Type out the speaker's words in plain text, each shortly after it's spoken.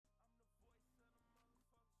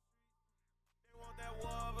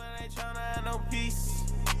ain't tryna have no peace.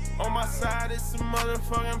 On my side, it's a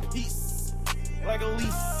motherfucking piece. Like a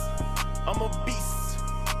lease, I'm a beast.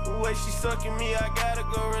 The way she sucking me, I gotta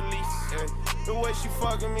go release. Yeah. The way she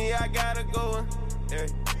fucking me, I gotta go. Yeah.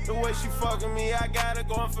 The way she fucking me, I gotta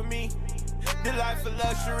go for me. The life of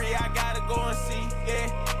luxury, I gotta go and see.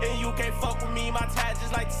 Yeah, and you can't fuck with me, my ties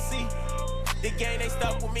just like to see. The game, they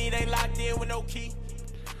stuck with me, they locked in with no key.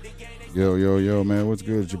 Yo, man, what's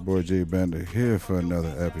good? It's your boy Jay Bender here for another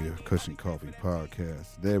episode of Kush and Coffee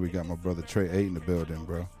Podcast. There we got my brother Trey 8 in the building,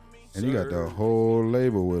 bro. And you got the whole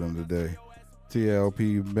label with him today.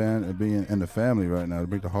 TLP band being in the family right now. To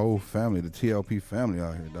bring the whole family, the TLP family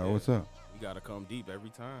out here, dog. What's up? You gotta come deep every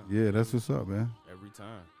time. Yeah, that's what's up, man. Every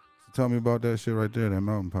time. So tell me about that shit right there, that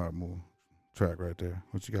Mountain Pop move track right there.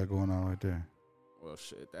 What you got going on right there? Well,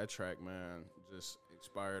 shit, that track, man, just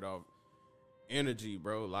expired off energy,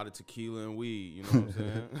 bro. A lot of tequila and weed, you know what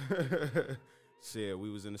I'm saying? Shit, we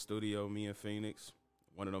was in the studio, me and Phoenix,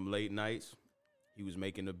 one of them late nights. He was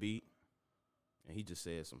making the beat, and he just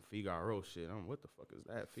said some Figaro shit. What the fuck is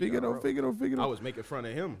that? Figaro. I was making fun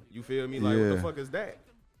of him. You feel me? Like, what the fuck is that?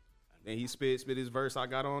 Then he spit his verse I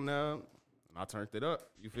got on there, and I turned it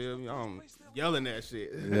up. You feel me? I'm yelling that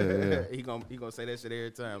shit. Yeah. he gonna say that shit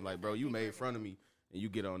every time. Like, bro, you made fun of me, and you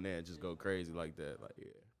get on there and just go crazy like that. Like, yeah.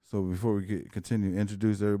 So before we continue,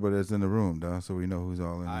 introduce everybody that's in the room, dog, so we know who's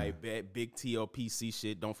all in there. I bet big TLPC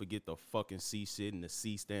shit. Don't forget the fucking C shit, and the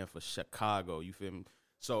C stand for Chicago. You feel me?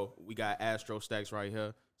 So we got Astro Stacks right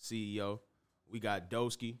here, CEO. We got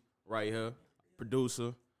Doski right here,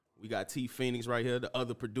 producer. We got T Phoenix right here, the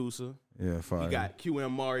other producer. Yeah, fine. We got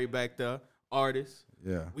QM Mari back there, artist.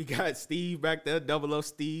 Yeah. We got Steve back there, 00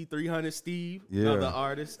 Steve, 300 Steve, Yeah. another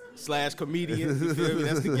artist / comedian. You feel me?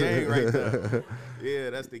 That's the gang right there. Yeah,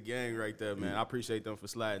 that's the gang right there, man. I appreciate them for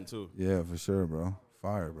sliding too. Yeah, for sure, bro.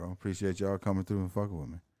 Fire, bro. Appreciate y'all coming through and fucking with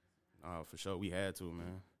me. For sure. We had to,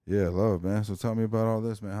 man. Yeah, love, man. So tell me about all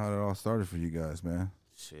this, man. How it all started for you guys, man.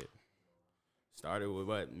 Shit. Started with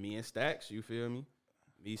what? Me and Stacks, you feel me?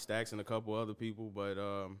 Me, Stacks, and a couple other people. But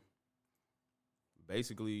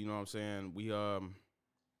basically, you know what I'm saying,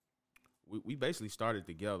 we basically started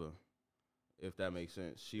together, if that makes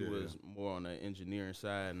sense. She was more on the engineering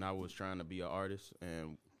side, and I was trying to be an artist.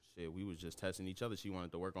 And shit, we was just testing each other. She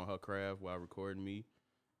wanted to work on her craft while recording me.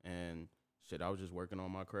 And shit, I was just working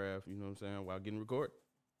on my craft, you know what I'm saying, while getting recorded.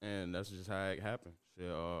 And that's just how it happened.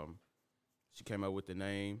 She came up with the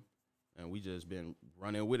name, and we just been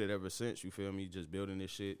running with it ever since, you feel me? Just building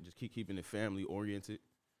this shit, just keeping it family-oriented.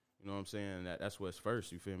 You know what I'm saying? That's what's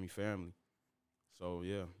first, you feel me? Family. So,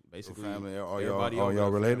 yeah, basically. So family, all y'all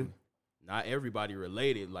related? Family. Not everybody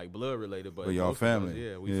related, like blood related, but y'all family.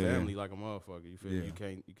 Yeah, we family like a motherfucker. You feel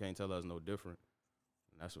me? You can't tell us no different.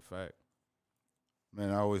 And that's a fact.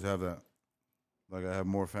 Man, I always have that. Like, I have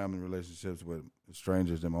more family relationships with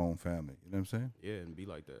strangers than my own family. You know what I'm saying? Yeah, and be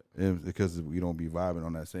like that. It's because we don't be vibing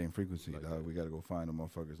on that same frequency, like dog. We got to go find the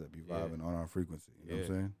motherfuckers that be vibing on our frequency. You know what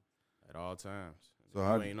I'm saying? At all times. So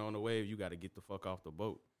if you ain't on the wave, you got to get the fuck off the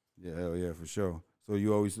boat. Yeah, hell yeah, for sure. So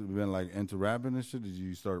you always been, like, into rapping and shit? Did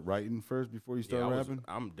you start writing first before you started rapping?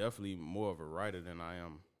 I'm definitely more of a writer than I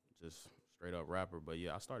am just straight up rapper. But,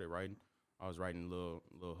 yeah, I started writing. I was writing little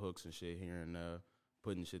hooks and shit here and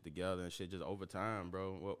putting shit together and shit just over time,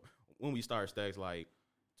 bro. Well, when we started Stacks, like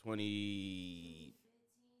 20,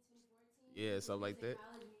 something like that.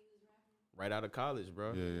 Right out of college,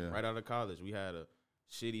 bro. Yeah. Right out of college. We had a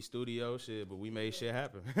shitty studio, shit, but we made shit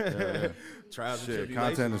happen. Trials and Shit, tribulations,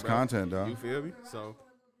 content is bro. content, dog. You feel me? So,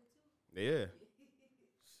 yeah.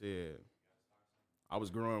 Shit. I was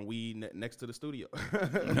growing weed next to the studio.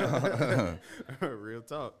 Real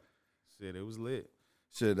talk. Shit, it was lit.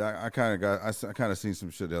 Shit, I kind of seen some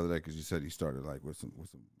shit the other day because you said you started like with some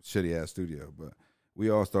shitty ass studio, but we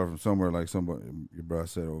all start from somewhere, like somebody your brother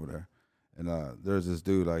said over there. And there's this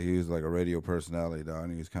dude, like, he was like a radio personality, dog,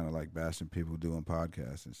 and he was kind of like bashing people doing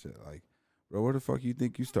podcasts and shit. Like, bro, where the fuck you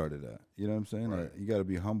think you started at? You know what I'm saying? Right. Like, you got to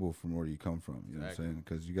be humble from where you come from. You know what I'm saying?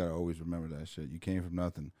 Because you got to always remember that shit. You came from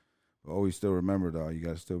nothing, but always still remember, dog. You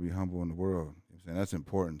got to still be humble in the world. You know what I'm saying? That's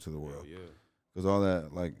important to the world. Yeah. Because all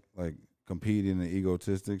that like competing and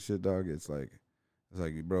egotistic shit, dog. It's like,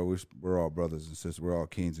 bro, we're all brothers and sisters. We're all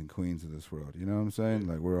kings and queens of this world. You know what I'm saying?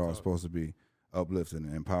 Like, we're all supposed to be uplifting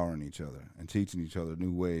and empowering each other and teaching each other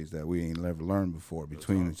new ways that we ain't never learned before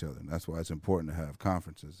between each other. And that's why it's important to have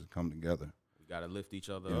conferences and come together. We got to lift each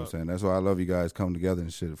other You know what I'm up. saying? That's why I love you guys coming together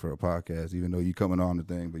and shit for a podcast, even though you coming on the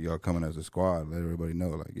thing, but y'all coming as a squad. Let everybody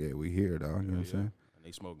know, like, yeah, we here, dog. You know what I'm saying? And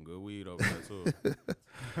they smoking good weed over there, too.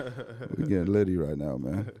 We getting litty right now,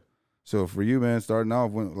 man. So for you, man, starting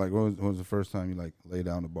off, when was the first time you, like, lay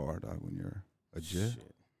down the bar, dog, when you're a jit?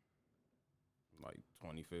 Shit.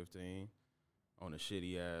 2015 on a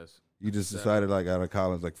shitty ass. You just decided like out of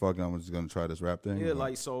college, like fuck, I'm just gonna try this rap thing. Yeah,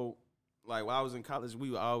 like so. Like, while I was in college,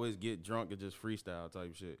 we would always get drunk and just freestyle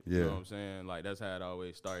type shit. Yeah. You know what I'm saying? Like, that's how it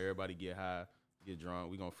always started. Everybody get high, get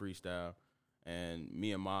drunk, we gonna freestyle. And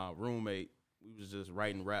me and my roommate, we was just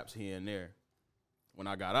writing raps here and there. When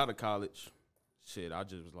I got out of college, shit, I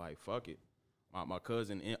just was like, fuck it. My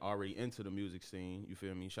cousin already into the music scene, you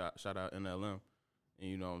feel me? Shout out NLM. And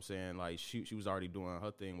you know what I'm saying? Like, she was already doing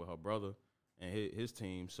her thing with her brother and his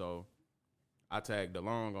team. So I tagged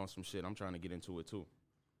along on some shit. I'm trying to get into it too.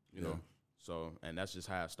 You know? So, and that's just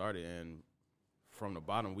how it started. And from the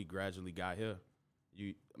bottom, we gradually got here.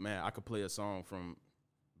 I could play a song from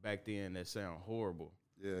back then that sound horrible.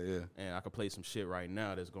 Yeah. And I could play some shit right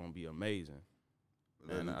now that's going to be amazing.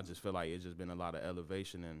 And I just feel like it's just been a lot of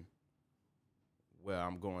elevation in where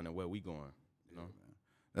I'm going and where we going, you know?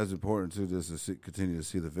 That's important, too, just to continue to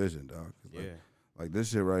see the vision, dog. Yeah. Like this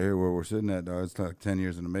shit right here where we're sitting at, dog, it's like 10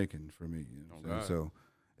 years in the making for me. You know what I'm saying? So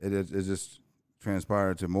it just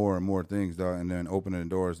transpired to more and more things, dog, and then opening the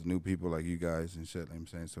doors to new people like you guys and shit, like I'm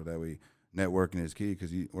saying, so that way networking is key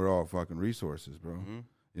because we're all fucking resources, bro. Mm-hmm.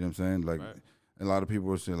 You know what I'm saying? Like, a lot of people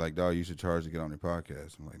will say, like, dog, you should charge to get on your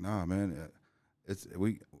podcast. I'm like, nah, man,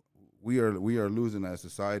 we are losing as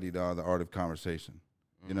society, dog, the art of conversation.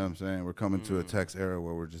 You know what I'm saying? We're coming to a text era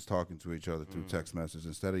where we're just talking to each other through text messages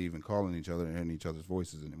instead of even calling each other and hearing each other's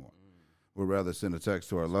voices anymore. We'd rather send a text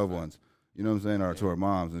to our loved ones. You know what I'm saying? Or to our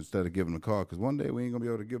moms instead of giving them a call. Because one day we ain't going to be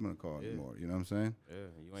able to give them a call anymore. You know what I'm saying? Yeah,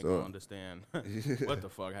 you ain't going to understand what the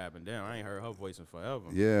fuck happened. Damn, I ain't heard her voice in forever.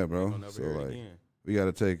 Yeah, bro. Never So, hear it like, again. we got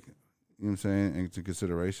to take, you know what I'm saying, into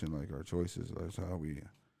consideration, like, our choices. That's how we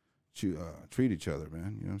treat each other,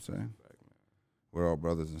 man. You know what I'm saying? We're all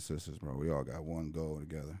brothers and sisters, bro. We all got one goal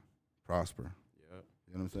together. Prosper. Yep.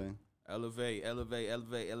 You know what I'm saying? Elevate.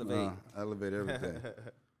 Elevate everything.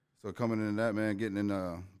 So coming into that, man, getting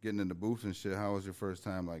in the booth and shit. How was your first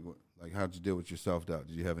time? Like how'd you deal with your self doubt?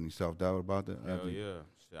 Did you have any self doubt about that? Hell yeah,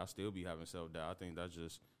 shit, I still be having self doubt. I think that's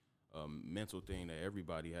just a mental thing that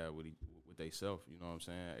everybody have with they self. You know what I'm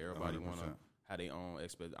saying? Everybody 100%. wanna have their own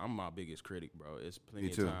expect. I'm my biggest critic, bro. It's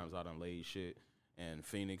plenty of times I done laid shit and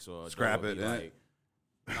Phoenix or scrap it. Like,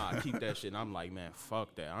 nah, keep that shit. And I'm like, man,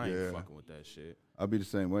 fuck that. I ain't fucking with that shit. I'll be the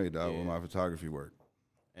same way, dog, with my photography work.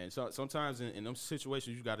 And so sometimes in them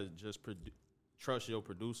situations, you got to just trust your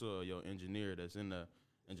producer or your engineer that's in the,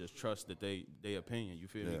 and just trust that they opinion. You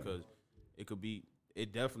feel me? Because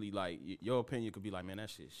it definitely, like, your opinion could be like, man, that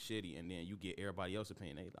shit's shitty. And then you get everybody else's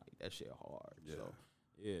opinion. They like, that shit hard. Yeah. So,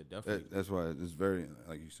 yeah, definitely. That's why it's very,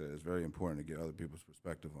 like you said, it's very important to get other people's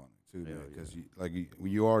perspective on it, too, man. Because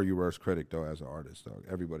you are your worst critic, though, as an artist, dog.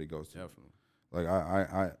 Everybody goes through it. Like,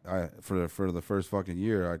 I for the first fucking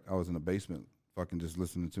year, I was in the basement fucking just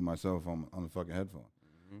listening to myself on the fucking headphone.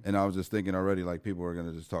 Mm-hmm. And I was just thinking already, like, people are going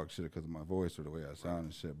to just talk shit because of my voice or the way I sound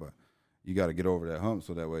and shit. But you got to get over that hump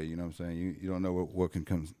so that way, you know what I'm saying? You don't know what can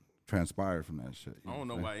transpire from that shit. I don't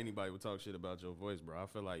know why anybody would talk shit about your voice, bro. I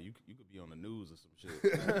feel like you could be on the news or some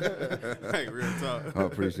shit. Like, real talk. I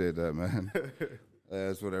appreciate that, man.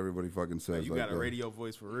 That's what everybody fucking says. Man, you got a radio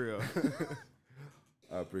voice for real.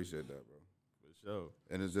 I appreciate that, bro. Sure.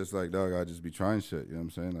 And it's just like, dog, I just be trying shit, you know what I'm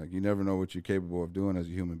saying? Like, you never know what you're capable of doing as a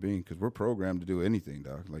human being because we're programmed to do anything,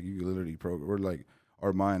 dog. Like, you literally we're like,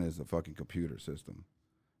 our mind is a fucking computer system.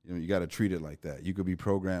 You know, you got to treat it like that. You could be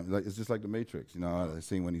programmed. Like, it's just like the Matrix, you know, I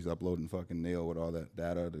seen when he's uploading fucking Neo with all that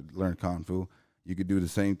data to learn Kung Fu. You could do the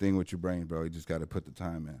same thing with your brain, bro. You just got to put the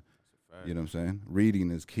time in. You know what I'm saying? Reading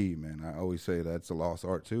is key, man. I always say that's a lost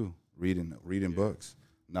art, too. Reading books.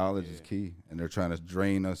 Knowledge is key, and they're trying to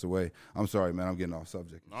drain us away. I'm sorry, man. I'm getting off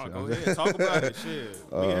subject. No, go ahead. Talk about it. Shit.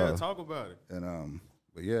 We gotta talk about it. And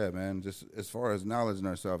but yeah, man. Just as far as knowledge in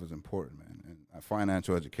ourselves is important, man. And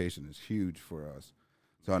financial education is huge for us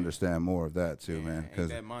to understand more of that too, man. Ain't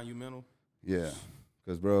that monumental? Yeah,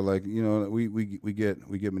 because bro, like, you know, we get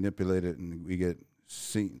manipulated and we get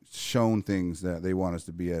shown things that they want us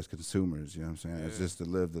to be as consumers. You know what I'm saying? Yeah. It's just to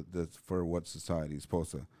live for what society is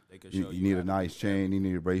supposed to. You need a nice chain. You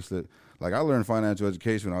need a bracelet. Like, I learned financial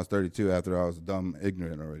education when I was 32 after I was dumb,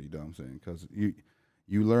 ignorant already, you know what I'm saying? Because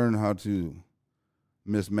you learn how to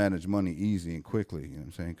mismanage money easy and quickly, you know what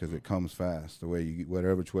I'm saying? Because it comes fast, the way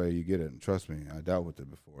whatever which way you get it. And trust me, I dealt with it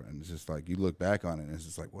before. And it's just like, you look back on it and it's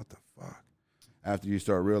just like, what the fuck? After you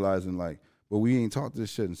start realizing, like, well, we ain't taught this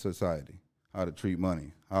shit in society, how to treat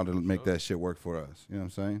money, how to make that shit work for us. You know what I'm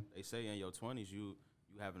saying? They say in your 20s, you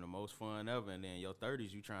having the most fun ever, and then your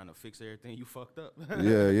 30s, you trying to fix everything you fucked up.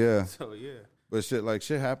 Yeah. So, yeah. But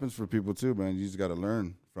shit happens for people too, man. You just got to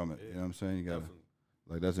learn from it. You know what I'm saying? You got to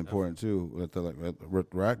Like that's important too. With the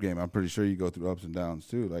rap game, I'm pretty sure you go through ups and downs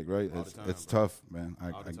too. Like it's tough, man.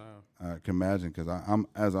 I can imagine because I'm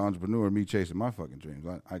as an entrepreneur, me chasing my fucking dreams.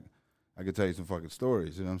 I could tell you some fucking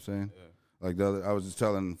stories. You know what I'm saying? Yeah. Like I was just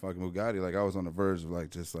telling fucking Bugatti, like I was on the verge of like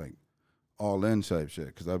just like all in type shit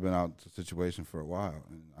because I've been out the situation for a while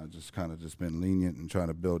and I just kind of just been lenient and trying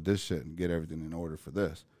to build this shit and get everything in order for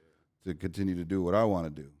this to continue to do what I want to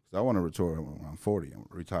do because I want to retire when I'm 40. I'm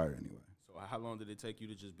retire anyway. So how long did it take you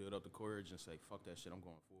to just build up the courage and say, "Fuck that shit, I'm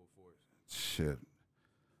going full force"? Shit,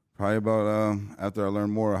 probably about after I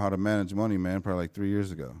learned more how to manage money, man. Probably like 3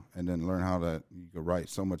 years ago, and then learn how that you could write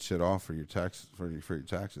so much shit off for your tax for your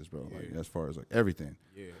taxes, bro. Yeah. Like as far as like everything.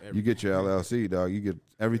 Yeah, everything. You get your LLC, dog. You get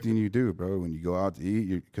everything you do, bro. When you go out to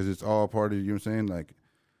eat, because it's all part of you know what I'm saying. Like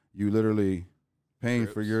you literally paying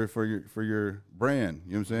for your brand.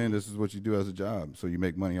 You know what I'm saying. This is what you do as a job. So you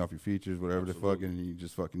make money off your features, whatever the fuck, and you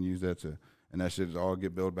just fucking use that and that shit is all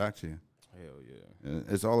get billed back to you. Hell yeah. And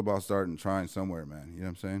it's all about trying somewhere, man. You know what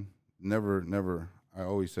I'm saying. Never. I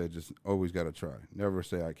always say, just always got to try. Never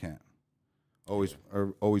say I can't.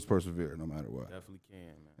 Always persevere, no matter what. Definitely can,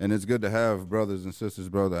 man. And it's good to have brothers and sisters,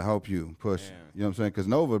 bro, that help you push. Man. You know what I'm saying? Because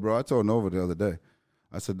Nova, bro, I told Nova the other day,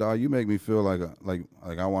 I said, dog, you make me feel like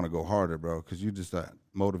I want to go harder, bro, because you just that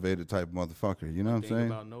motivated type of motherfucker. You know what I'm saying?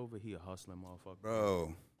 About Nova, he a hustling motherfucker,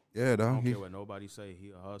 bro. Yeah, dog. I don't care what nobody say.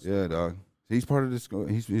 He a hustler. Yeah, dog. He's part of this.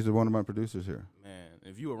 He's one of my producers here. Man,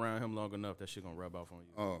 if you around him long enough, that shit gonna rub off on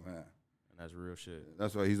you. Oh man, and that's real shit.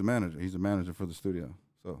 That's why he's a manager. He's a manager for the studio.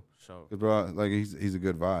 So, sure. Bro, like he's a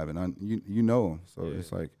good vibe, and you know him. So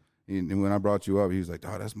it's like, and when I brought you up, he was like,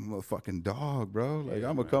 "Dog, that's my motherfucking dog, bro. Like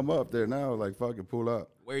I'm gonna come up there now, like fucking pull up."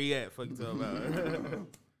 Where you at? Fucking tell about.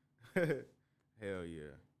 Hell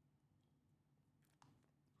yeah.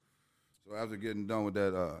 So after getting done with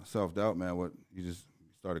that self-doubt, man, what you just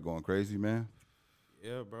started going crazy, man?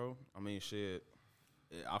 Yeah, bro. I mean, shit.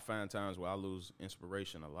 I find times where I lose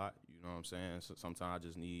inspiration a lot. You know what I'm saying? So sometimes I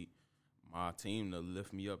just need my team to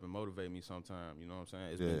lift me up and motivate me sometime. You know what I'm saying?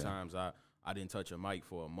 It's been times I didn't touch a mic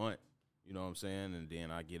for a month. You know what I'm saying? And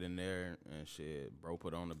then I get in there and shit, bro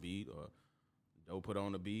put on the beat or Doe put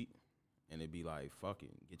on the beat. And it be like, fuck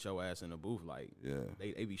it, get your ass in the booth. Like,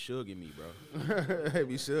 they be sugging me, bro. They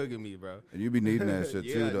be sugging me, bro. And you be needing that shit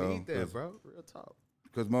too, though. I need that, bro. Real talk.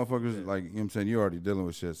 Because motherfuckers, like, you know what I'm saying, you're already dealing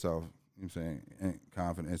with shit, so, you know what I'm saying,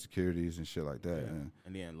 confident insecurities and shit like that. Yeah.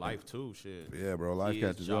 And then life, too, shit. Yeah, bro, life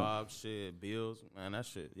catches up. Jobs, shit, bills, man, that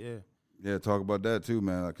shit, yeah. Yeah, talk about that, too,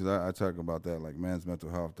 man, because I talk about that, like, man's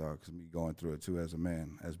mental health, dog, because me going through it, too, as a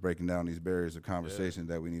man, as breaking down these barriers of conversation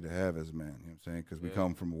that we need to have as a man, you know what I'm saying? Because we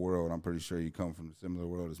come from a world, I'm pretty sure you come from a similar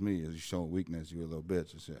world as me, as you showing weakness, you a little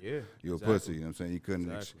bitch and shit. Yeah, you a pussy, you know what I'm saying?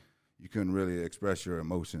 You couldn't really express your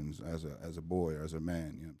emotions as a boy or as a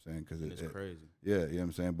man, you know what I'm saying? Because it's crazy. Yeah, you know what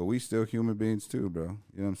I'm saying? But we still human beings, too, bro. You know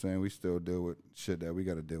what I'm saying? We still deal with shit that we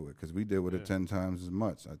got to deal with because we deal with it 10 times as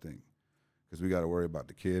much, I think. Because we got to worry about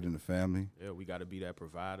the kid and the family. Yeah, we got to be that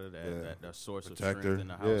provider, that source protector, of strength in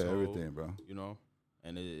the household. Yeah, everything, bro. You know?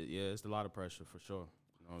 And it's a lot of pressure for sure.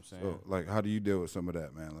 You know what I'm saying? So, like, how do you deal with some of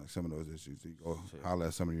that, man? Like, some of those issues? Do you go holler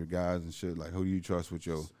at some of your guys and shit? Like, who do you trust with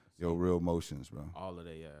your real emotions, bro? All of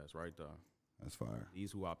they ass, right there. That's fire.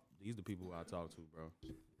 These the people who I talk to, bro.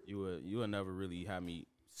 You will never really have me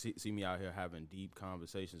see me out here having deep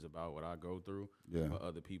conversations about what I go through for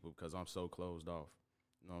other people because I'm so closed off.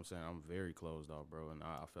 You know what I'm saying? I'm very closed off, bro, and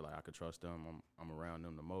I feel like I could trust them. I'm around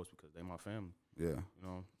them the most because they my family. Yeah. You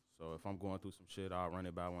know? So if I'm going through some shit, I'll run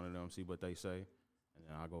it by one of them, see what they say, and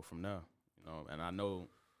then I'll go from there. You know? And I know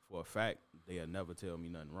for a fact they'll never tell me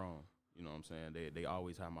nothing wrong. You know what I'm saying? They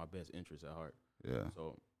always have my best interests at heart. Yeah.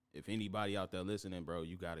 So if anybody out there listening, bro,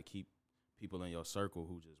 you got to keep people in your circle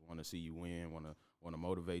who just want to see you win, want to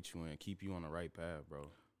motivate you and keep you on the right path, bro.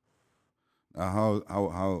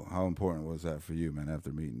 How important was that for you, man,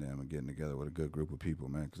 after meeting them and getting together with a good group of people,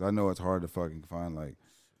 man? Because I know it's hard to fucking find, like,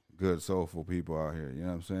 good, soulful people out here. You know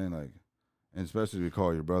what I'm saying? Like, and especially if you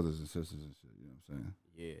call your brothers and sisters and shit. You know what I'm saying?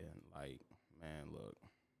 Yeah, like, man, look,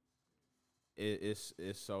 it's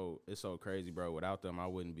so crazy, bro. Without them, I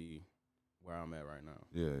wouldn't be where I'm at right now.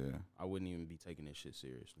 Yeah. I wouldn't even be taking this shit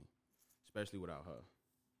seriously, especially without her.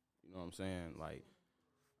 You know what I'm saying? Like,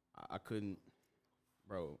 I couldn't.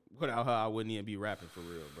 Bro, without her, I wouldn't even be rapping for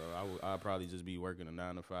real, bro. I'd probably just be working a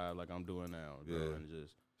 9 to 5 like I'm doing now, bro. Yeah. And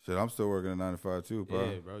just shit, I'm still working a 9 to 5 too, bro.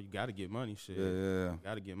 Yeah, bro. You got to get money, shit. Yeah. You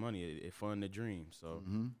got to get money. It fund the dream. So,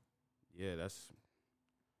 yeah, it's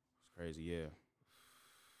crazy, yeah.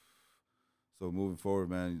 So moving forward,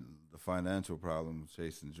 man, the financial problem,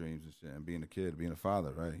 chasing dreams and shit, and being a kid, being a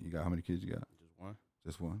father, right? You got how many kids you got? Just one.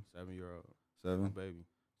 Just one? 7-year-old. 7? Baby.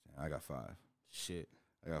 I got 5. Shit.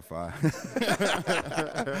 I got 5.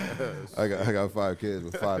 I got 5 kids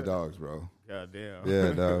with 5 dogs, bro. God damn.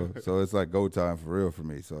 Yeah, dog. So it's like go time for real for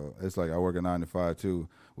me. So it's like I work a 9 to 5 too.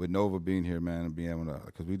 With Nova being here, man, and being able to,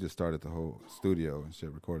 because we just started the whole studio and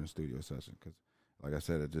shit, recording studio session. Because, like I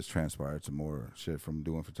said, it just transpired to more shit from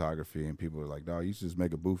doing photography, and people are like, "Dog, you should just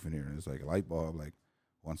make a booth in here." And it's like a light bulb, like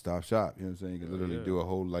one-stop shop. You know what I'm saying? You can literally do a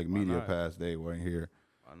whole like media pass day while you're here.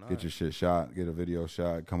 Get your shit shot, get a video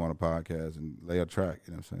shot, come on a podcast, and lay a track.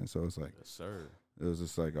 You know what I'm saying? So it's like, yes, sir. It was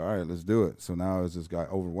just like, all right, let's do it. So now it's just got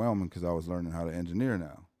overwhelming because I was learning how to engineer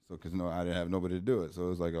now. So because I didn't have nobody to do it. So it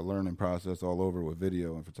was like a learning process all over with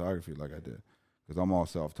video and photography like I did. Because I'm all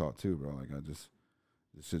self-taught too, bro. Like this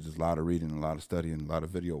shit just a lot of reading, a lot of studying, a lot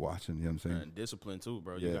of video watching. You know what I'm saying? And discipline too,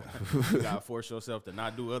 bro. Yeah. You got to force yourself to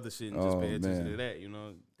not do other shit and just pay attention to that. You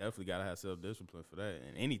know, definitely got to have self-discipline for that.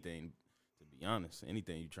 And anything, to be honest,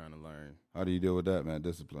 anything you're trying to learn. How do you deal with that, man?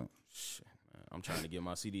 Discipline. Shit. I'm trying to get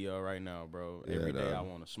my CDL right now, bro. Yeah, every day I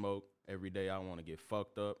want to smoke. Every day I want to get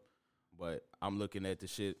fucked up. But I'm looking at the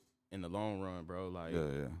shit in the long run, bro. Like,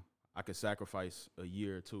 I could sacrifice a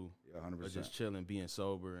year or two. Yeah, 100%. Of just chilling, being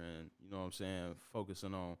sober, and, you know what I'm saying,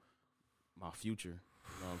 focusing on my future.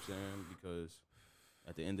 You know what I'm saying? Because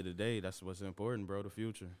at the end of the day, that's what's important, bro, the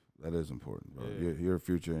future. That is important, bro. Yeah. Your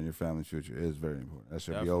future and your family's future is very important. That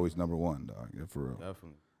should be always number one, dog. Yeah, for real.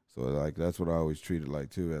 Definitely. So, like, that's what I always treated like,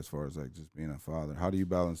 too, as far as, like, just being a father. How do you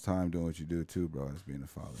balance time doing what you do, too, bro, as being a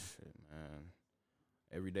father? Shit, man.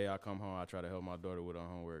 Every day I come home, I try to help my daughter with her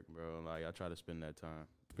homework, bro. Like, I try to spend that time.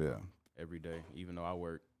 Yeah. Every day. Even though I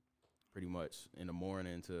work pretty much in the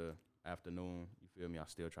morning to afternoon, you feel me? I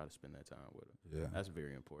still try to spend that time with her. Yeah. That's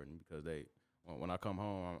very important because when I come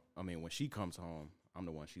home, when she comes home, I'm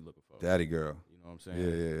the one she looking for. Daddy girl. You know what I'm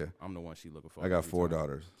saying? Yeah. I'm the one she looking for. I got 4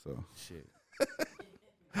 daughters, so. Shit.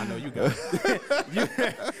 I know you got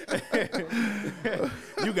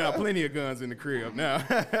you got plenty of guns in the crib now.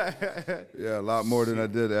 Yeah, a lot more than I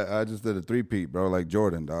did. I just did a 3-peat, bro, like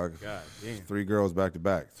Jordan, dog. God damn. 3 girls back to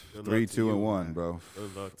back. 3, 2, and 1, man. Bro.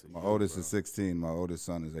 Good luck to you. My oldest is 16. My oldest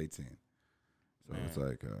son is 18. So Man, it's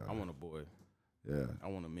like. I want a boy. Yeah. I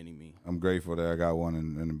want a mini-me. I'm grateful that I got one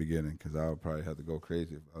in the beginning because I would probably have to go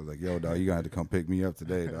crazy. I was like, yo, dog, you going to have to come pick me up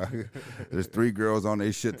today, dog. There's 3 girls on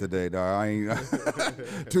their shit today, dog. I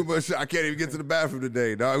ain't too much. I can't even get to the bathroom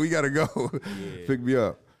today, dog. We got to go. Yeah. Pick me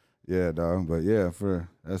up. Yeah, dog. But, yeah,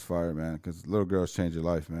 that's fire, man, because little girls change your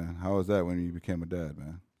life, man. How was that when you became a dad,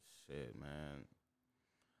 man? Shit, man.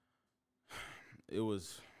 It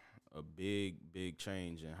was a big, big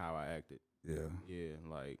change in how I acted. Yeah. Yeah,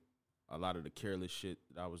 like. A lot of the careless shit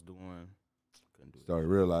that I was doing, couldn't do it. Started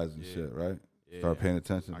realizing shit, right? Yeah. Start paying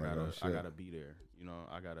attention. I shit. gotta be there. You know,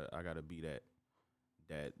 I gotta be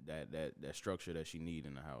that structure that she need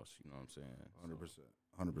in the house. You know what I'm saying?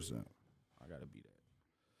 100%. I gotta be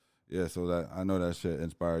that. Yeah, so that I know that shit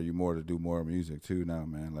inspired you more to do more music too now,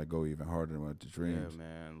 man. Like go even harder with the dreams. Yeah,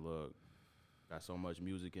 man. Look, got so much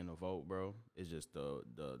music in the vault, bro. It's just the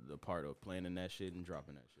part of planning that shit and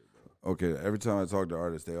dropping that shit, bro. Okay, every time I talk to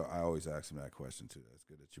artists, I always ask them that question too. That's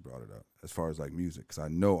good that you brought it up. As far as like music, because I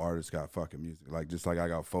know artists got fucking music. Like just like I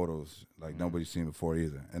got photos like nobody's seen before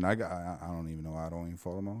either. And I don't even know. I don't even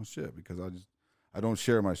follow my own shit because I don't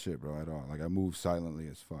share my shit, bro, at all. Like I move silently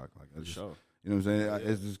as fuck. Like I just, sure. You know what I'm saying?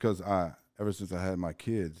 Yeah. It's just because ever since I had my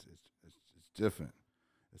kids, it's different.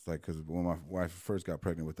 It's like because when my wife first got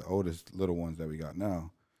pregnant with the oldest little ones that we got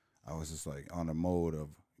now, I was just like on a mode of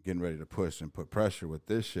getting ready to push and put pressure with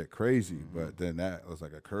this shit crazy. But then that was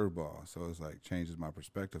like a curveball. So it's like changes my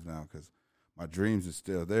perspective now because my dreams is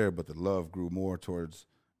still there, but the love grew more towards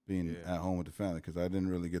being at home with the family because I didn't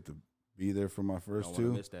really get to be there for my first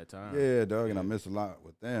 2. Miss that time. Yeah, dog, and I miss a lot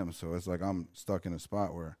with them. So it's like I'm stuck in a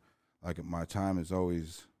spot where like my time is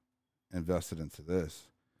always invested into this.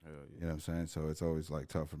 Hell yeah. You know what I'm saying? So it's always like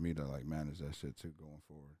tough for me to like manage that shit too going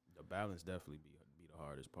forward. The balance definitely be the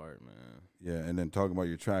hardest part, man. Yeah, and then talking about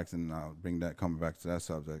your tracks, and I'll coming back to that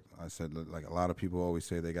subject. I said like a lot of people always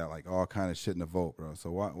say they got like all kind of shit in the vault, bro. So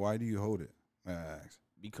why do you hold it? May I ask?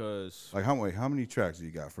 Because like how many tracks do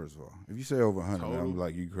you got? First of all, if you say over 100, man, I'm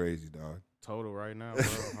like you crazy, dog. Total right now, bro.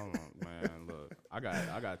 Hold on, man. Look, I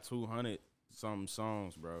got 200 something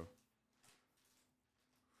songs, bro.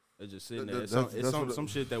 It's just sitting there. It's some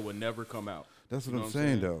shit that would never come out. That's what I'm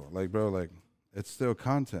saying, though. Like, bro, like it's still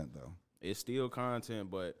content, though. It's still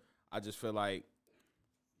content, but I just feel like.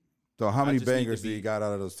 So how many bangers do you got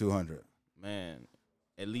out of those 200? Man,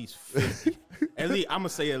 at least 50. I'm gonna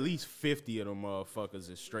say at least 50 of them motherfuckers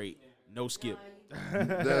is straight, no skip.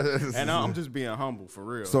 And I'm just being humble for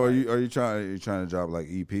real. So are you trying to drop like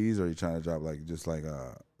EPs, or are you trying to drop like just like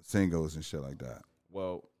singles and shit like that?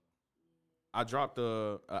 Well, I dropped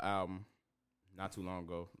a album not too long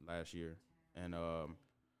ago, last year, and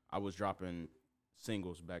I was dropping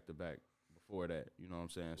singles back to back before that. You know what I'm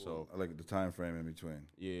saying? So I like the time frame in between.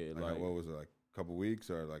 yeah, Like what was it, like a couple weeks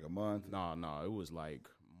or like a month? No, it was like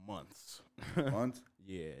months. Month?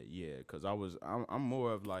 Yeah, because I'm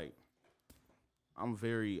more of like, I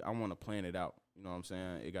want to plan it out. You know what I'm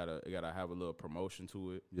saying? It gotta have a little promotion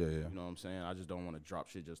to it. Yeah. You know what I'm saying? I just don't want to drop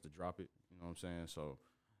shit just to drop it. You know what I'm saying? So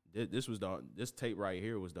this tape right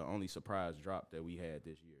here was the only surprise drop that we had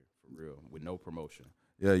this year, for real, with no promotion.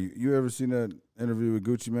 Yeah, you ever seen that interview with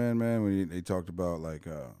Gucci Man, when they talked about like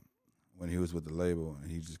when he was with the label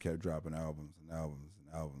and he just kept dropping albums and albums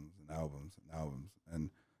and albums and albums and albums, and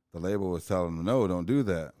the label was telling him, no, don't do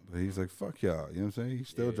that, but he's like, fuck y'all, you know what I'm saying? He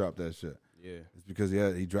still dropped that shit. Yeah, it's because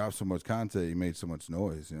he dropped so much content, he made so much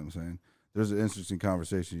noise. You know what I'm saying? There's an interesting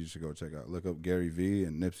conversation you should go check out. Look up Gary Vee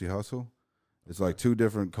and Nipsey Hussle. It's like two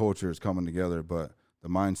different cultures coming together, but the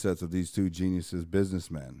mindsets of these two geniuses,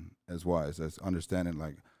 businessmen, as wise as understanding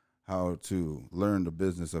like how to learn the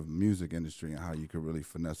business of music industry and how you can really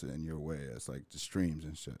finesse it in your way. It's like the streams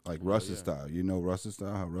and shit, like Russ's style. You know Russ's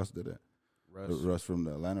style, how Russ did it. Russ from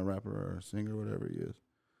the Atlanta rapper or singer, whatever he is.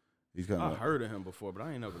 He's kind of. I heard of him before, but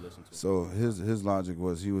I ain't never listened to him. So his logic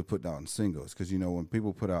was he would put down singles because when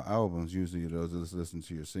people put out albums, usually those just listen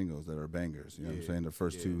to your singles that are bangers. You know what I'm saying? The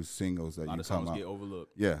first two singles that you come out. A lot of songs get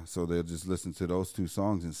overlooked. Yeah, so they'll just listen to those two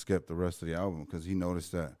songs and skip the rest of the album because he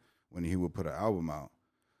noticed that when he would put an album out,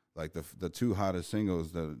 like the two hottest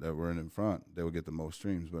singles that were in front, they would get the most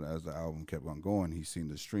streams. But as the album kept on going, he seen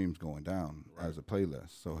the streams going down as a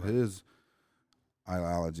playlist. So his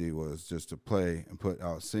ideology was just to play and put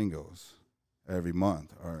out singles every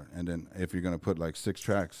month, and then if you're gonna put like 6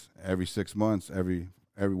 tracks every 6 months, every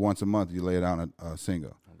once a month you lay down a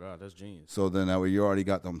single. Oh God, that's genius. So then that way you already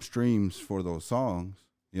got them streams for those songs.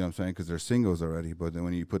 You know what I'm saying? Because they're singles already. But then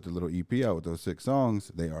when you put the little EP out with those 6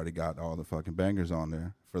 songs, they already got all the fucking bangers on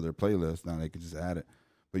there for their playlist. Now they can just add it.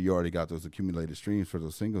 But you already got those accumulated streams for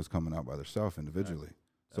those singles coming out by themselves individually.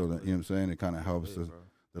 Right. So that, you know what I'm saying? It kind of helps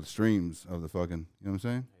the streams of the fucking, you know what I'm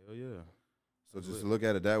saying? Hell yeah. So just to look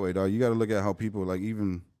at it that way, dog. You got to look at how people, like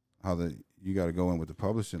even how you got to go in with the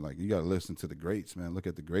publishing. Like you got to listen to the greats, man. Look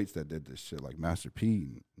at the greats that did this shit, like Master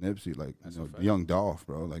P, Nipsey, like Young Dolph,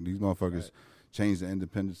 bro. Like these motherfuckers changed the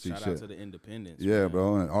independence shit. Shout out to the independents. Yeah, man.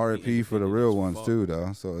 Bro, and RIP for the real ones too,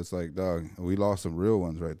 dog. So it's like, dog, we lost some real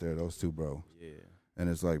ones right there. Those two, bro. Yeah. And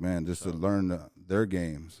it's like, man, just to learn their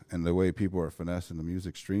games and the way people are finessing the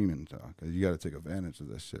music streaming, dog. Cause you got to take advantage of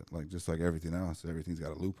that shit. Like just like everything else, everything's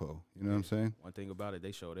got a loophole. You know what I'm saying? One thing about it,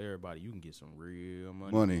 they showed everybody you can get some real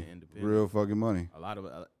money. Real fucking money. A lot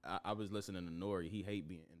of I was listening to Nori. He hate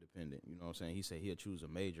being independent. You know what I'm saying? He said he'll choose a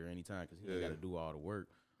major anytime because he ain't got to do all the work.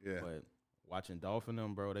 Yeah. But watching Dolph and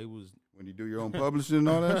them, bro, they was when you do your own publishing and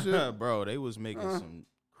all that shit, bro. They was making some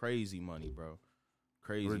crazy money, bro.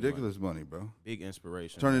 Crazy ridiculous money, bro. Big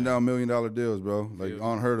inspiration. Turning down $1 million deals, bro. Like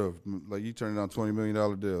unheard of. Like you turning down $20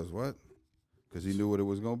 million deals. What? Because he knew what it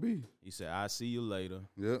was gonna be. He said, "I'll see you later."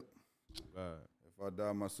 Yep. God. If I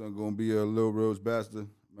die, my son gonna be a little rose bastard,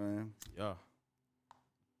 man. Yeah.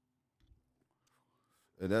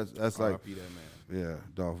 And that's like, that man. Yeah,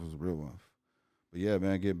 Dolph was a real one. But yeah,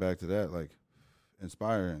 man, get back to that, like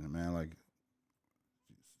inspiring, man. Like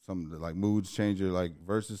some like moods change your like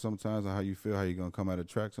verses sometimes, or how you feel, how you gonna come at a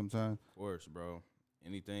track sometimes. Of course, bro.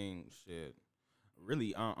 Anything, shit.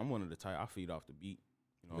 Really, I'm one of the type I feed off the beat.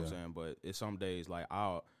 You know what I'm saying? But it's some days like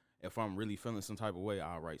if I'm really feeling some type of way,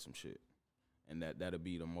 I'll write some shit, and that'll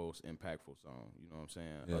be the most impactful song. You know what I'm saying?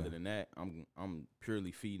 Yeah. Other than that, I'm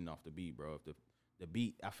purely feeding off the beat, bro. If the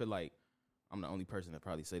beat, I feel like I'm the only person that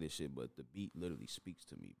probably say this shit, but the beat literally speaks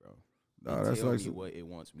to me, bro. Nah, that's like me what it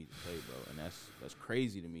wants me to play, bro, and that's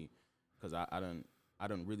crazy to me, cause I done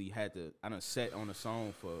really had to. I done sat on a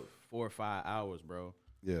song for 4 or 5 hours, bro.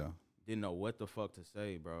 Yeah. Didn't know what the fuck to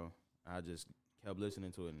say, bro. I just kept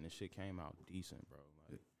listening to it, and this shit came out decent, bro.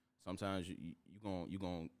 Like, sometimes you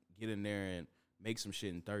gonna get in there and make some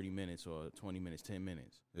shit in 30 minutes or 20 minutes, 10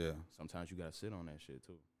 minutes. Yeah. Sometimes you gotta sit on that shit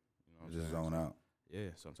too. You know what I'm just saying? zone out. Yeah,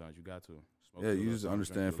 sometimes you got to. Yeah, you just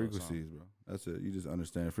understand frequencies, bro. That's it. You just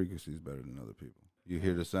understand frequencies better than other people. You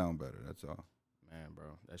hear the sound better. That's all. Man,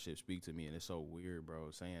 bro, that shit speak to me, and it's so weird,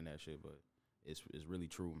 bro, saying that shit, but it's really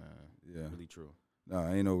true, man. Yeah, really true. No,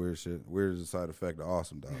 ain't no weird shit. Weird is a side effect of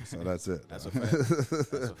awesome, dog. So that's it. That's a fact.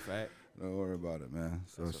 That's a fact. Don't worry about it, man.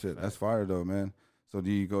 So That's shit, that's fire though, man. So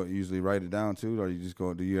do you go usually write it down too, or you just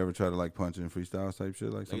go? Do you ever try to like punch in freestyle type shit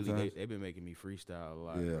like Lately, sometimes? they've been making me freestyle a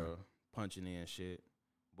lot, bro, punching in shit.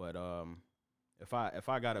 But if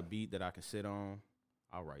I got a beat that I can sit on,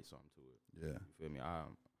 I'll write something to it. Yeah, you feel me?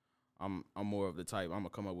 I'm more of the type, I'm gonna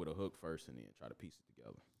come up with a hook first and then try to piece it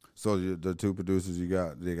together. So the two producers you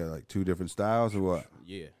got, they got like two different styles or what?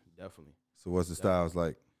 Yeah, definitely. So what's the styles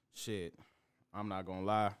like? Shit, I'm not gonna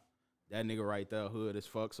lie. That nigga right there, hood as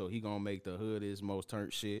fuck, so he gonna make the hood his most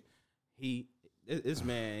turned shit. This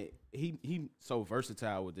man, he so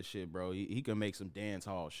versatile with this shit, bro. He can make some dance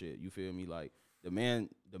hall shit. You feel me? Like the man.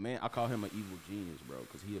 I call him an evil genius, bro,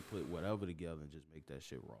 because he'll put whatever together and just make that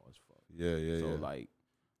shit raw as fuck. Yeah. So like,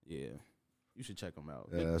 yeah, you should check him out.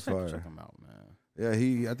 Yeah, that's fire. Check him out, man.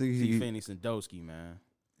 Yeah, I think T. Finney Sandowski, man.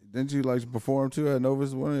 Didn't you like perform too at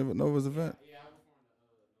Nova's event? Yeah, I performed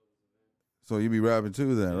at So you be rapping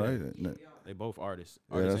too then, right? Yeah. They both artists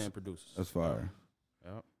and producers. That's fire.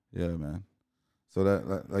 Yep. Yeah, man. So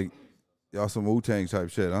that like y'all some Wu-Tang type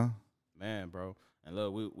shit, huh? Man, bro. And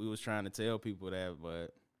look, we was trying to tell people that,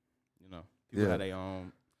 but people have their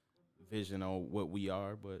own vision on what we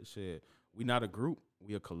are. But shit, we not a group.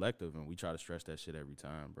 We a collective, and we try to stress that shit every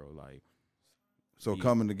time, bro. Like, so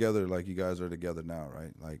coming together, like you guys are together now,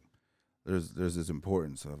 right? Like, there's this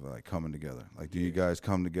importance of like coming together. Like, do you guys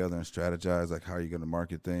come together and strategize? Like, how are you gonna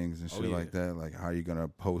market things and shit like that? Like, how are you gonna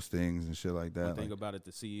post things and shit like that? One thing about it,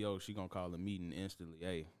 the CEO, she gonna call a meeting instantly.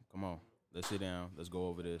 Hey, come on, let's sit down. Let's go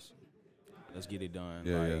over this. Let's get it done.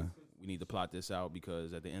 Yeah. We need to plot this out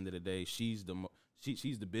because at the end of the day, she's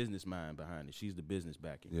the business mind behind it. She's the business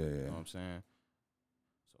backing. Yeah. You know what I'm saying?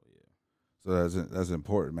 So that's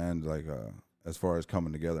important, man. Like, as far as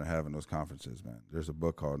coming together and having those conferences, man. There's a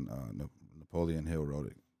book called Napoleon Hill wrote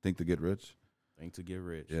it. Think to Get Rich. Think to Get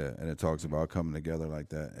Rich. Yeah, and it talks about coming together like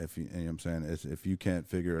that. You know what I'm saying? If you can't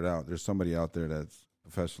figure it out, there's somebody out there that's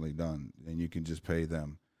professionally done, and you can just pay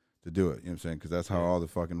them to do it. You know what I'm saying? Because that's how all the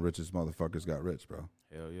fucking richest motherfuckers got rich, bro.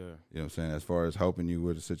 Hell yeah. You know what I'm saying? As far as helping you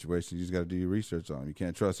with a situation, you just got to do your research on them. You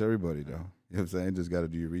can't trust everybody, though. You know what I'm saying? You just got to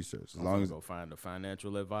do your research. As long as go find a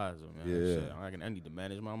financial advisor, man. Yeah. Shit, I need to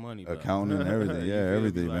manage my money. Accounting and everything. Yeah,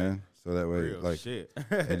 everything, like, man. So that way, like, shit.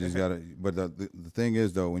 you just got to. But the thing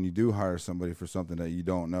is, though, when you do hire somebody for something that you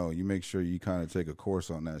don't know, you make sure you kind of take a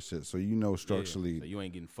course on that shit, so you know structurally. So you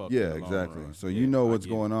ain't getting fucked. Yeah, exactly. So you know what's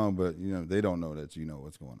going on, but they don't know that you know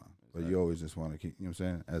what's going on. But you always just want to keep. You know what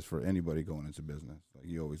I'm saying? As for anybody going into business, like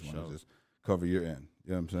you always want to just cover your end.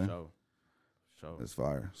 You know what I'm saying? Sure. That's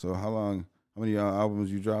fire. So how many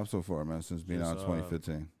albums you dropped so far, man, since being out in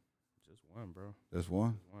 2015? Just one, bro. Just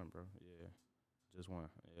one? Just one, bro. Yeah. Just one.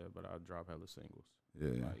 Yeah, but I drop hella singles.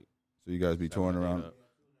 Yeah. Like, so you guys be touring around?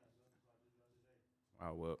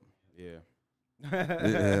 Oh, well, yeah.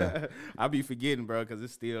 Yeah. I be forgetting, bro, because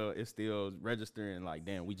it's still registering. Like,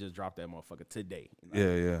 damn, we just dropped that motherfucker today.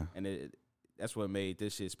 Yeah. And that's what made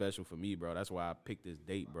this shit special for me, bro. That's why I picked this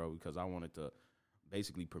date, bro, because I wanted to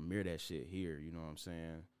basically premiere that shit here. You know what I'm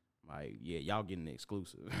saying? Like, yeah, y'all getting the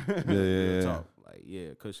exclusive. Yeah. Talk. Like,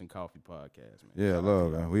 yeah, Kush and Coffee podcast, man. Yeah,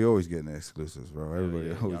 love, man. We always getting the exclusives, bro.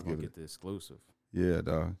 Everybody always get the exclusive. Yeah,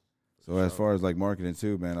 dog. So as far as like marketing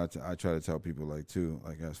too, man, I try to tell people like too,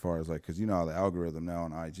 like as far as like, cause you know how the algorithm now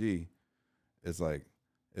on IG, it's like,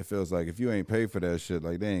 it feels like if you ain't paid for that shit,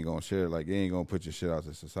 like they ain't gonna share, like they ain't gonna put your shit out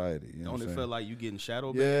to society. You know Don't it feel like you getting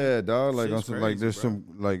shadow banned? Yeah, dog. Like on some, crazy, like there's bro. some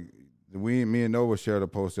like me and Nova shared a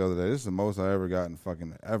post the other day. This is the most I ever gotten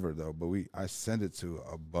fucking ever though. But I sent it to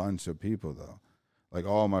a bunch of people though, like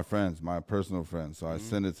all my friends, my personal friends. So I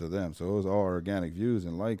sent it to them. So it was all organic views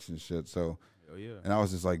and likes and shit. So. Yeah. And I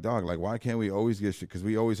was just like, dog, like, why can't we always get shit? Because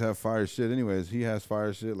we always have fire shit anyways. He has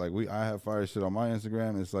fire shit. Like, I have fire shit on my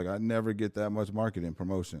Instagram. It's like I never get that much marketing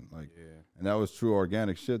promotion. Like, and that was true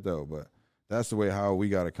organic shit, though. But that's the way how we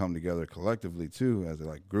got to come together collectively, too, as,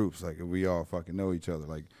 like, groups. Like, if we all fucking know each other.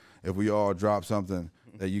 Like, if we all drop something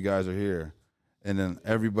that you guys are here, and then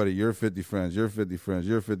everybody, you're 50 friends, you're 50 friends,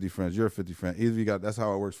 you're 50 friends, you're 50 friends. Either you got, that's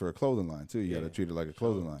how it works for a clothing line, too. You got to treat it like a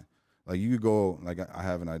clothing line. Like, you could go, like, I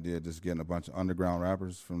have an idea just getting a bunch of underground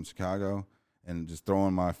rappers from Chicago and just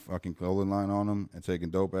throwing my fucking clothing line on them and taking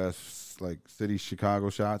dope-ass, like, city Chicago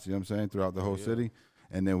shots, you know what I'm saying, throughout the whole city.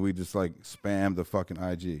 And then we just, like, spam the fucking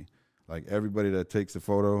IG. Like, everybody that takes a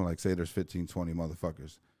photo, like, say there's 15, 20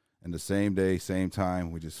 motherfuckers. And the same day, same time,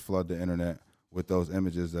 we just flood the internet with those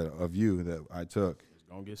images of you that I took.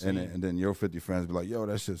 And then your 50 friends be like, yo,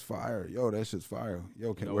 that shit's fire. Yo, that shit's fire.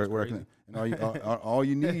 Yo, where can and all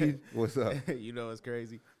you need, what's up? You know what's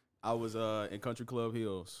crazy? I was in Country Club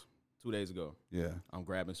Hills 2 days ago. Yeah. I'm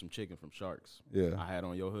grabbing some chicken from Sharks. Yeah. I had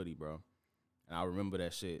on your hoodie, bro. And I remember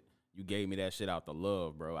that shit. You gave me that shit out the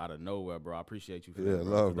love, bro, out of nowhere, bro. I appreciate you for that,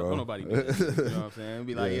 bro. Love, bro. Don't nobody do that shit, you know what I'm saying?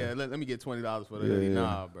 Be like, let me get $20 for the hoodie.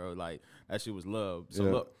 Nah, bro. Like, that shit was love. So,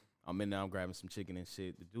 look, I'm in there, I'm grabbing some chicken and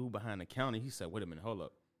shit. The dude behind the counter, he said, wait a minute, hold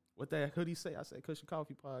up. what the heck could he say? I said, Kush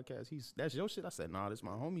Coffee Podcast. That's your shit? I said, nah, this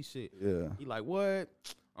my homie shit. Yeah. He like, what?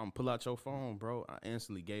 I'm pull out your phone, bro. I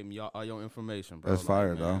instantly gave him all your information, bro. That's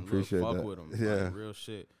fire, dog. Appreciate fuck that. with him. Yeah. Like, real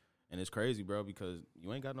shit. And it's crazy, bro, because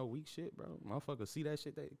you ain't got no weak shit, bro. Motherfuckers see that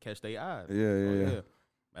shit, they catch their eyes. Yeah.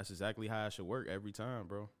 That's exactly how it should work every time,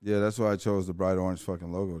 bro. Yeah, that's why I chose the bright orange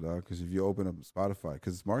fucking logo, dog. Because if you open up Spotify,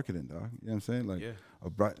 because it's marketing, dog. You know what I'm saying? Like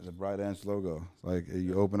the bright orange logo. Like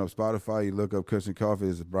you open up Spotify, you look up Kush and Coffee,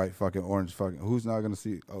 it's a bright fucking orange fucking. Who's not gonna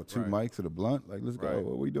see? Oh, two mics and a blunt. Like let's go.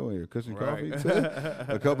 What we doing here? Kush and Coffee,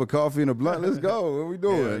 a cup of coffee and a blunt. Let's go. What we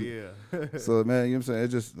doing? Yeah. So man, you know what I'm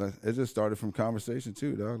saying? It just started from conversation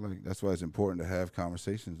too, dog. Like that's why it's important to have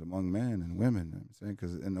conversations among men and women. You know what I'm saying?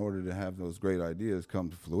 Because in order to have those great ideas come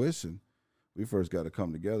to fruition, we first got to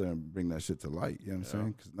come together and bring that shit to light. You know what I'm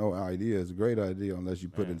saying? Because no idea is a great idea unless you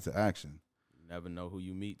put it into action. You never know who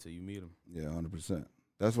you meet till you meet them. Yeah, 100%.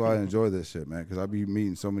 That's why I enjoy this shit, man. Because I be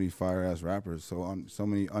meeting so many fire ass rappers, so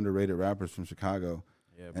many underrated rappers from Chicago.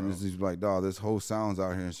 Yeah, bro. And it's just like, dog, this whole sound's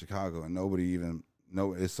out here in Chicago, and nobody even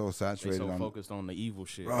know. It's so saturated. They so focused on the evil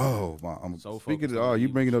shit. Oh, I'm so speaking of. You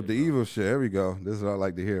bringing up the evil shit. Here we go. This is what I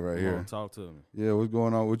like to hear right here. Talk to me. Yeah, what's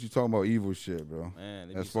going on? What you talking about? Evil shit, bro.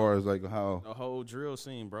 Man, as far as like how the whole drill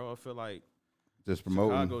scene, bro. I feel like just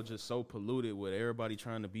promoting Chicago just so polluted with everybody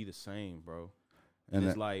trying to be the same, bro. And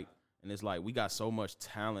it's like we got so much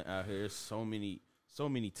talent out here. There's so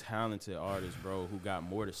many talented artists, bro, who got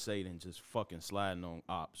more to say than just fucking sliding on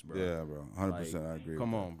ops, bro. Yeah, bro. 100%. I agree.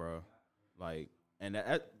 Come on, bro. Like. And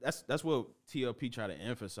that's what TLP try to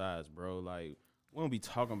emphasize, bro. Like, we don't be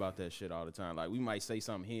talking about that shit all the time. Like, we might say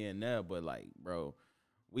something here and there, but, like, bro,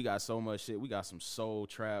 we got so much shit. We got some soul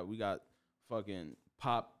trap. We got fucking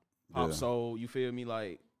pop soul. You feel me?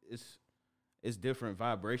 Like, it's different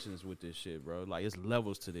vibrations with this shit, bro. Like, it's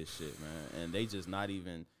levels to this shit, man. And they just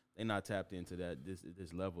they not tapped into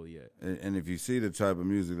this level yet. And if you see the type of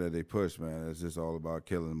music that they push, man, it's just all about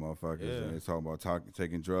killing motherfuckers. Yeah. And it's talking about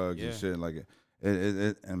taking drugs and shit like it.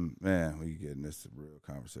 And man, we getting this real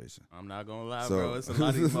conversation. I'm not gonna lie, bro. It's a lot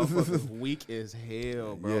of these motherfuckers weak as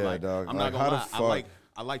hell, bro. Yeah, like, dog. I'm not gonna lie.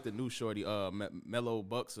 I like the new shorty, Mellow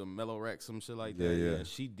Bucks or Mellow Rex, some shit like that. Yeah,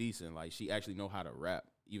 she decent. Like she actually know how to rap,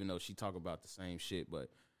 even though she talk about the same shit, but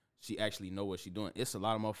she actually know what she doing. It's a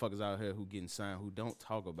lot of motherfuckers out here who getting signed who don't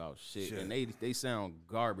talk about shit. And they sound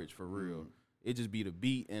garbage for real. It just be the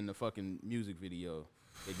beat and the fucking music video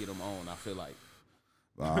they get them on. I feel like.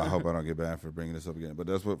 I hope I don't get banned for bringing this up again. But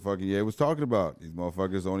that's what fucking Ye was talking about. These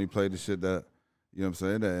motherfuckers only play the shit that, you know what I'm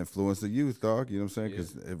saying, that influence the youth, dog. You know what I'm saying?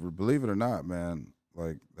 Because believe it or not, man,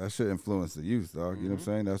 like, that shit influence the youth, dog. You know what I'm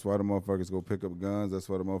saying? That's why the motherfuckers go pick up guns. That's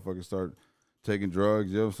why the motherfuckers start taking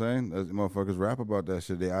drugs. You know what I'm saying? That's, the motherfuckers rap about that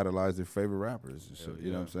shit. They idolize their favorite rappers and shit.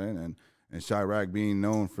 You know what I'm saying? And Chirac being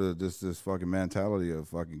known for this fucking mentality of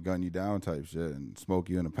fucking gun you down type shit and smoke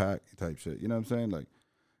you in a pack type shit. You know what I'm saying? Like,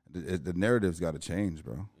 the narrative's got to change,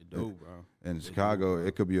 bro. It do, bro. And in Chicago,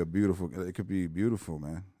 it could be beautiful,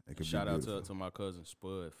 man. It could Shout out to my cousin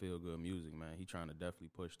Spud, Feel Good Music, man. He trying to definitely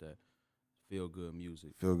push that feel good music.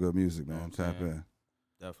 Feel good music, man. Tap in.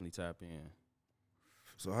 Definitely tap in.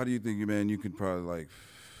 So how do you think, man, you can probably like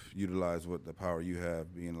utilize what the power you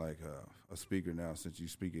have being like a speaker now, since you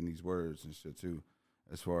speaking these words and shit too,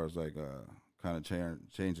 as far as like kind of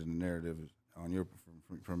changing the narrative on your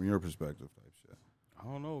from your perspective type shit? I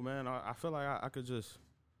don't know, man. I feel like I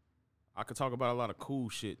could talk about a lot of cool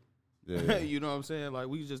shit. Yeah. You know what I'm saying? Like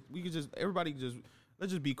we could just everybody just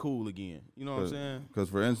let's just be cool again. You know what I'm saying? Because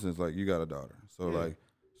for instance, like you got a daughter, so like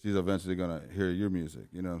she's eventually gonna hear your music.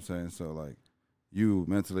 You know what I'm saying? So like you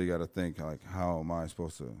mentally got to think like, how am I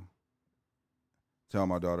supposed to tell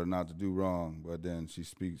my daughter not to do wrong, but then she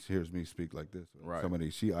hears me speak like this. Right. Somebody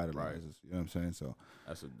she idolizes. Right. You know what I'm saying? So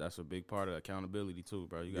that's a big part of accountability too,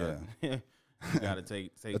 bro. You got you gotta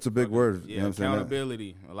take. That's a big word. Yeah, you know what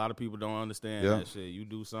accountability. A lot of people don't understand that shit. You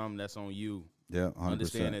do something, that's on you. Yeah, 100%.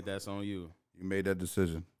 Understand that that's on you. You made that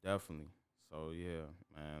decision. Definitely. So yeah,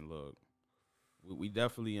 man. Look, we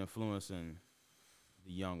definitely influencing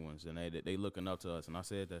the young ones, and they looking up to us. And I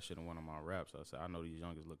said that shit in one of my raps. I said I know these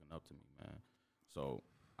youngers looking up to me, man. So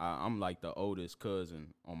I'm like the oldest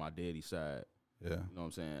cousin on my daddy's side. Yeah. You know what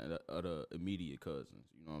I'm saying? Of the immediate cousins.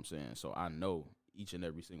 You know what I'm saying? So I know each and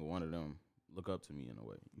every single one of them look up to me in a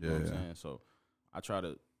way. You know what I'm saying? So I try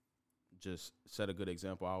to just set a good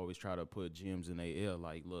example. I always try to put gems in their ear,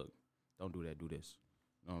 like, look, don't do that, do this.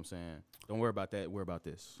 You know what I'm saying? Don't worry about that, worry about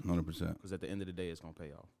this. 100%. Because at the end of the day, it's going to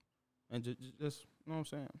pay off. And just, you know what I'm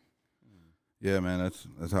saying? Yeah, man,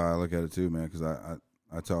 that's how I look at it too, man, because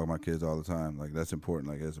I tell my kids all the time, like that's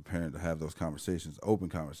important, like as a parent, to have those conversations, open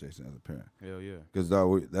conversations as a parent. Hell yeah. Because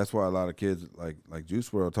that's why a lot of kids, like Juice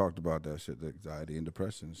WRLD talked about that shit, the anxiety and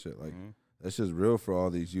depression and shit. Like that's just real for all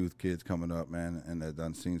these youth kids coming up, man, and that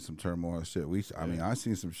done seen some turmoil and shit. I mean, I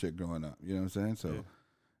seen some shit growing up. You know what I'm saying? So,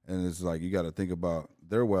 and it's like you got to think about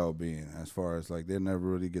their well-being as far as like they never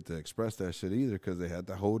really get to express that shit either because they had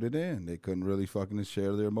to hold it in. They couldn't really fucking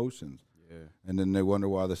share their emotions. Yeah. And then they wonder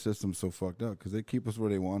why the system's so fucked up because they keep us where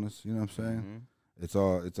they want us. You know what I'm saying? It's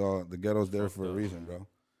all the ghetto's there for a reason, bro.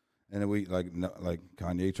 And then we like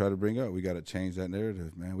Kanye tried to bring up, we got to change that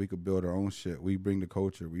narrative, man. We could build our own shit. We bring the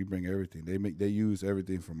culture. We bring everything. They use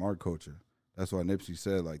everything from our culture. That's why Nipsey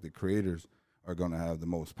said like the creators are gonna have the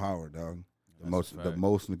most power, dog. The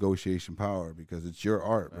most negotiation power because it's your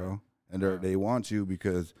art, bro. And they want you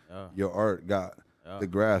because your art got the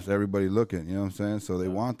graphs, everybody looking. You know what I'm saying? So they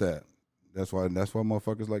want that. That's why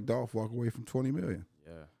motherfuckers like Dolph walk away from 20 million.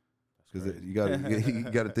 Yeah, because you got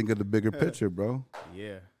to think of the bigger picture, bro.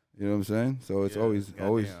 Yeah, you know what I'm saying. So it's always.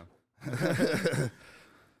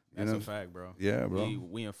 That's a fact, bro. Yeah, bro.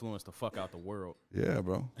 We influence the fuck out the world. Yeah,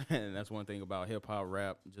 bro. And that's one thing about hip hop,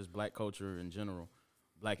 rap, just black culture in general,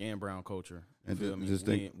 black and brown culture. You feel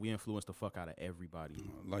me? We influence the fuck out of everybody.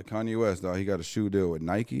 Like Kanye West, dog. He got a shoe deal with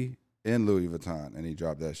Nike and Louis Vuitton, and he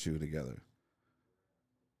dropped that shoe together.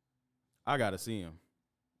 I gotta see him.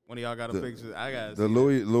 One of y'all got a picture. I gotta see the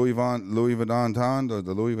Louis Vuitton Dons,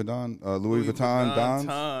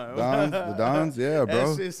 the Dons, yeah,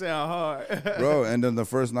 bro. That shit sound hard, bro. And then the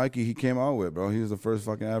first Nike he came out with, bro. He was the first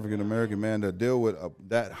fucking African American man to deal with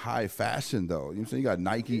that high fashion, though. You know what I'm saying? You got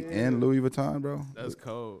Nike and Louis Vuitton, bro. That's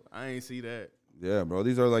cold. I ain't see that. Yeah, bro.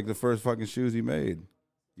 These are like the first fucking shoes he made.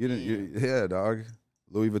 Yeah, dog.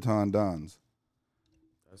 Louis Vuitton Dons.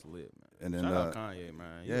 That's lit, man. And then, shout out Kanye,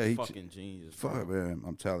 man. He's fucking genius. Fuck, bro. Man.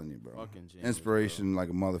 I'm telling you, bro. Fucking genius. Inspiration, bro. Like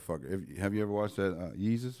a motherfucker. Have you ever watched that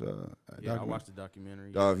Yeezus? Yeah, I watched the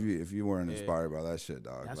documentary. Dog, if you weren't inspired by that shit,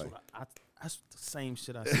 dog. That's the same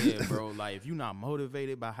shit I said, bro. Like, if you're not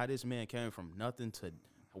motivated by how this man came from nothing to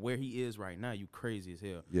where he is right now, you crazy as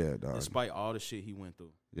hell. Yeah, dog. Despite all the shit he went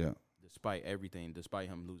through. Yeah. Despite everything. Despite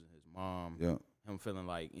him losing his mom. Yeah. Him feeling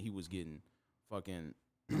like he was getting fucking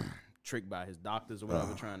tricked by his doctors or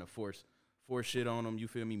whatever, trying to force shit on him, you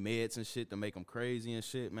feel me? Meds and shit to make him crazy and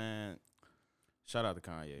shit, man. Shout out to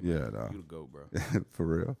Kanye, man. Yeah, dog. You the GOAT, bro. For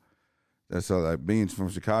real. That's so like being from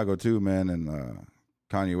Chicago too, man, and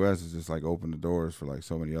Kanye West has just like opened the doors for like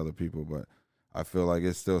so many other people, but I feel like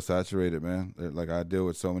it's still saturated, man. Like I deal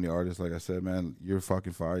with so many artists, like I said, man, you're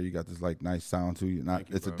fucking fire. You got this like nice sound to you.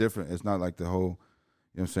 It's not like the whole,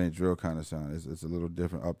 you know what I'm saying, drill kind of sound. It's a little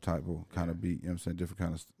different up-tempo kind of beat, you know what I'm saying, different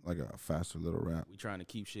kind of, like a faster little rap. We trying to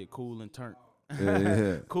keep shit cool and turn.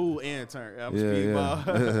 Yeah. Cool and turn.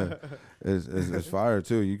 Yeah. It's fire,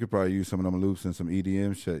 too. You could probably use some of them loops and some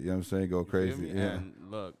EDM shit, you know what I'm saying, go crazy. Yeah. And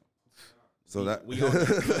look. So we on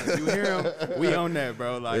that. You hear him? We on that,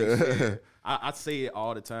 bro. Like, shit, I say it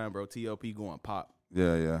all the time, bro. TLP going pop.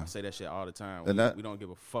 Yeah. I say that shit all the time. We don't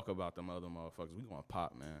give a fuck about them other motherfuckers. We going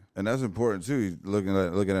pop, man. And that's important too. Looking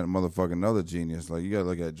at motherfucking another genius. Like you gotta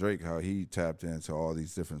look at Drake, how he tapped into all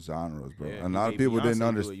these different genres, bro. Yeah, and a lot of people didn't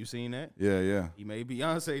understand. You seen that? Yeah. He made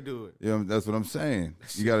Beyonce do it. Yeah, that's what I'm saying.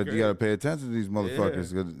 You gotta pay attention to these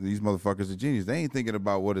motherfuckers. Yeah. These motherfuckers are genius. They ain't thinking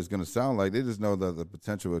about what it's gonna sound like. They just know the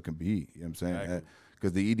potential it can be. You know what I'm saying?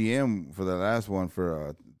 Because the EDM for the last one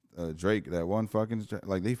for Drake, that one fucking,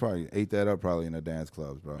 like they probably ate that up probably in the dance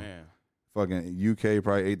clubs, bro. Man. Fucking UK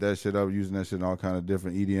probably ate that shit up, using that shit in all kind of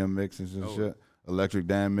different EDM mixes and shit, electric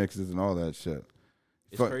dance mixes and all that shit.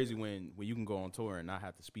 It's crazy when you can go on tour and not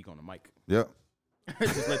have to speak on the mic. Yep.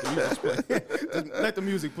 Just let the music play. Just let the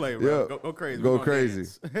music play, bro. Yep. Go crazy. Go crazy.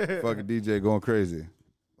 Fucking DJ going crazy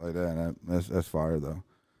like that. That's fire though.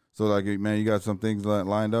 So like, man, you got some things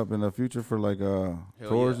lined up in the future for like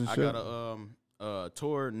tours and shit. I got a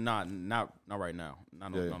tour, not right now.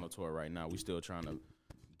 Not on a tour right now. We still trying to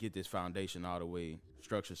get this foundation all the way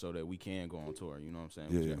structured so that we can go on tour. You know what I'm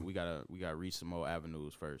saying? We gotta reach some more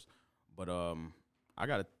avenues first. But I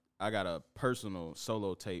got a personal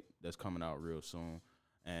solo tape that's coming out real soon,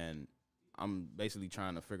 and I'm basically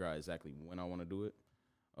trying to figure out exactly when I want to do it.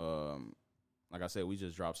 Like I said, we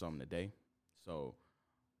just dropped something today, so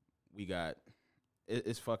we got.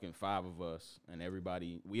 It's fucking 5 of us, and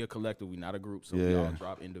everybody, we a collective, we not a group, so we all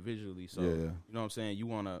drop individually. So, you know what I'm saying? You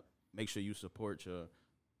want to make sure you support your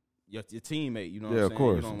teammate, you know what I'm saying? Of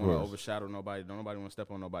course, you don't want to overshadow nobody. Don't nobody want to step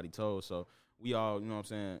on nobody's toes. So, we all, you know what I'm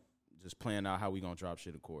saying, just plan out how we going to drop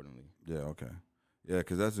shit accordingly. Yeah, okay. Yeah,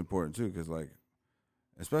 because that's important, too, because, like,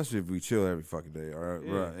 especially if we chill every fucking day, all right?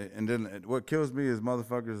 Yeah. Right. And then what kills me is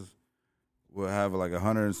motherfuckers, will have like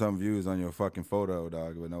 100 and some views on your fucking photo,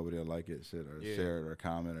 dog, but nobody will like it, shit, or share it or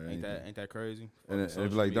comment or anything. Ain't that crazy? And it'd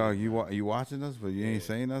be like, dog, you watching us, but you ain't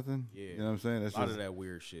saying nothing. Yeah, you know what I'm saying? That's a lot of that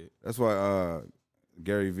weird shit. That's why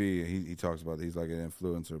Gary Vee, he talks about, he's like an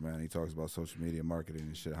influencer, man. He talks about social media marketing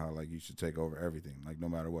and shit, how like you should take over everything, like no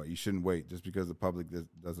matter what. You shouldn't wait just because the public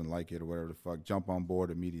doesn't like it or whatever the fuck. Jump on board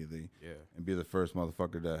immediately, and be the first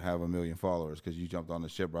motherfucker to have 1 million followers because you jumped on the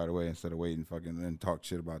ship right away instead of waiting fucking and talk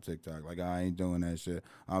shit about TikTok. Like, I ain't doing that shit.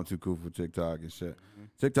 I'm too cool for TikTok and shit. Mm-hmm.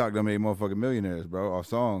 TikTok done made motherfucking millionaires, bro, off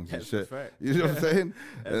songs and shit. That's a fact. You know what I'm saying?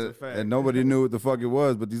 That's a fact. And nobody knew what the fuck it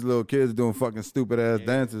was, but these little kids doing fucking stupid ass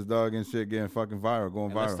dances, dog, and shit, getting fucking viral,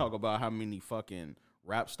 going viral. Let's talk about how many fucking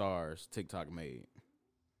rap stars TikTok made.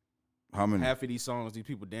 How many? Half of these songs these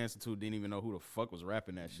people dancing to didn't even know who the fuck was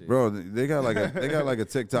rapping that shit. Bro, they got like a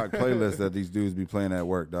TikTok playlist that these dudes be playing at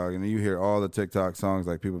work, dog. And then you hear all the TikTok songs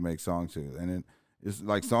like people make songs to, and it's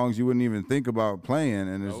like songs you wouldn't even think about playing,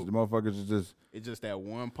 and the motherfuckers it's just that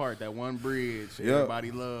one part, that one bridge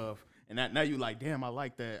everybody love, and now you like, damn, I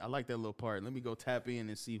like that little part. Let me go tap in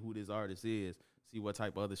and see who this artist is. See what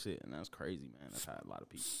type of other shit, and that's crazy, man. That's how a lot of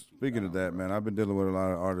people. Speaking of that, man, I've been dealing with a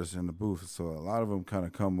lot of artists in the booth, so a lot of them kind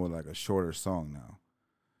of come with like a shorter song now.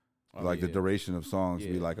 The duration of songs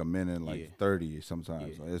be like a minute, like 30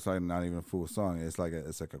 sometimes. Yeah. It's like not even a full song. It's like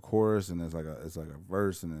a chorus, and it's like a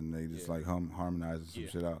verse, and then they just like harmonizing some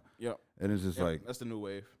shit out. Yep. And it's just like that's the new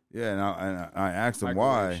wave. Yeah, and I asked them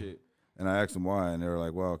why, and they were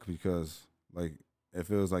like, well, because like. If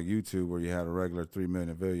it was like YouTube where you had a regular 3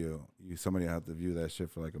 minute video, somebody had to view that shit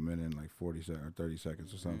for like a minute and like 40 seconds or 30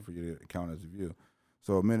 seconds or something for you to count as a view.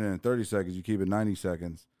 So a minute and 30 seconds, you keep it 90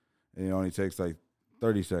 seconds, and it only takes like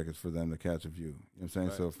 30 seconds for them to catch a view. You know what I'm saying?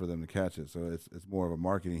 Right. So for them to catch it. So it's more of a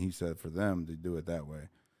marketing, he said, for them to do it that way.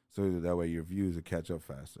 So that way your views will catch up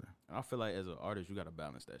faster. I feel like as an artist, you got to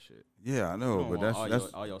balance that shit. Yeah, I know, but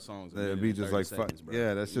that's all your songs. It'd be just like seconds,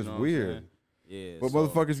 bro. That's just weird. Yeah, but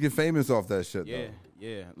motherfuckers get famous off that shit, though.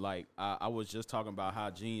 Yeah. Like, I was just talking about how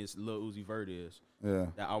genius Lil Uzi Vert is. Yeah.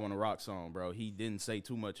 That I Wanna Rock song, bro. He didn't say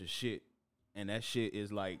too much of shit. And that shit is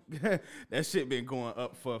like, that shit been going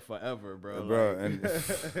up for forever, bro. Bro, like,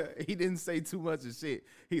 and he didn't say too much of shit.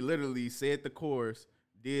 He literally said the chorus,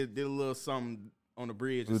 did a little something on the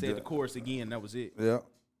bridge, and said the chorus again. That was it. Yeah.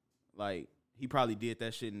 Like, he probably did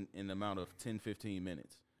that shit in the amount of 10, 15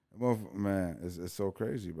 minutes. Man, it's so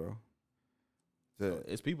crazy, bro. So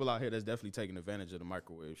it's people out here that's definitely taking advantage of the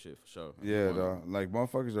microwave shit for sure. Yeah, dog. Like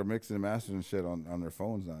motherfuckers are mixing and mastering shit on their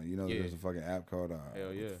phones now. You know, there's a fucking app called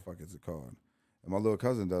Hell yeah. What the fuck is it called? And my little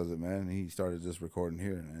cousin does it, man. He started just recording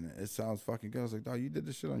here, and it sounds fucking good. I was like, dog, you did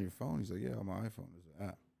this shit on your phone? He's like, yeah, on my iPhone. There's an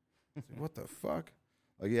app. I was like, what the fuck?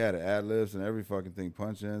 Like, he had ad-libs and every fucking thing,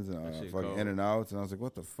 punch-ins and fucking cold. in and outs. And I was like,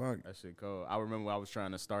 what the fuck? That shit cold. I remember when I was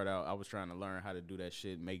trying to start out, I was trying to learn how to do that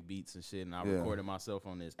shit, make beats and shit, and I recorded myself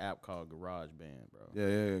on this app called GarageBand, bro.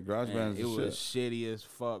 Yeah. GarageBand is it was shitty as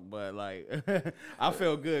fuck, but, like, I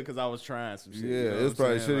felt good because I was trying some shit. Yeah, you know it was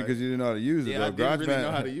probably shitty because you didn't know how to use it. Yeah, I didn't really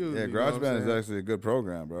know how to use it. Yeah, GarageBand is actually a good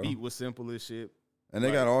program, bro. Beat was simple as shit. And they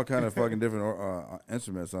got all kind of fucking different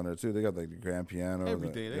instruments on there too. They got like the grand piano,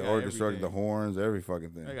 the orchestra, the horns, every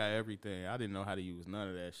fucking thing. They got everything. I didn't know how to use none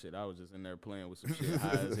of that shit. I was just in there playing with some shit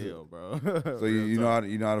high as hell, bro. So you know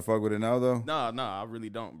how to fuck with it now though? No, I really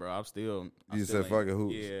don't, bro. I'm still. You just said fucking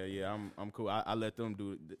hoops. Yeah. I'm cool. I let them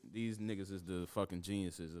do it. These niggas is the fucking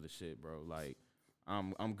geniuses of the shit, bro. Like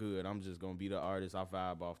I'm good. I'm just gonna be the artist. I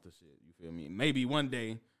vibe off the shit. You feel me? Maybe one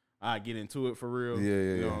day I get into it for real.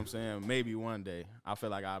 You know what I'm saying? Maybe one day. I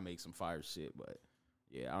feel like I'll make some fire shit, but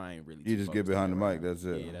yeah, I ain't really. You just get behind the mic. That's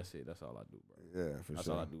it. Yeah, that's it. That's all I do, bro. Yeah, for that's sure. That's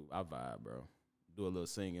all I do. I vibe, bro. Do a little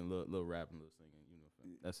singing, little rapping, little singing. You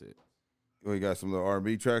know, that's it. Well, you got some little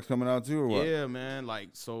R&B tracks coming out too, or what? Yeah, man. Like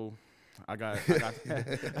so. I got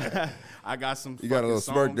I got some. You got a little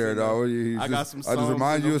smirk there, dog. I got some. Songs I just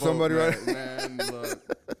remind you of somebody, right? Man,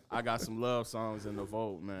 look, I got some love songs in the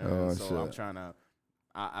vault, man. Oh, so shit. I'm trying to.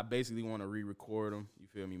 I basically want to re-record them. You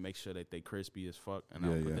feel me? Make sure that they crispy as fuck, and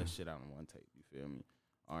I'll put that shit out on one tape. You feel me?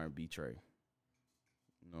 R&B tray.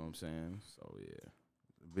 You know what I'm saying? So yeah.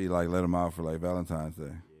 Be like let them out for like Valentine's Day.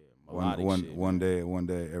 Yeah, one day,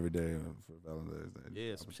 every day for Valentine's Day.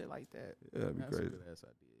 Yeah, some shit like that. Yeah, that'd be crazy. That's a good ass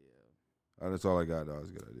idea. Yeah. That's all I got, dog.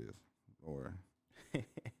 Is good ideas. Or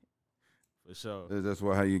for sure. That's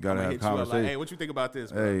how you gotta have conversations. Like, hey, what you think about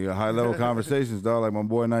this, bro? Hey, high level conversations, dog. Like my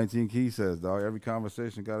boy 19 Key says, dog. Every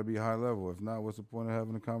conversation gotta be high level. If not, what's the point of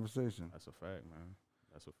having a conversation? That's a fact, man.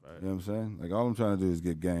 That's a fact. You know what I'm saying? Like all I'm trying to do is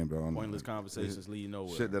get game, bro. Pointless conversations lead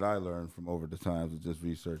nowhere. Shit that I learned from over the times of just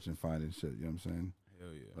research and finding shit. You know what I'm saying?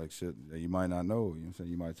 Hell yeah. Like shit that you might not know. You know what I'm saying?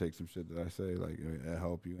 You might take some shit that I say, like, it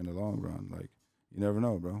help you in the long run. Like, you never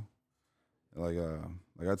know, bro. Like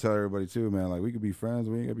I tell everybody too, man. Like, we could be friends,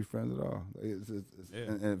 we ain't gotta be friends at all. Like,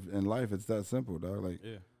 in life, it's that simple, dog. Like,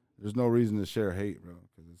 there's no reason to share hate, bro,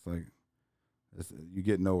 because it's like, you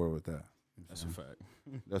get nowhere with that. That's a fact.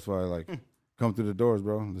 That's why, like, come through the doors,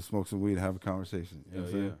 bro. Let's smoke some weed and have a conversation. You know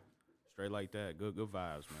what I'm saying? Straight like that. Good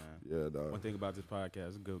vibes, man. Yeah, dog. One thing about this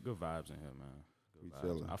podcast, good vibes in here, man.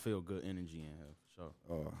 Good vibes. I feel good energy in here. So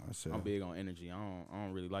I'm big on energy. I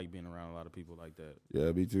don't really like being around a lot of people like that.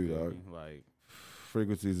 Yeah, me too, dog. Like,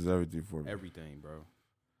 frequencies is everything for me. Everything, bro.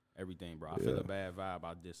 I feel a bad vibe,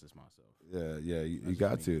 I distance myself. Yeah, you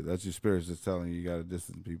got to. That's your spirit just telling you got to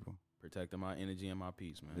distance people. Protecting my energy and my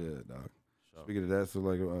peace, man. Yeah, dog. So. Speaking of that, so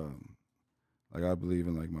like I believe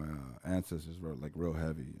in, like, my ancestors were, like, real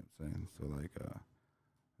heavy. You know what I'm saying? So,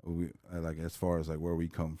 like, as far as, like, where we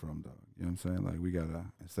come from, dog. You know what I'm saying? Like, we gotta,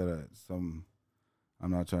 instead of some, I'm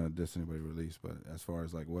not trying to diss anybody release, but as far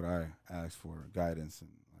as, like, what I ask for, guidance and,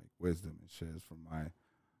 like, wisdom and shit is from my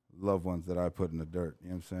loved ones that I put in the dirt. You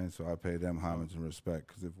know what I'm saying? So I pay them homage and respect,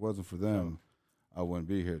 because if it wasn't for them, I wouldn't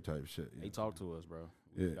be here type shit. They talk to us, bro.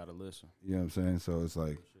 We gotta listen. You know what I'm saying? So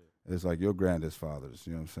it's like your grandest fathers,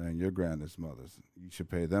 you know what I'm saying? Your grandest mothers. You should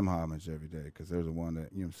pay them homage every day, because they're the one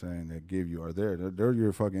that, you know what I'm saying, that give you, or they're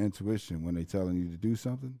your fucking intuition when they telling you to do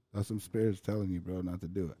something. That's some spirits telling you, bro, not to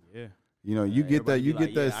do it. Yeah. You know, you get that,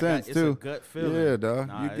 that sense too. It's a gut feeling. Yeah, dog.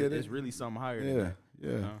 Nah, you get it. It's really something higher than that.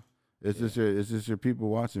 Yeah. It's just your people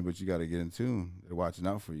watching, but you got to get in tune. They're watching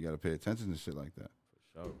out for you. You got to pay attention to shit like that.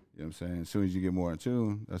 For sure. You know what I'm saying? As soon as you get more in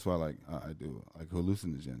tune, that's why, like, I do, like,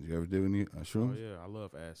 hallucinogens. You ever do any shrooms? Oh yeah, I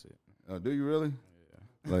love acid. Do you really?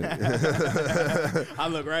 Yeah. Like, I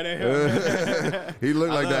look right at him. He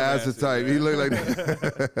looked like the acid type. Man. He looked like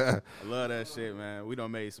that. I love that shit, man. We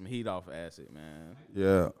done made some heat off acid, man.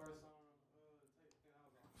 Yeah.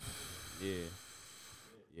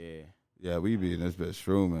 Yeah, we be in this bitch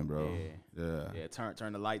shrooming, bro. Yeah,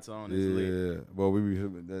 turn the lights on. It's lit. Yeah. Well, we be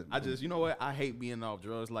that. I just, you know what? I hate being off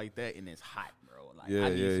drugs like that, and it's hot, bro. Like, Yeah, I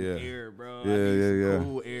need some yeah. air, bro. Yeah, I need yeah. some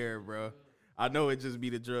cool air, bro. I know it just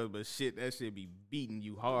be the drugs, but shit, that shit be beating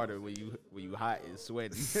you harder when you hot and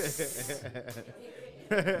sweating.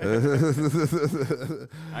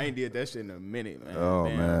 I ain't did that shit in a minute, man. Oh,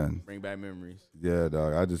 man. Bring back memories. Yeah,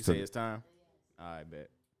 dog. I just You say it's time? I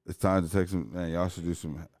bet. It's time to take some. Man, y'all should do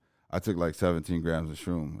some. I took like 17 grams of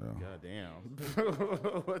shroom, bro. God damn.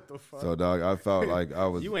 What the fuck? So, dog, I felt like I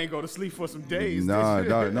was. You ain't go to sleep for some days. Nah,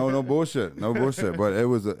 dog, no bullshit, no bullshit. But it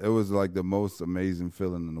was like the most amazing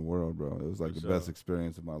feeling in the world, bro. It was like the best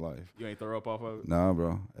experience of my life. You ain't throw up off of it? Nah,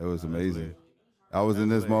 bro, it was amazing. I was in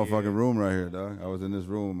this motherfucking room right here, dog. I was in this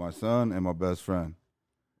room with my son and my best friend.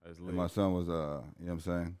 And my son was, you know what I'm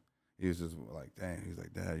saying? He was just like, dang. He's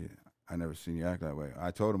like, Dad, I never seen you act that way.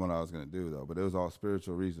 I told him what I was gonna do though, but it was all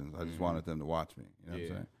spiritual reasons. I just wanted them to watch me. You know what I'm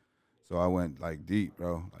saying? So I went like deep,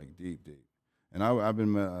 bro, like deep. And I've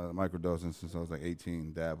been microdosing since I was like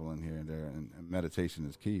 18, dabbling here and there. And meditation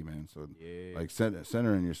is key, man. So like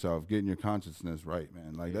centering yourself, getting your consciousness right,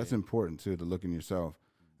 man. Like that's important too, to look in yourself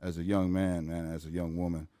as a young man, as a young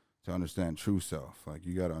woman, to understand true self. Like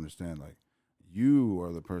you got to understand, like you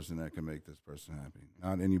are the person that can make this person happy,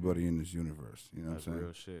 not anybody in this universe. You know what I'm saying?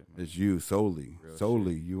 Real shit, man. It's you solely.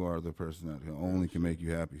 You are the person that can make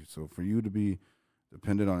you happy. So for you to be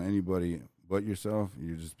dependent on anybody but yourself,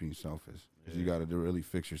 you're just being selfish. Because you got to really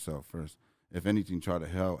fix yourself first. If anything, try to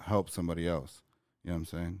help somebody else. You know what I'm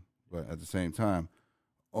saying? But at the same time,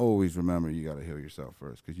 always remember you got to heal yourself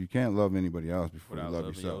first. Because you can't love anybody else before you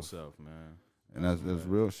love yourself. Man. And that's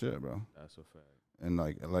real shit, bro. That's a fact. And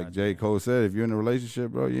like J. Cole said, if you're in a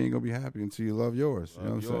relationship, bro, you ain't gonna be happy until you love yours. You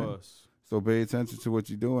know what I'm saying? So pay attention to what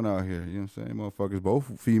you're doing out here. You know what I'm saying? Motherfuckers,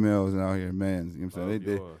 both females and out here, mans. You know what I'm saying?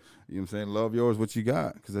 You know what I'm saying? Love yours, what you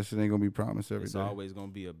got, because that shit ain't gonna be promised every day. It's always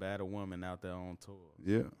gonna be a better woman out there on tour.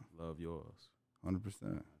 Yeah. Love yours.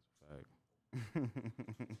 100%.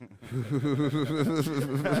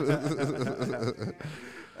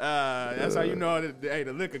 That's how you know that, hey,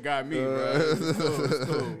 the liquor got me, bro. It's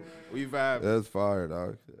cool. We vibe. That's fire,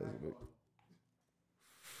 dog.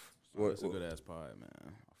 It's a good ass pod, man.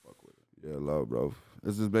 I fuck with it. Yeah, love, bro.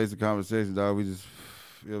 This is basic conversation, dog. We just,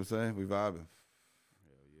 you know what I'm saying? We vibing.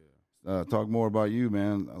 Hell yeah. Talk more about you,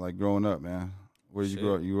 man. Like growing up, man. Where did you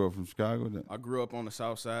grow up? You grew up from Chicago? I grew up on the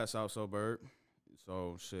south side, south suburb.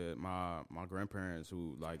 So shit, my grandparents,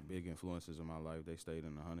 who like big influences in my life, they stayed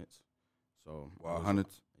in the Hundreds. So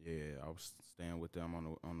Hundreds? Yeah, I was staying with them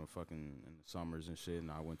on the fucking in the summers and shit. And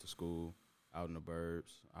I went to school out in the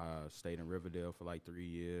burbs. I stayed in Riverdale for like 3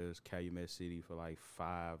 years, Calumet City for like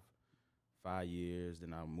five 5 years.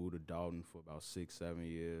 Then I moved to Dalton for about 6, 7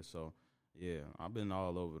 years. So, yeah, I've been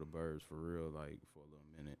all over the burbs for real, like, for a little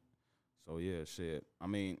minute. So, yeah, shit. I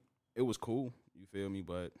mean, it was cool, you feel me?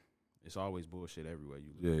 But it's always bullshit everywhere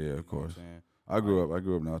you live. Yeah, of course. I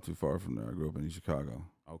grew up not too far from there. I grew up in East Chicago.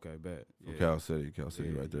 Okay, bet. Yeah. Cal City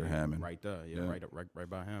right there, Hammond. Right there, right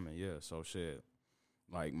by Hammond, yeah. So, shit,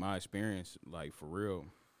 like, my experience, like, for real,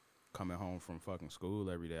 coming home from fucking school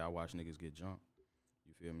every day, I watch niggas get jumped.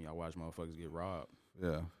 You feel me? I watch motherfuckers get robbed.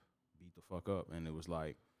 Yeah. Beat the fuck up. And it was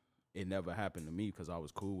like, it never happened to me because I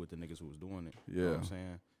was cool with the niggas who was doing it. Yeah. You know what I'm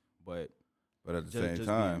saying? But at the same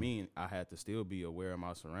time, being mean, I had to still be aware of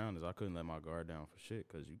my surroundings. I couldn't let my guard down for shit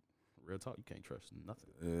because real talk, you can't trust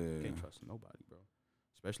nothing. Yeah. You can't trust nobody, bro.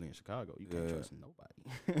 Especially in Chicago, you can't trust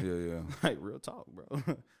nobody. Yeah. Like, real talk, bro.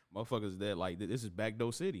 Motherfuckers that, like, this is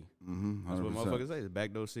backdoor city. Mm-hmm, that's what motherfuckers say. It's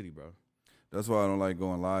backdoor city, bro. That's why I don't like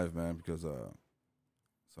going live, man, because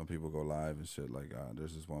some people go live and shit. Like,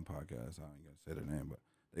 there's this one podcast, I ain't gonna say their name, but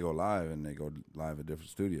they go live and they go live at different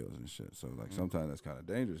studios and shit. So, like, sometimes that's kind of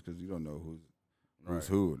dangerous because you don't know who's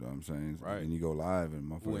who, you know what I'm saying? Right. And you go live and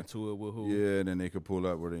motherfuckers. Who into it with who? Yeah, and then they could pull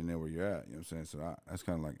up where they know where you're at, you know what I'm saying? So that's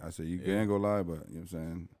kind of like, I say you can go live, but, you know what I'm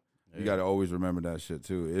saying? You got to always remember that shit,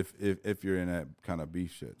 too, if you're in that kind of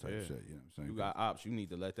beef shit type shit, you know what I'm saying? You got ops. You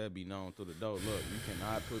need to let that be known through the door. Look, you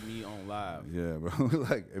cannot put me on live. Yeah, bro.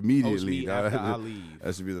 Like, immediately. Post me after I leave.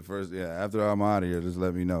 That should be the first. Yeah, after I'm out of here, just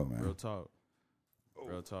let me know, man. Real talk.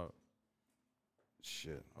 Real talk.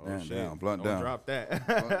 Shit. Oh, Man shit. down. Blunt Don't down. drop that.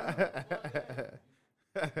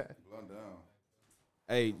 Blunt down.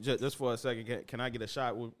 Hey, just for a second, can I get a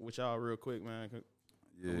shot with y'all real quick, man? Can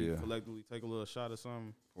we Yeah. collectively take a little shot or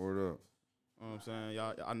something? Pour it up. You know what I'm saying?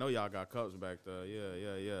 Y'all, I know y'all got cups back there.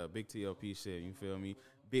 Yeah. Big TLP shit, you feel me?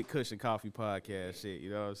 Big Kush and Coffee podcast shit, you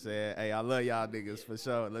know what I'm saying? Hey, I love y'all niggas for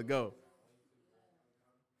sure. Let's go.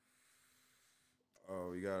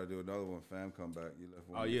 Oh, we got to do another one. Fam come back. You left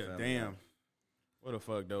one. Oh, yeah, damn. Where the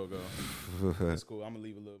fuck though go? That's cool. I'm going to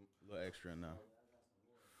leave a little extra in now.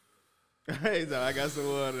 Hey, so I got some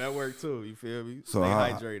water. That worked too. You feel me? So stay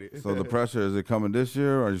hydrated. So the pressure, is it coming this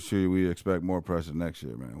year, or should we expect more pressure next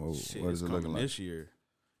year, man? What is it looking like? This year.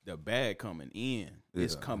 The bag coming in. Yeah.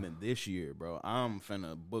 It's coming this year, bro. I'm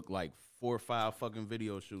finna book like 4 or 5 fucking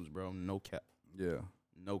video shoots, bro. No cap. Yeah.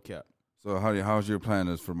 No cap. So how's your plan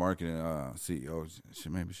is for marketing CEOs?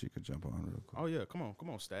 Maybe she could jump on real quick. Oh yeah, come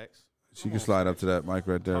on, Stacks. She can slide up to that mic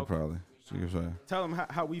right there, probably. She can slide. Tell them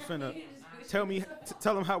how we finna. Tell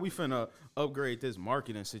them how we finna upgrade this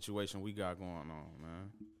marketing situation we got going on,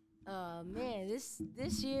 man. Man,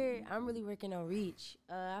 this year I'm really working on reach.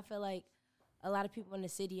 I feel like a lot of people in the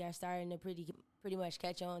city are starting to pretty much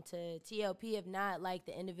catch on to TLP, if not like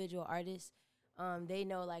the individual artists. They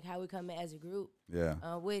know like how we come in as a group.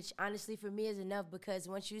 Yeah. Which honestly for me is enough, because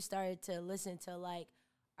once you start to listen to like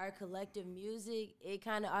our collective music, it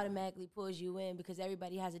kind of automatically pulls you in because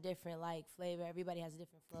everybody has a different like flavor. Everybody has a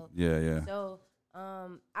different flow. Yeah. So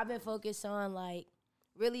I've been focused on like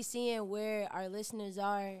really seeing where our listeners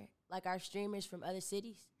are, like our streamers from other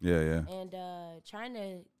cities. Yeah. And trying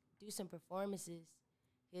to do some performances.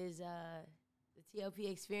 Because the TLP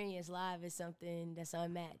experience live is something that's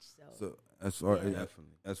unmatched. So as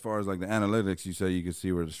far as like the analytics, you say you can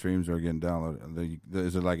see where the streams are getting downloaded.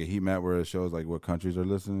 Is it like a heat map where it shows like what countries are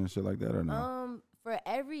listening and shit like that, or no? For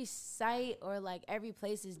every site or like every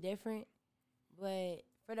place is different, but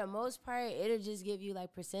for the most part, it'll just give you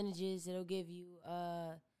like percentages. It'll give you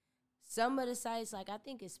some of the sites, like I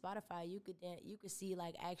think it's Spotify. You could see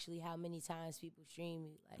like actually how many times people stream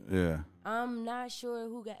you. Like, yeah, I'm not sure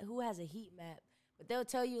who has a heat map, but they'll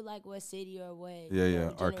tell you like what city or what.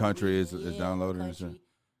 Yeah. Our country is downloading and shit.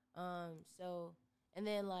 So and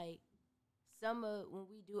then like some of when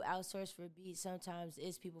we do outsource for beats, sometimes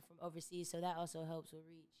it's people from overseas, so that also helps with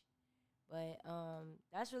reach. But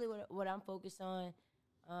that's really what I'm focused on.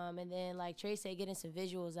 And then like Trey said, getting some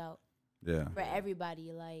visuals out. Yeah. For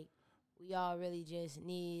everybody, like we all really just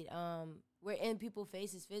need. We're in people's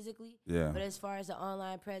faces physically. Yeah. But as far as the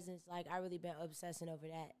online presence, like I really been obsessing over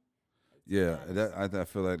that. Yeah, I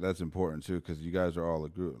feel like that's important too, because you guys are all a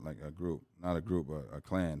group, not a group, but a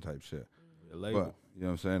clan type shit. A label. But, you know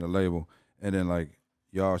what I'm saying? A label. And then like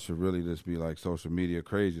y'all should really just be like social media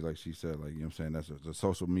crazy, like she said. Like, you know what I'm saying? The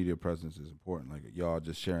social media presence is important. Like y'all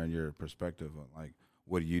just sharing your perspective on like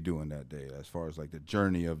what are you doing that day, as far as like the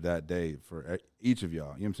journey of that day for each of y'all. You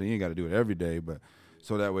know what I'm saying? You ain't got to do it every day, but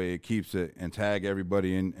so that way it keeps it and tag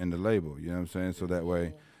everybody in the label. You know what I'm saying? So that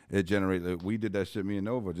way it generates. Like, we did that shit, me and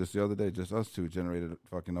Nova, just the other day. Just us two generated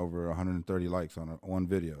fucking over 130 likes on one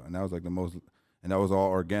video, and that was like the most. and that was all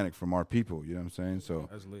organic from our people. You know what I'm saying? So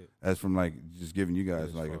That's lit. that's from like just giving you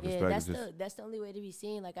guys like a Yeah, perspective. that's the only way to be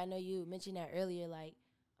seen. Like I know you mentioned that earlier. Like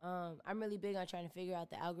I'm really big on trying to figure out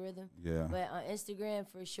the algorithm. Yeah. But on Instagram,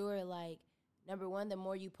 for sure, like number one, the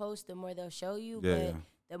more you post, the more they'll show you. Yeah, but yeah.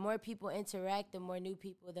 the more people interact, the more new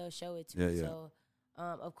people they'll show it to. Yeah, yeah. So,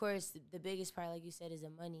 of course, the biggest part, like you said, is the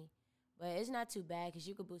money. But it's not too bad because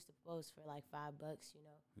you could boost the post for like $5, you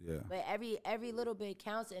know. Yeah. But every little bit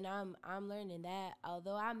counts, and I'm learning that.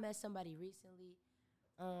 Although I met somebody recently,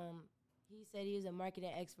 he said he was a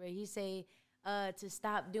marketing expert. He say to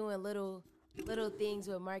stop doing little things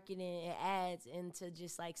with marketing and ads and to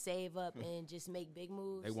just like save up and just make big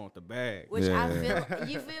moves. They want the bag. Which Yeah. I feel,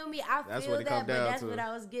 you feel me? I That's feel what it come that, but down that's to. what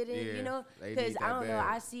I was getting, Yeah, you know? they Because need I that don't know,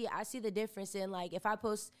 bag. I see the difference in like if I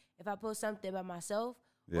post something by myself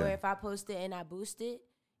or Yeah. if I post it and I boost it,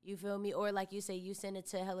 you feel me? Or like you say, you send it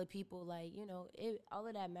to hella people, like, you know, all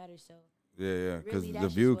of that matters. So Yeah, because Really, the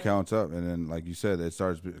that's view just what- counts up, and then like you said, it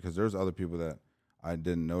starts because there's other people that I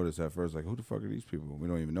didn't notice at first. Like, who the fuck are these people? We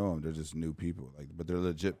don't even know them. They're just new people. Like, but they're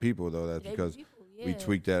legit people though. That's they be because people, we yeah.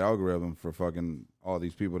 tweaked that algorithm for fucking all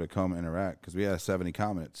these people to come interact. Because we had 70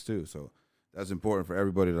 comments too, so that's important for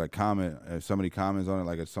everybody to like comment. If somebody comments on it,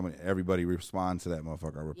 like if everybody responds to that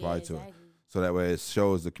motherfucker, or reply to it. exactly. So that way it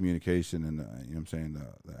shows the communication and you know what I'm saying,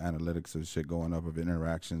 the analytics of shit going up of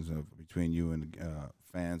interactions between you and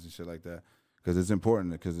fans and shit like that. Because it's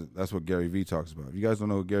important because that's what Gary Vee talks about. If you guys don't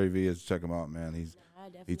know who Gary Vee is, check him out, man.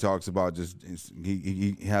 He talks about just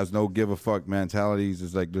he has no give a fuck mentalities.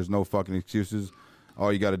 It's like there's no fucking excuses.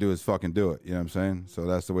 All you got to do is fucking do it. You know what I'm saying? So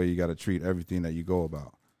that's the way you got to treat everything that you go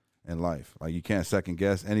about in life. Like you can't second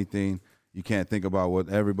guess anything. You can't think about what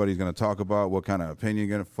everybody's gonna talk about, what kind of opinion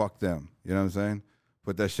you're gonna fuck them. You know what I'm saying?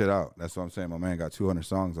 Put that shit out. That's what I'm saying. My man got 200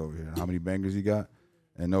 songs over here. How many bangers he got?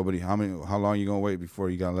 And how long you gonna wait before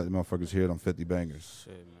you gotta let the motherfuckers hear them 50 bangers?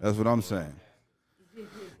 Shit, man. That's what I'm saying.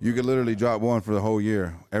 You could literally drop one for the whole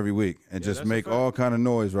year every week and just that's a make fact. all kind of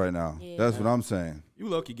noise right now. Yeah. That's what I'm saying. You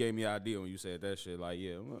lucky gave me an idea when you said that shit. Like,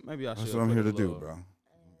 yeah, maybe I should. That's what I'm here to do,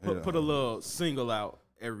 bro. Put a little single out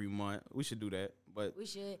every month. We should do that. But We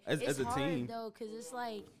should. As it's a hard, team. though, because it's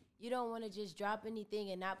like you don't want to just drop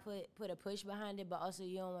anything and not put a push behind it, but also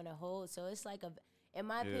you don't want to hold. So it's like in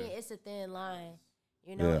my opinion, it's a thin line,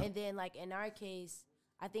 you know. Yeah. And then like in our case,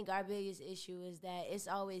 I think our biggest issue is that it's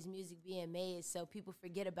always music being made, so people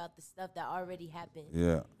forget about the stuff that already happened.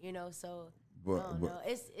 Yeah. You know, so But- I don't but- know.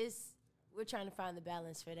 It's we're trying to find the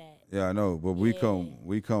balance for that. Yeah, I know. But we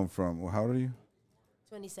come from, well, how old are you?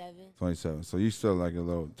 27. 27. So you're still like a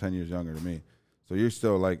little 10 years younger than me. So you're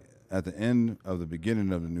still like at the end of the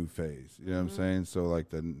beginning of the new phase. You know what I'm saying? So like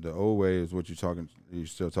the old way is what you're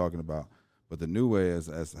still talking about. But the new way is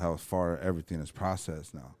as how far everything is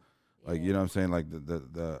processed now. Like, you know what I'm saying? Like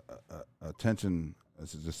the attention,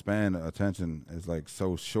 the span of attention is like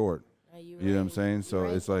so short. You know what I'm saying? So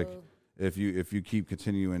it's like if you keep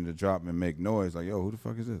continuing to drop and make noise, like, yo, who the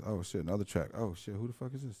fuck is this? Oh shit, another track. Oh shit, who the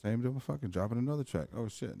fuck is this? Same motherfucker dropping another track. Oh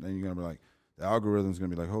shit. And then you're gonna be like, the algorithm's gonna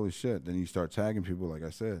be like, holy shit. Then you start tagging people, like I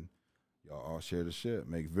said, y'all all share the shit,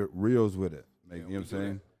 make reels with it. You know what I'm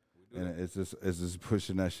saying? And it's just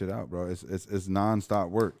pushing that shit out, bro. It's nonstop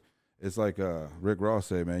work. It's like Rick Ross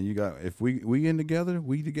said, man, you got, if we in together,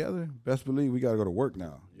 we together, best believe we gotta go to work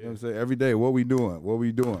now. You know what I'm saying? Every day, what we doing,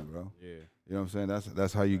 bro? Yeah. You know what I'm saying?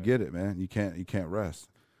 That's how you get it, man. You can't rest.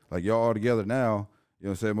 Like y'all all together now, you know what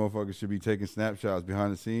I'm saying? Motherfuckers should be taking snapshots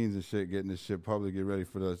behind the scenes and shit, getting this shit public, get ready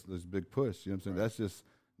for this big push. You know what I'm saying? That's just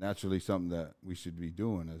naturally something that we should be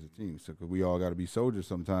doing as a team. So, cause we all got to be soldiers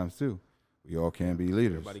sometimes too. We all can't be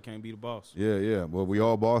leaders. Everybody can't be the boss. Yeah. Well, we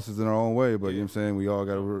all bosses in our own way, but you know what I'm saying? We all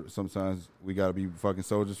got to, sometimes we got to be fucking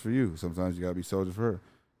soldiers for you. Sometimes you got to be soldiers for her.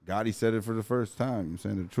 Gotti said it for the first time. You know what I'm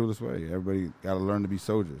saying? The truest way. Everybody got to learn to be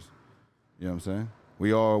soldiers. You know what I'm saying?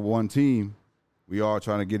 We all one team. We all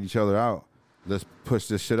trying to get each other out. Let's push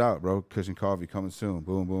this shit out, bro. Kush and Coffee coming soon.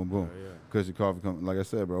 Boom, boom, boom. Yeah. Kush and Coffee coming. Like I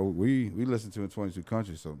said, bro, we listen to in 22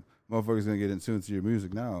 countries, so motherfuckers gonna get in tune to your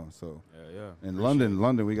music now. So Yeah. in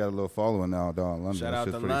London, we got a little following now, dog. London. Shout That out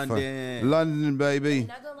shit's to pretty fun. London. London, baby.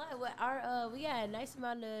 Not gonna lie, we got a nice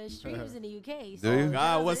amount of streams in the UK. Do you?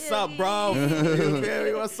 God, what's up, bro? You feel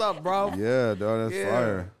me? What's up, bro? Yeah, dog, that's Yeah.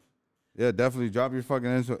 fire. Yeah, definitely drop your fucking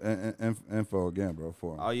info again, bro.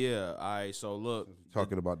 For 'em. Oh yeah. All right. So look,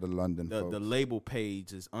 Talking about the London folks. the label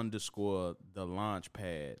page is _ the launch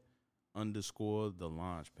pad _ the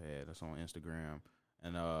launch pad. That's on Instagram.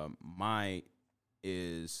 And my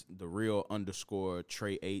is the real _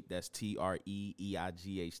 Trey8. That's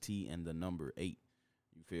TREEIGHT and the number 8.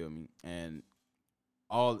 You feel me? And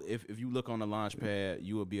if you look on the launch pad,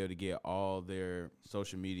 you will be able to get all their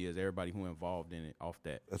social medias, everybody who involved in it off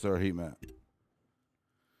that. That's our heat map.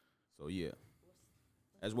 So yeah,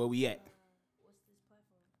 that's where we at.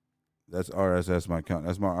 That's RSS my account.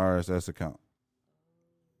 That's my RSS account.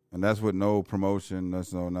 And that's with no promotion.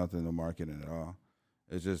 That's no nothing, no marketing at all.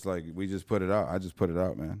 It's just like we just put it out. I just put it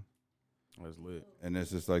out, man. That's lit. And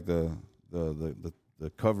it's just like the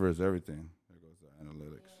cover is everything. There goes the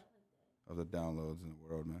analytics of the downloads in the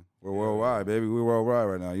world, man. We're worldwide, baby. We're worldwide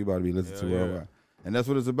right now. You about to be listening to worldwide. And that's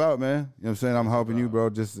what it's about, man. You know what I'm saying? I'm helping you, bro,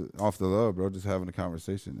 just off the love, bro, just having a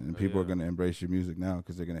conversation. And people are going to embrace your music now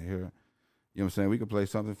because they're going to hear it. You know what I'm saying? We can play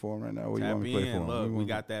something for them right now. What Tap you want me to play for them? Look, we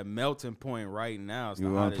got that melting point right now.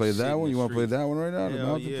 You want to play that one? You want to play that one right now? The Hell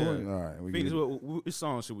melting point? All right. Phoenix, what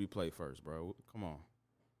song should we play first, bro? Come on.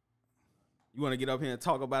 You want to get up here and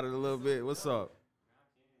talk about it a little bit? What's up?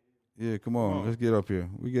 Yeah, come on. Let's get up here.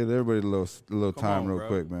 We get everybody a little time real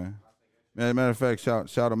quick, man. Matter of fact, shout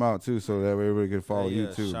them out, too, so that way everybody can follow you,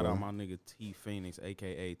 too, Shout bro. out my nigga T Phoenix,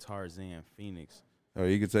 a.k.a. Tarzan Phoenix. All right,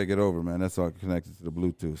 you can take it over, man. That's all connected to the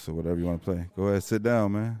Bluetooth, so whatever you want to play. Go ahead, sit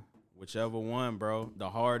down, man. Whichever one, bro. The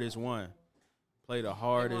hardest one. Play the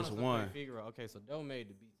hardest one. Okay, so Doe made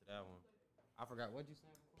the beat to that one. I forgot what you said.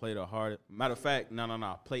 Play the hardest. Matter of fact,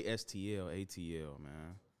 no. Play STL, ATL,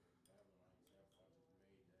 man.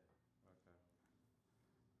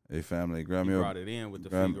 Hey, family, grab You me brought it in with the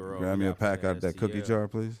Figaro. grab me a pack out of that cookie STL. jar,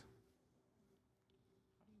 please.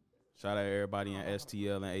 Shout out everybody in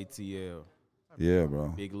STL and ATL. Yeah, bro.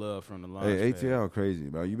 Big love from the launch Hey, pad. ATL crazy,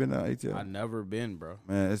 bro. You been to ATL? I never been, bro.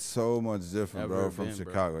 Man, it's so much different, Never bro, from been, bro.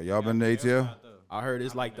 Chicago. Y'all been to ATL? I heard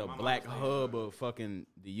it's like the black hub of fucking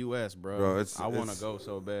the U.S., bro. Bro, I want to go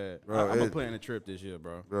so bad. Bro, I'm planning a trip this year,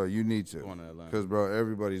 bro. Bro, you need to. Going to Atlanta. Because, bro,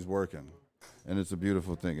 everybody's working. And it's a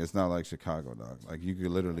beautiful thing. It's not like Chicago, dog. Like, you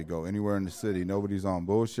could literally go anywhere in the city. Nobody's on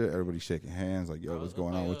bullshit. Everybody's shaking hands. Like, yo, what's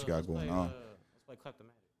going on? What you got going on? Let's play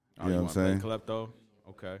Kleptomatic. You know what I'm saying? Klepto?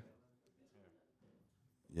 Okay.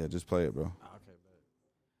 Yeah, just play it, bro. Okay,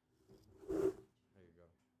 bet. There you go.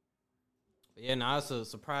 But yeah, now it's a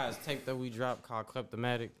surprise tape that we dropped called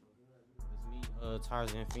Kleptomatic. It's me,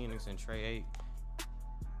 Tarzan Phoenix, and Trey 8.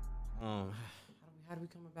 How do we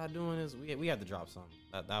come about doing this? We had to drop something.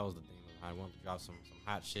 That was the thing. I wanted to drop some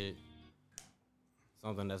hot shit.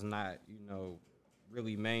 Something that's not,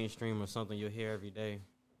 really mainstream or something you'll hear every day.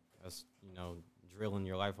 That's, drilling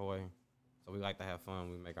your life away. So we like to have fun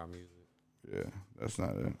when we make our music. Yeah, that's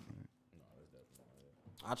not it.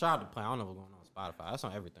 I tried to play. I don't know what's going on Spotify. That's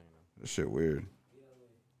on everything, though. That shit weird.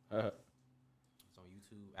 It's on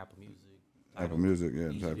YouTube, Apple Music. Apple Music,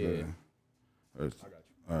 yeah. Type Yeah. of, I got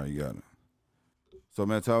you. All right, you got it. So,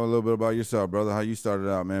 man, tell me a little bit about yourself, brother. How you started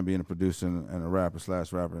out, man, being a producer and a rapper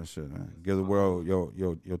and shit, man. Give the world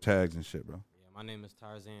your tags and shit, bro. Yeah, my name is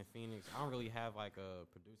Tarzan Phoenix. I don't really have like a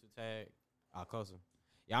producer tag. Closer.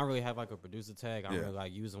 Yeah, I don't really have like a producer tag. I don't really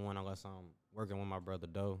like using one unless I'm working with my brother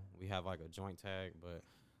Doe. We have like a joint tag, but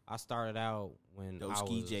I started out when I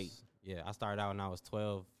started out when I was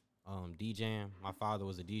 12, DJing. My father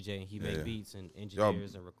was a DJ and he made beats and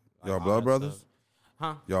engineers and y'all blood brothers? Stuff.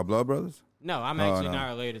 Huh? Y'all blood brothers? No, I'm actually not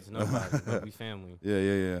related to nobody, but we family.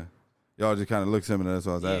 Yeah. Y'all just kind of look similar. That's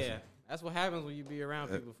what I was asking. Yeah, that's what happens when you be around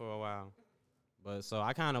people for a while. But so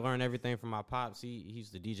I kind of learned everything from my pops. He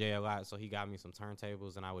used to DJ a lot, so he got me some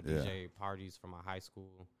turntables, and I would DJ parties for my high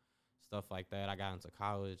school, stuff like that. I got into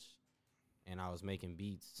college, and I was making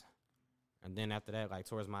beats. And then after that, like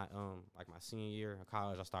towards my my senior year of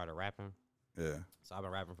college, I started rapping. Yeah. So I've been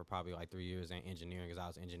rapping for probably like 3 years and engineering because I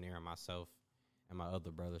was engineering myself and my other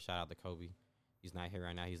brother. Shout out to Kobe. He's not here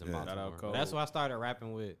right now. He's in Baltimore. Shout out Kobe. But that's what I started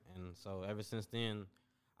rapping with, and so ever since then,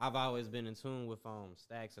 I've always been in tune with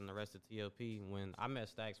Stacks and the rest of TLP. When I met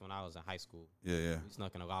Stacks when I was in high school. Yeah. We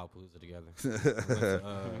snuck in a Lollapalooza together. We went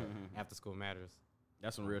to, After School Matters.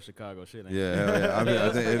 That's some real Chicago shit, ain't Yeah, hell yeah. I mean, I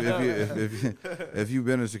think if you've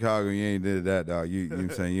been in Chicago and you ain't did that, dog, you know what I'm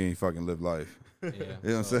saying, you ain't fucking lived life. Yeah. You know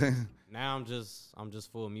what I'm saying? Now I'm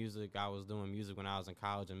just full of music. I was doing music when I was in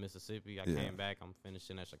college in Mississippi. I came back. I'm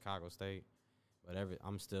finishing at Chicago State. But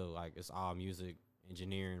I'm still like, it's all music,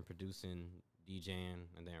 engineering, producing, DJing,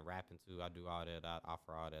 and then rapping too. I do all that. I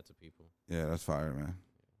offer all that to people. Yeah, that's fire, man.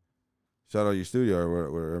 Shout out your studio or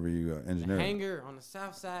wherever you engineer. The Hangar on the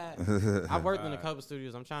south side. I've worked in a couple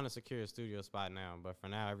studios. I'm trying to secure a studio spot now, but for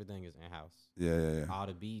now, everything is in-house. Yeah. All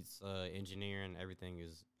the beats, engineering, everything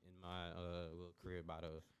is in my little crib by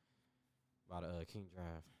the King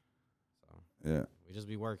Drive. So yeah, we just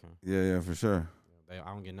be working. Yeah, for sure. I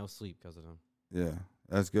don't get no sleep because of them. Yeah,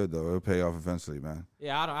 That's good though. It'll pay off eventually, man.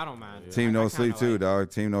 Yeah, I don't mind. Yeah. Team I no kinda sleep too, like- dog.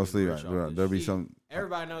 Team no sleep. rich off this There'll be See, some.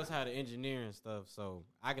 Everybody knows how to engineer and stuff, so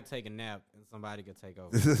I could take a nap and somebody could take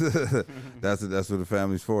over. That's what the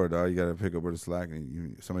family's for, dog. You got to pick up where the slack,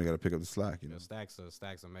 and somebody got to pick up the slack. You know, Stacks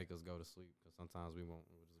will make us go to sleep because sometimes we'll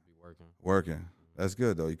just be working. working. That's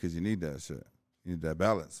good though, because you need that shit. You need that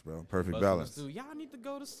balance, bro. Perfect balance. Y'all need to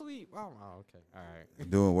go to sleep. Oh, okay, all right.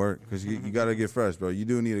 Doing work because you got to get fresh, bro. You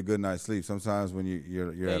do need a good night's sleep. Sometimes when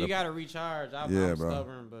you're Yeah, at you gotta recharge. I'm Yeah, bro.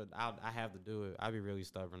 stubborn, but I have to do it. I be really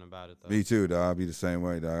stubborn about it though. me too, dog. I'll be the same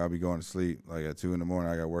way, dog. I'll be going to sleep like at 2 a.m.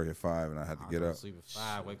 I got work at 5, and I have to I'll get go to up. sleep at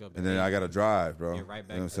 5, wake up, And at then 8. I got to drive, bro. Get right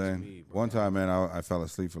back you know what to I'm saying? speed, bro. One time, man, I fell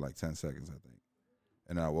asleep for like 10 seconds, I think.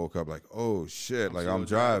 And then I woke up like, oh, shit. Like, I'm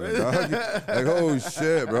still driving, dog. Like, oh,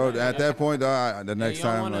 shit, bro. At that point, dog, the next you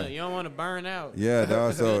don't time. wanna, like, you don't want to burn out. yeah, dog.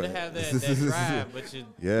 It's So, good to have that drive, but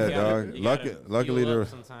yeah, dog. Luckily,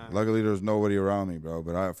 sometimes. luckily, there was nobody around me, bro.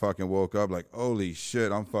 But I fucking woke up like, holy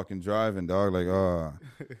shit, I'm fucking driving, dog. Like,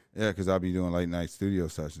 yeah, because I'll be doing late night studio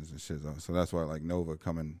sessions and shit. So that's why, like, Nova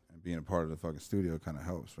coming and being a part of the fucking studio kind of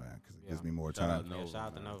helps, man, because it gives me more Shout out time. Nova, Shout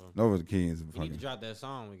out to man. Nova. Nova's the keys. You need to Fucking drop that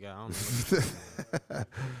song we got. I don't know.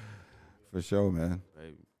 for sure, man.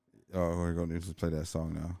 Baby. Oh, we're gonna just play that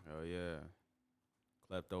song now. Oh yeah.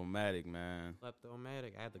 Kleptomatic, man.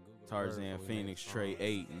 Kleptomatic. I had to Google the Tarzan word before we Phoenix made Trey the song.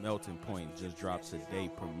 8 Melting Point just dropped today,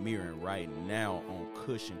 premiering right now on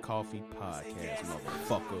Kush and Coffee Podcast,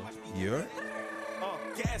 motherfucker. Yeah.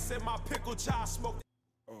 Gas in my pickle jar, smoke.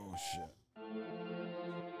 Oh shit.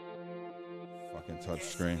 Fucking touch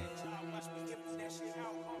screen.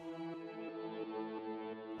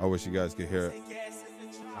 I wish you guys could hear it.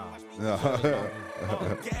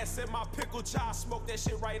 Gas in my pickle jar, smoke that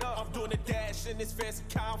shit right up. I'm doing a dash in this fancy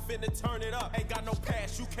car, I'm finna turn it up. Ain't got no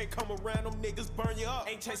pass, you can't come around, them niggas burn you up.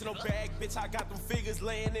 Ain't chasing no bag, bitch, I got them figures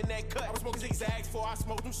laying in that cut. I was smoking zigzags before I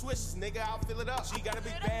smoke them swishes, nigga, I'll fill it up. She got a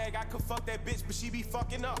big bag, I could fuck that bitch, but she be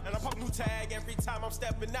fucking up. And I pop new tag every time I'm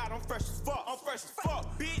stepping out, I'm fresh as fuck. I'm fresh as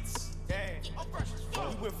fuck, bitch. Yeah, I'm fresh as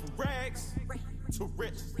fuck. We went from rags to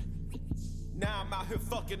rich. Now I'm out here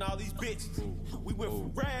fucking all these bitches. We went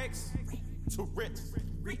from rags to rich.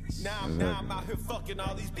 Now I'm out here fucking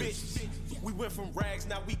all these bitches. We went from rags,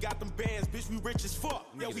 now we got them bands, bitch, we rich as fuck.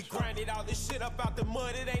 Yeah, we grinded all this shit up out the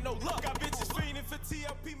mud, it ain't no luck. Got bitches fiending for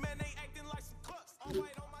TLP, man, they acting like some clucks. All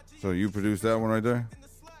right, on my G. So you produced that one right there?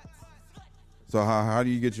 So how do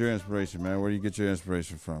you get your inspiration, man? Where do you get your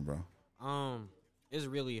inspiration from, bro? It's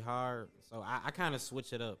really hard. So I kind of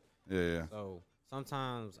switch it up. Yeah. So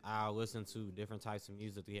sometimes I'll listen to different types of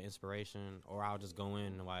music to get inspiration, or I'll just go in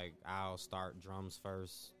and like I'll start drums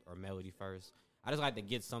first or melody first. I just like to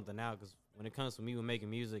get something out because when it comes to me with making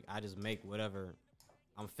music, I just make whatever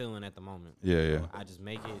I'm feeling at the moment. Yeah. So I just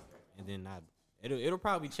make it, and then it'll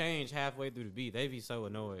probably change halfway through the beat. They be so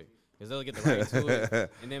annoyed because they'll get the right to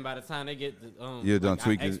it, and then by the time they get the Yeah, done I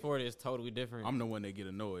tweak it. export it, it's totally different. I'm the one that get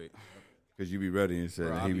annoyed. Because you be ready and shit.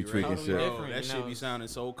 Bro, And I he be be tweaking ready. shit. Totally Bro, different, that you shit know. be sounding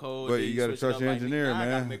so cold. But then you gotta switch it trust up your like, engineer, nah, I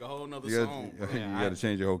gotta man. make a whole nother You song. Yeah, gotta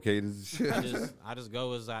change your whole cadence and shit. I just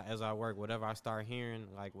go as I work. Whatever I start hearing,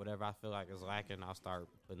 like whatever I feel like is lacking, I'll start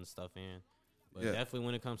putting stuff in. But Yeah. definitely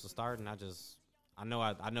when it comes to starting, I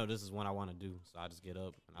know this is what I want to do, so I just get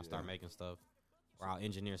up and I start making stuff. Or I'll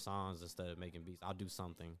engineer songs instead of making beats. I'll do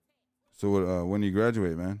something. So when you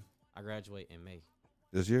graduate, man? I graduate in May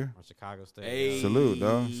This year? from Chicago State. Hey, Salute,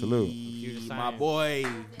 dog. Salute. Computer my science. boy.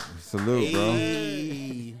 Salute, bro.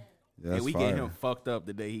 Hey. Yeah, Hey, that's we fire. get him fucked up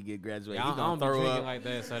the day he get graduated. Yeah, He I gonna don't be throw drinking up. like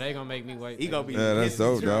that, so they gonna make me wait. He gonna be- Yeah, that's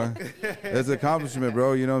dope, dog. That's an accomplishment,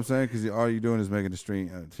 bro. You know what I'm saying? Because all you're doing is making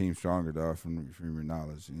the team stronger, dog, from your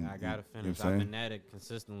knowledge. Yeah, I gotta You know finish. what I'm I've saying? been at it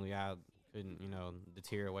consistently. I couldn't,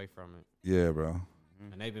 deter away from it. Yeah, bro.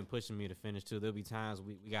 And they've been pushing me to finish too. There'll be times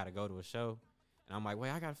we got to go to a show, and I'm like, wait,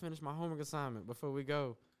 I got to finish my homework assignment before we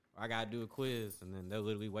go. Or I got to do a quiz, and then they'll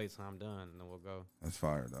literally wait till I'm done, and then we'll go. That's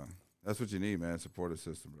fire, dog. That's what you need, man. Supportive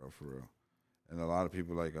system, bro, for real. And a lot of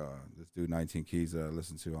people like this dude 19 Keys that I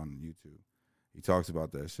listen to on YouTube. He talks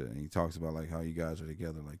about that shit, and he talks about like how you guys are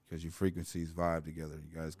together, like because your frequencies vibe together.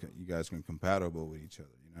 You guys can compatible with each other.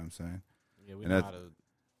 You know what I'm saying? Yeah, we And know that's- how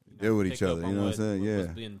to deal with pick each other, up you on know what I'm saying? what's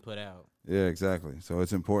Yeah. being put out. Yeah, exactly. So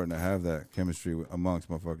it's important to have that chemistry amongst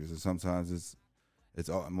motherfuckers. And sometimes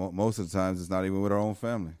most of the times it's not even with our own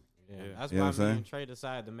family. Yeah, Yeah. that's You know why what I'm me saying? and Trey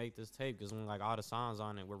decided to make this tape because when like all the songs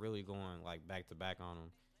on it, we're really going like back to back on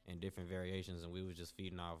them in different variations, and we was just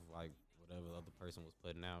feeding off like whatever the other person was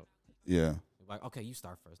putting out. Yeah. Like, okay, you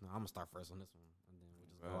start first. No, I'm gonna start first on this one, and then we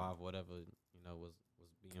just go Right. off whatever was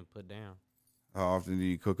being put down How often do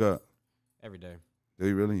you cook up? every day. Do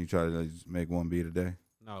you really? You try to just make one beat a day?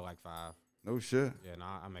 No, like 5. No shit. Yeah,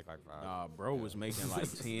 I make like 5. Nah, bro was making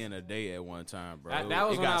like 10 a day at one time, bro. That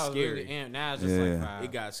was it when got I was scary. really now it's just like 5.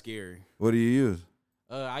 It got scary. What do you use?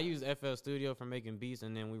 I use FL Studio for making beats,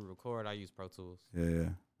 and then we record. I use Pro Tools. Yeah.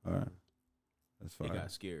 All right. That's fine. It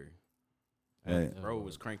got scary. Hey. Bro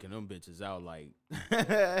was cranking them bitches out like.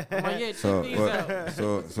 I'm like, yeah, So, check these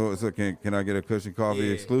out. so can I get a Kush and Coffee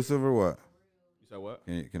Yeah. exclusive or what? You said what?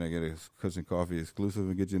 Can I get a Kush and Coffee exclusive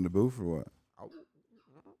and get you in the booth or what?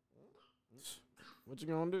 What you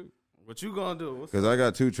gonna do? What you gonna do? Because I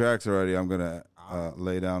got 2 tracks already. I'm gonna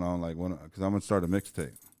lay down on like one because I'm gonna start a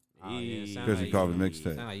mixtape. Kush and Coffee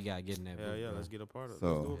mixtape. Sound like you gotta get in that. Hell booth, yeah, bro. let's get a part of it.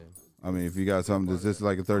 So I mean, if you got something, this is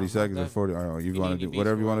like a 30 seconds or 40. Or you want to do beats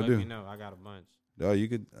whatever you for it, want to let me do. know. I got a bunch. Oh, you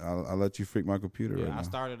could. I'll let you freak my computer right I now.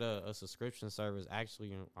 started a subscription service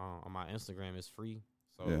actually on my Instagram. It's free.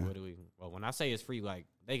 So Yeah. well, when I say it's free, like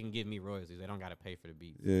they can give me royalties. They don't got to pay for the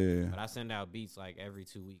beats. Yeah. But I send out beats like every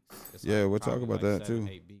 2 weeks. It's Yeah, like we'll talk probably about like that, 7,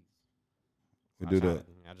 too. 8 beats. We I do try that.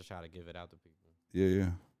 I just try to give it out to people. Yeah.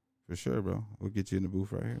 For sure, bro. We'll get you in the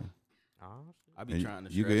booth right here. Oh, shit. I be And trying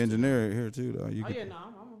to. you stress can to engineer it here too, though. You Oh can, yeah, no,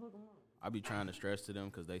 I'm gonna hook 'em up. I be trying to stress to them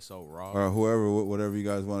because they so raw. or whoever, whatever you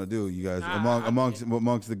guys want to do. You guys Nah,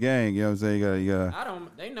 amongst the gang. You know what I'm saying? You gotta. I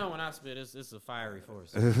don't. They know when I spit, it's a fiery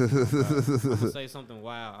force. I'm gonna say something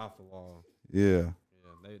wild off the wall. Yeah.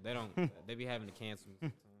 Yeah, they don't. They be having to cancel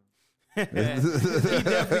me. He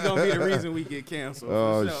definitely gonna be the reason we get canceled. for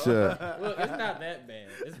Oh sure. shit. Well, it's not that bad.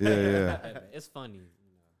 It's Yeah, yeah. not that bad. It's funny.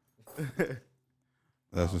 You know.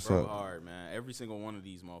 That's what's Bro, up. hard, man. Every single one of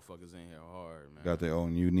these motherfuckers in here hard, man. Got their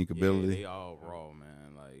own unique Yeah, ability. they all raw,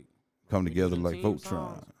 man. Like, Come We do together them like team Voltron.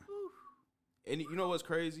 songs. and you know what's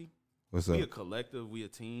crazy? What's We a up? collective, we a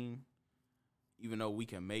team. Even though we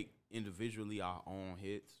can make individually our own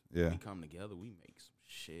hits, Yeah. we come together, we make some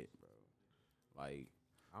shit, bro. Like,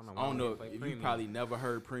 I don't know. I don't know Play if you premium. probably never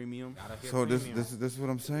heard Premium, Gotta hear So this premium. is what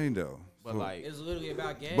I'm saying though. but So- like, It's literally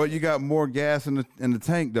about gas. but you got more gas in the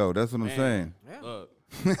tank though. That's what I'm Man. saying. Yeah. look,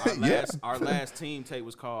 Yeah. our last team tape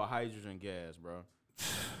was called Hydrogen Gas, bro.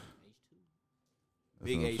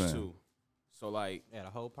 Big what I'm saying. H2. So like, Yeah, the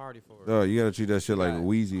whole party for it. Dog, you gotta treat that shit like got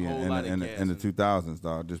Wheezy a whole in lot of the gas 2000s,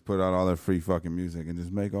 dog. Just put out all that free fucking music and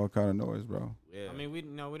just make all kind of noise, bro. yeah. I mean, we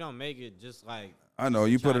don't make it just like. I know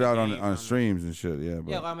just you to put try it to out gain on from it. streams and shit, yeah,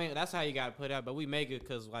 but Yeah, I mean that's how you got to put it out, but we make it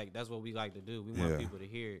because like that's what we like to do. We want Yeah. people to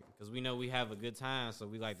hear it because we know we have a good time, so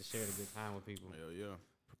we like to share the good time with people. Hell yeah.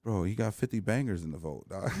 bro, you got 50 bangers in the vote,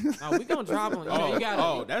 dog. No, we gonna drop them. You know, you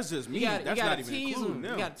gotta, that's just me. you gotta, That's you gotta not even tease including them.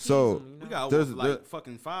 them. You gotta tease So, them, you know? We got There's- like there-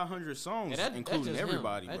 fucking 500 songs, Yeah, that's including just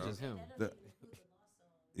everybody, him. bro. That's just him.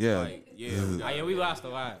 yeah, Like, yeah, Yeah, we lost a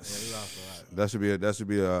lot. Yeah, we lost a lot. that should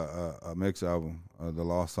be a mix album, the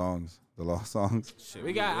lost songs, Shit,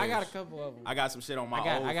 We got. I got a wish. couple of them. I got some shit on my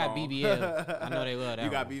I got phone. BBL. I know they love that.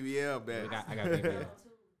 You got one. BBL back. I got BBL.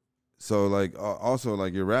 So like also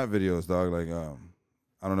like your rap videos, dog. Like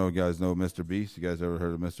I don't know if you guys know Mr. Beast. You guys ever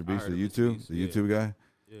heard of Mr. Beast, heard the of Mr. YouTube, Beast, the yeah. YouTube guy?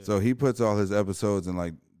 Yeah. So he puts all his episodes in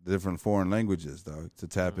like different foreign languages, dog, to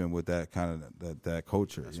tap in with that kind of that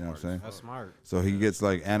culture. That's you know what I'm smart as saying? That's smart. So he gets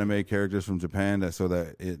like anime characters from Japan so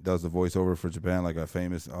that it does the voiceover for Japan, like a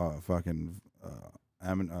famous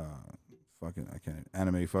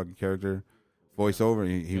anime fucking character voiceover.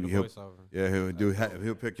 Yeah, the He'll voiceover.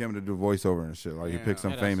 he'll pick him to do voiceover and shit. Like he Yeah. picks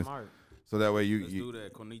some Yeah, that's famous, smart. so that way Let's you do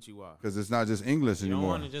that. Konnichiwa. because it's not just English You don't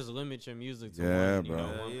anymore. want to just limit your music to Yeah, one, bro.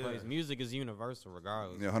 one Yeah. place. Music is universal,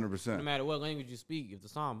 regardless. Yeah, No 100%. matter what language you speak, if the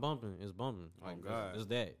song bumping, it's bumping. Like God. it's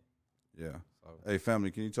that. Yeah. So. Hey,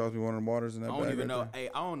 family, can you toss me one of the waters in I that don't bag even right know. there? Hey,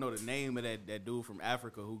 I don't know the name of that dude from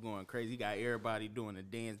Africa who going crazy. He got everybody doing the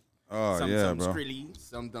dance. Oh some yeah, bro. skrilly,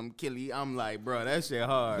 some killy. I'm like, bro, that shit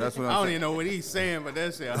hard. That's what I'm I don't saying. even know what he's saying, but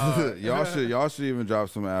that shit hard. y'all should even drop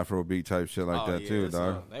some Afro beat type shit like Oh, that yeah, too, it's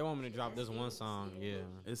dog. up. They want me to drop this one song. Yeah.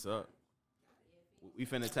 It's up. We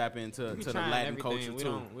finna tap into We be to the trying Latin everything. culture We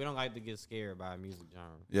too. don't like to get scared by music genre.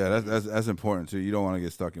 Yeah, that's important too. You don't want to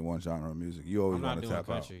get stuck in one genre of music. You always I'm not want to doing tap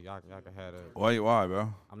country. Y'all can have that. out. Why,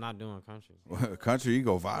 bro? I'm not doing country. Country, you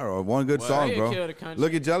go viral. One good Well, song, They'll bro. kill the country.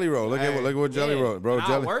 Look at Jelly Roll. Look Hey. at what Jelly Yeah. Roll, bro. And I'll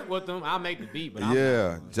Jelly. work with them. I'll make the beat, but I'm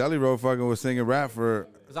Yeah, Jelly Roll fucking was singing rap for.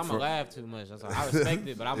 because I'm gonna laugh too much. That's all. I respect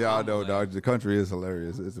it, but I'm Yeah, I I'm know, gonna dog. laugh. The country is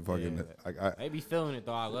hilarious. It's a fucking. Yeah. They be feeling it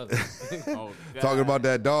though. I love it. Oh, Talking God. about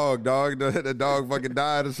that dog. The dog fucking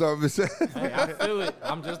died or something. Hey, I feel it.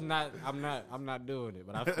 I'm just not. I'm not doing it,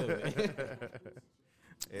 but I feel it.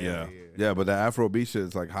 Yeah, but the Afro beat shit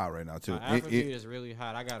is like hot right now too. My Afrobeat is really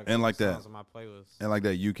hot. I got a and couple like that. songs on my playlist. And like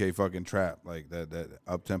that UK fucking trap, like that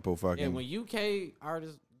up tempo fucking. Yeah, when UK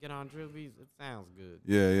artists get on drill beats, it sounds good.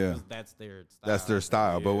 Yeah. 'Cause that's their style. That's their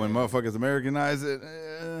style. But when motherfuckers Americanize it,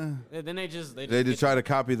 then they just try to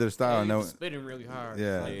copy their style. They're and spitting really hard.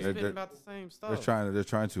 Yeah, Like, they're spitting about the same stuff. they're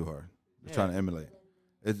trying too hard. They're trying to emulate.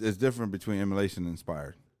 It's different between emulation and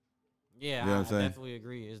inspired. Yeah, you know what I'm saying? definitely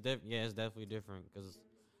agree. It's definitely different because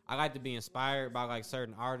I like to be inspired by like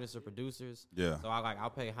certain artists or producers. Yeah. So I'll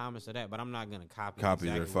pay homage to that, but I'm not gonna copy Copy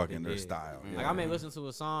exactly their style. Like I may listen to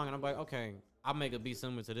a song and I'm like, okay, I'll make a beat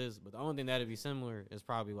similar to this, but the only thing that'd be similar is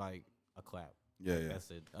probably like a clap. Yeah.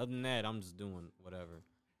 That's it. Other than that, I'm just doing whatever.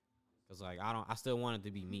 Cause like I still want it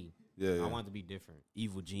to be me. Yeah. I want it to be different.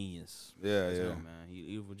 Evil genius. Yeah. Man, he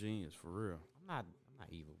evil genius for real. I'm not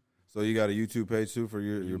evil. So you got a YouTube page too for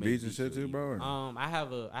your beats and shit too, bro? Or? I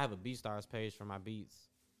have a BeatStars page for my beats,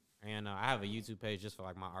 and I have a YouTube page just for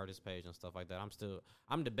like my artist page and stuff like that.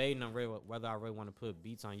 I'm debating on whether I really want to put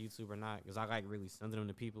beats on YouTube or not because I like really sending them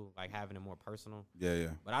to people, like having it more personal. Yeah.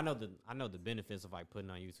 But I know the benefits of like putting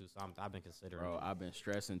on YouTube, so I've been considering. Bro, I've been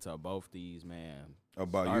stressing to both these, man.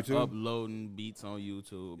 About Start YouTube? uploading beats on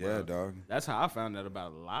YouTube, bro. Yeah, dog. That's how I found out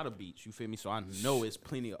about a lot of beats. You feel me? So I know it's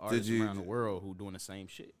plenty of artists around the world who doing the same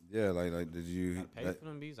shit. Yeah, like did you pay for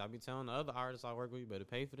them beats? I be telling the other artists I work with, you better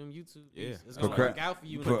pay for them YouTube beats. Yeah. It's gonna work out for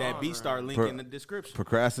you. Put that BeatStar link in the description.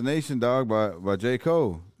 Procrastination, dog, by J.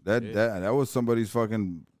 Cole. That was somebody's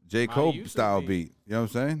fucking J. Cole style beat. You know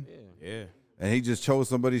what I'm saying? Yeah. And he just chose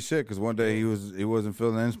somebody's shit because one day he wasn't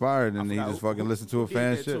feeling inspired and he just fucking listened to a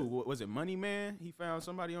fan shit. Too. Was it Money Man? He found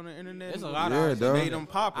somebody on the internet. There's a lot of artists that made him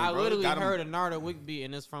popping. I literally heard a Narda Wick beat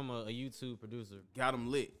and it's from a YouTube producer. Got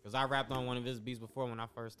him lit. Because I rapped on one of his beats before when I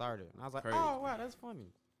first started. And I was like, Crazy. oh, wow, that's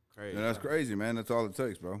funny. Crazy. Yeah, that's crazy, man. That's all it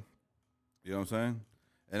takes, bro. You know what I'm saying?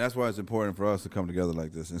 And that's why it's important for us to come together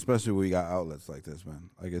like this, and especially when we got outlets like this, man.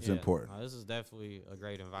 Like, it's important. This is definitely a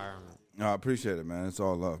great environment. No, I appreciate it, man. It's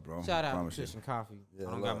all love, bro. Shout out to Kush and Coffee. Yeah,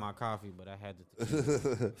 I don't love. got my coffee, but I had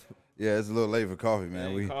to. Yeah, it's a little late for coffee,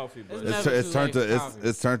 man. Coffee, but It's turned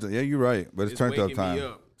to. Yeah, you're right, but it's turned up time. Me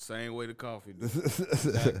up. Same way the coffee.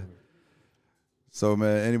 So,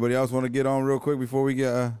 man, anybody else want to get on real quick before we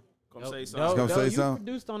get? Come say something. Come say you something.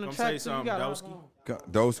 produced on the Come track, say so you something, got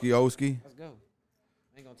Doski. Doski, Oski. Let's go.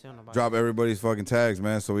 Ain't gonna tell nobody. Drop everybody's fucking tags,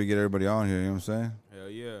 man, so we get everybody on here. You know what I'm saying? Hell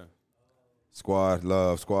yeah. Squad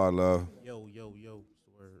love. Yo.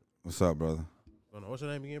 Word. What's up, brother? What's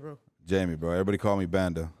your name again, bro? Jamie, bro. Everybody call me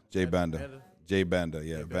Banda. J Banda. Banda? J Banda.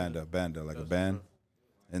 Yeah, Banda, like a band.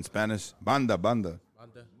 In Spanish, Banda. Banda.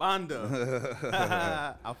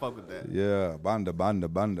 I fuck with that. Yeah, Banda.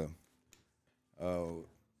 Oh,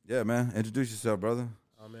 yeah, man. Introduce yourself, brother.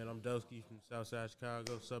 Oh, man, I'm Doski from Southside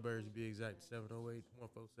Chicago, suburbs to be exact, 708,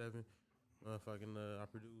 147. I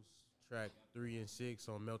produce track 3 and 6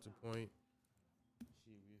 on Melting Point.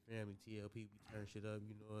 Shit, we family, TLP, we turn shit up,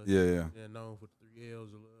 you know. Yeah. They're known for the 3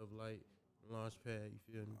 L's, the love, light, Launchpad, you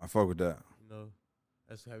feel me? I fuck with that. You know,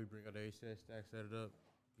 that's how we bring out their set, set it up,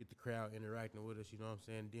 get the crowd interacting with us, you know what I'm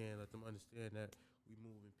saying? Then let them understand that we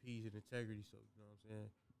move in peace and integrity, so, you know what I'm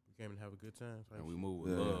saying? We came and have a good time. And we move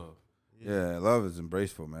with love. Yeah, love is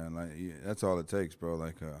embraceful, man. Like, that's all it takes, bro.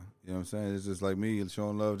 Like, you know what I'm saying? It's just like me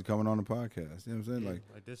showing love to coming on the podcast. You know what I'm saying?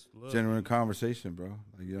 Like this love, genuine conversation, bro.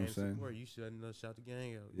 Like, you know what I'm saying? Support. You should shout the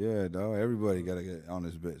gang out. Yeah, dog. Everybody got to get on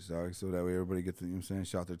this bitch, dog. So that way everybody gets to, you know what I'm saying,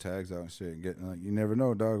 shout their tags out and shit. And get, like, you never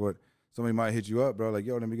know, dog, what somebody might hit you up, bro. Like,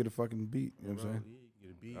 yo, let me get a fucking beat. You know what I'm saying? Yeah, you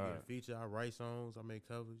get a beat, get a feature. I write songs. I make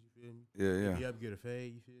covers. You feel me? Yeah. Get up, get a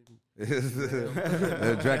fade. You feel me?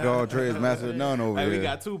 Jack of all trades, master of none over Hey, here. we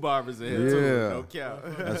got 2 barbers in here, too. No cap.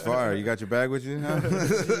 That's fire. You got your bag with you? Huh?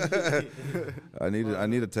 I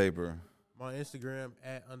need a taper. My Instagram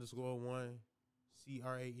 @_1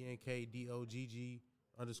 CRANKDOGG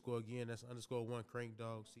 _ again. That's _1 Crank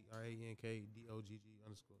Dog CRANKDOGG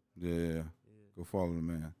 _. Yeah. Go follow the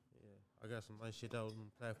man. I got some nice shit out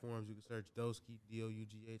on platforms. You can search Doski,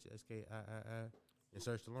 DOUGHSKIII, and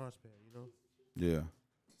search the Launchpad, you know? Yeah.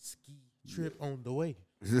 Ski trip on the way.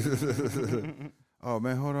 Oh,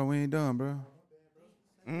 man, hold on. We ain't done, bro.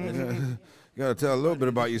 You got to tell a little bit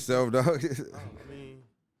about yourself, dog. I mean,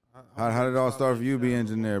 How did it all start for you being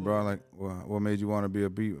engineer, bro? Like, what made you want to be a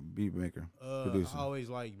beat maker, producer? I always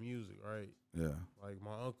liked music, right? Yeah. Like,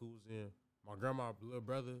 my uncle was in, my grandma's little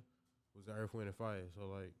brother was in Earth, Wind, and Fire. So,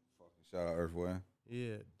 like, Shout out Earthway.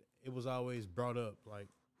 yeah, it was always brought up. Like,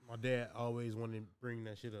 my dad always wanted to bring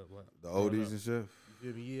that shit up. Like, The oldies and shit.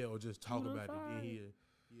 you feel me? Yeah, or just talk about it. Then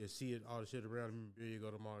he'd see it, all the shit around him. Then you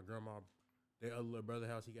go to my grandma, their other little brother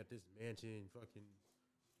house. He got this mansion, fucking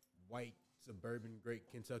white suburban,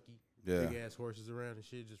 great Kentucky. Yeah. Big ass horses around and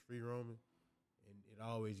shit, just free roaming. And it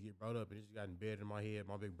always get brought up. And it just got embedded in my head.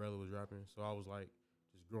 My big brother was rapping, so I was like,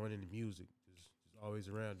 just growing into music, just always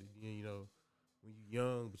around it. Then, you know, when you're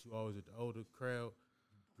young, but you always with the older crowd,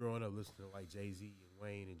 growing up listening to like Jay-Z and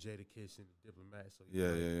Wayne and Jada Kiss and the Diplomats. So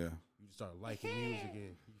Yeah. You just start liking music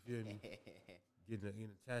and you feel me, getting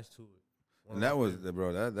attached to it. And that was,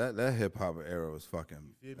 bro, that hip hop era was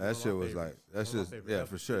fucking, that shit was like, that's just, yeah,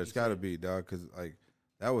 for sure. It's got to be, dog, because like,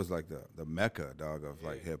 that was like the mecca, dog, of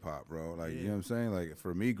like hip hop, bro. Like, you know what I'm saying? Like,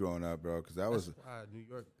 for me growing up, bro, because that was. That's why New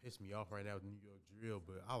York pissed me off right now with New York drill,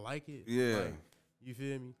 but I like it. Yeah. Like, you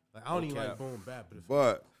feel me? Like, I don't even like boom bap,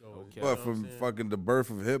 but from fucking the birth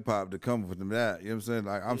of hip hop to come from that, you know what I'm saying?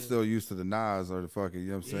 Like, I'm still used to the Nas or the fucking, you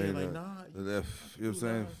know what I'm saying? Like, you know what I'm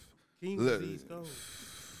saying? King of the East Coast.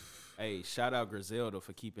 Hey, shout out Griselda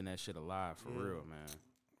for keeping that shit alive, for real, man.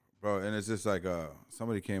 Bro, and it's just like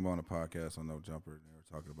somebody came on a podcast on No Jumper, and they were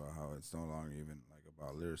talking about how it's no longer even like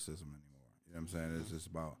about lyricism anymore. You know what I'm saying? It's just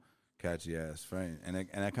about catchy ass frame, and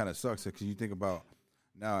that kind of sucks because you think about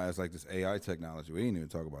now as like this AI technology. We ain't even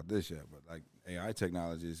talk about this yet, but like AI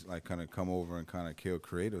technology is like kind of come over and kind of kill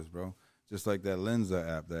creators, bro. Just like that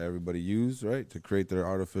Lensa app that everybody used, right, to create their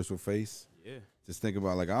artificial face. Yeah. Just think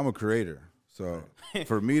about, like, I'm a creator. So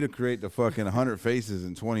for me to create the fucking 100 faces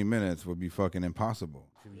in 20 minutes would be fucking impossible.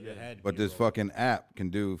 But this fucking app can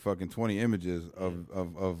do fucking 20 images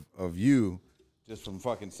of you just from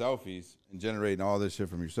fucking selfies and generating all this shit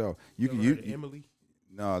from yourself. You can Emily?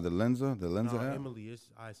 No, the Lensa app. Emily is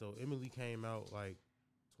so Emily came out like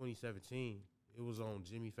 2017. It was on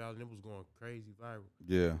Jimmy Fallon. It was going crazy viral.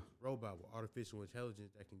 Yeah. Robot with artificial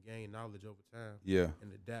intelligence that can gain knowledge over time. Yeah.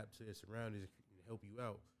 And adapt to its surroundings and help you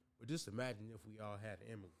out. But just imagine if we all had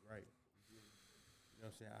Emily, right? You know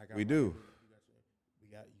what I'm saying? I got we do. We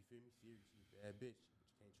got, you feel me? She's a bad bitch.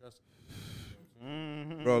 You can't trust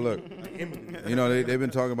her. Bro, look. You know, they've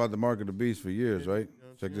been talking about the mark of the beast for years, right?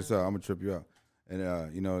 Check this out. I'm going to trip you out.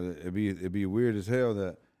 And, you know, it'd be weird as hell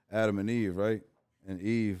that Adam and Eve, right? And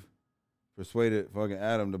Eve persuaded fucking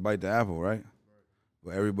Adam to bite the apple, right?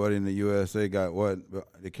 But everybody in the USA got what?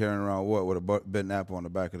 They're carrying around what? With a bitten apple on the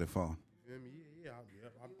back of their phone. Yeah,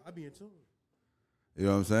 I'll be in tune. You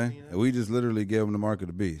know what I'm saying? And we just literally gave them the mark of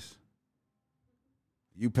the beast.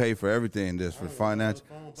 You pay for everything this for financial.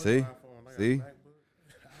 See?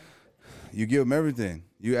 You give them everything.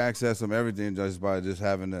 You access them everything just by just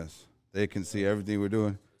having this. They can see everything we're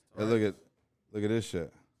doing. Hey, look at this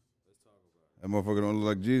shit. That motherfucker don't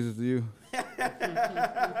look like Jesus to you?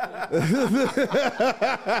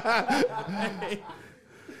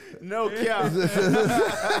 No cap.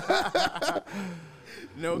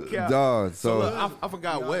 No cap. Dog, so look, I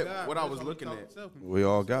forgot what I was looking at. We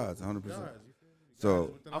all gods, 100%.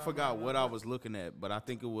 So I forgot what I was looking at, but I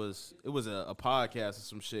think it was a podcast or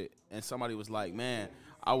some shit, and somebody was like, "Man,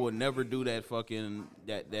 I would never do that fucking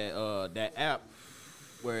that app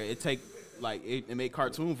where it take." Like it made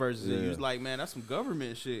cartoon versions, and you was like, man, that's some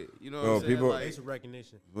government shit. You know what I'm saying? People, like, facial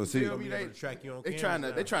recognition. Well, see,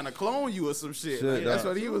 they trying to clone you or some shit. Like, that's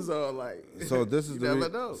what he was like. So this is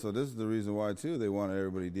the reason why too they want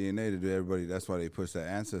everybody DNA to do everybody. That's why they push that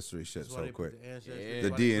ancestry shit so quick. The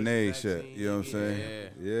DNA shit. You know what I'm saying?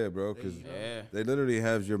 Yeah, bro. Because they literally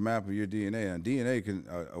have your map of your DNA, and DNA can.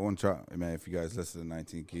 I want to try, man. If you guys listen to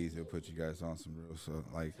 19 Keys, it'll put you guys on some real,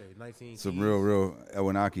 some real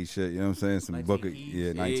Awenaki shit. You know what I'm saying? Some book,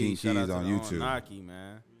 19 Keys on YouTube. Naki,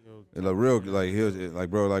 man. Like real, like he was like,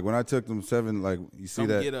 bro, like when I took them you see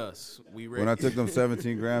that? Get us. We ready. When I took them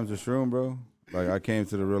 17 grams of shroom, bro, like I came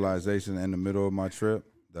to the realization in the middle of my trip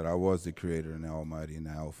that I was the creator and the Almighty and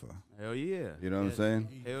the Alpha. Hell yeah. You know what I'm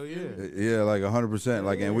saying? Hell yeah. Yeah, like 100%.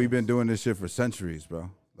 Like, and we've been doing this shit for centuries, bro.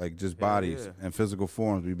 Like just bodies and physical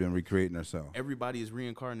forms, we've been recreating ourselves. Everybody is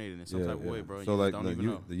reincarnated in some type of way, bro. So like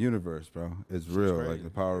the universe, bro, it's real. Crazy. Like the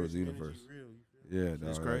power of the universe. Yeah,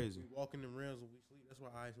 it's crazy. We walk in the realms when we sleep. That's why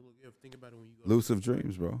I think about it when you go. Lucid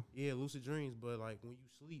dreams, bro. Yeah, lucid dreams. But like when you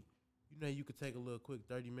sleep, you know you could take a little quick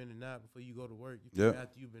 30-minute nap before you go to work.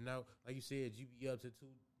 After you've been out, like you said, you be up to 2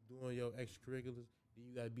 doing your extracurriculars. Then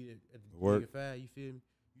you gotta be at the work. 5. You feel me?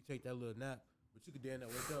 You take that little nap. But you could then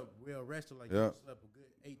wake up well rested, like you slept a good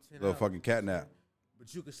 8-10 hours. Little fucking cat nap.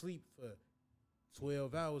 But you could sleep for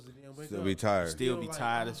 12 hours and then wake up. Still be tired. Still be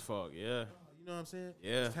tired as fuck, yeah. You know what I'm saying?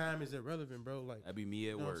 Yeah. Time is irrelevant, bro. Like that'd be me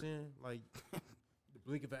at work. You know what I'm saying? Like the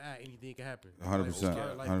blink of an eye, anything can happen.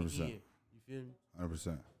 100%. 100%. You feel me? 100%.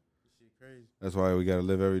 Shit crazy. That's why we gotta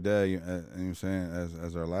live every day. You know what I'm saying?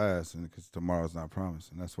 As our last, and because tomorrow's not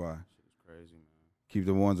promised, and that's why. Shit's crazy, man. Keep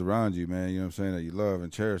the ones around you, man. You know what I'm saying, that you love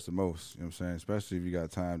and cherish the most. You know what I'm saying, especially if you got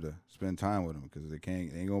time to spend time with them, because they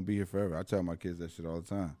ain't gonna be here forever. I tell my kids that shit all the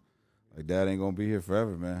time. Like, Dad ain't gonna be here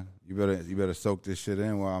forever, man. You better soak this shit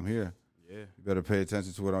in while I'm here. Yeah. You better pay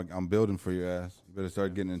attention to what I'm building for your ass. You better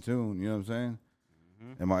start getting in tune. You know what I'm saying?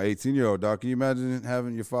 And my 18-year-old, dog, can you imagine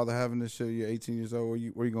having your father having this shit? You're 18 years old.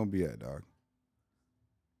 Where you gonna be at, dog?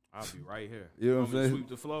 I'll be right here. You know what I'm want me to saying? Sweep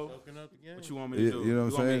the flow. What you want me to do? You know what I'm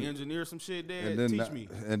you want me saying? to engineer some shit, Dad? And then, Teach me.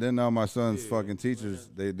 And then now my son's fucking teachers,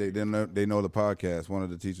 they know the podcast. One of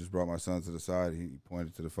the teachers brought my son to the side. He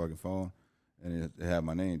pointed to the fucking phone, and it had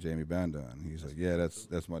my name, Jamie Banda. And he's like, yeah,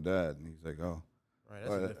 that's my dad. And he's like, oh. Right,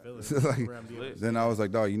 that's a good feeling. Like, then I was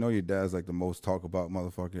like, dog, you know your dad's like the most talk about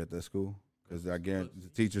motherfucker at that school? Because I guarantee the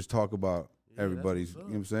teachers talk about everybody's, you know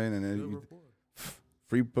what I'm saying? And then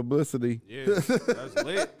free publicity. Yeah, that's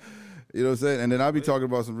lit. You know what I'm saying? And then I'll be talking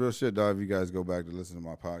about some real shit, dog, if you guys go back to listen to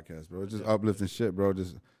my podcast, bro. It's just uplifting shit, bro.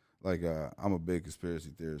 Just like, I'm a big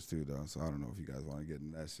conspiracy theorist too, dog. So I don't know if you guys want to get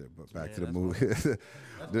into that shit, but back to the movie.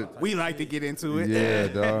 We like to get into it. Yeah,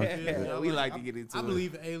 dog. Yeah, we like to get into it. I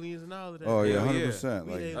believe in aliens and all of that. Oh, yeah, Hell yeah. 100%.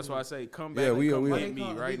 Like, That's why I say come back. Yeah, and come we get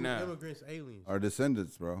me right now. Immigrants, aliens. our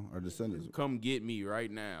descendants, bro. Our descendants. Come get me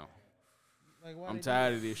right now. Like, why I'm they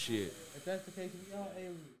tired do of this shit. that? If that's the case, we all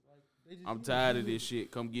aliens. Like, they just I'm do tired what of they this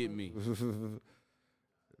shit. Come get me.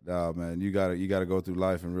 Nah, man, you gotta go through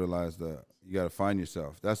life and realize that you gotta find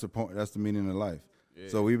yourself. That's the point. That's the meaning of life. Yeah.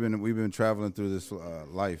 So we've been traveling through this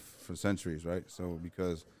life for centuries, right? So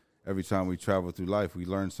because every time we travel through life, we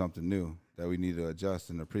learn something new that we need to adjust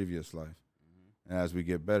in the previous life. And as we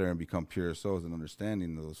get better and become pure souls and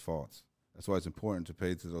understanding those faults, that's why it's important to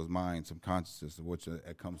pay to those minds, some consciousness of which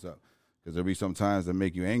it comes up. Because there'll be some times that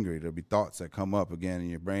make you angry. There'll be thoughts that come up again in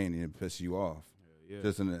your brain and it piss you off. Yeah.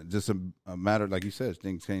 Just a matter, like you said,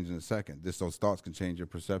 things change in a second. Those thoughts can change your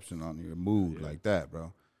perception on your mood like that,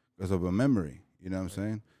 bro. Because of a memory, you know what I'm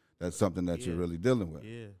saying? That's something that you're really dealing with.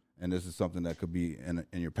 Yeah. And this is something that could be in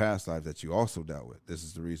your past life that you also dealt with. This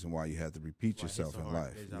is the reason why you had to repeat Why yourself hit so in hard,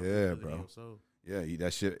 life. it's out Yeah, there, bro. so- Yeah,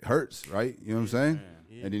 that shit hurts, right? You know what I'm saying?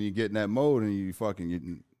 Yeah. And then you get in that mode and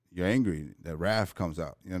you're angry. That wrath comes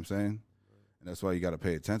out. You know what I'm saying? And that's why you got to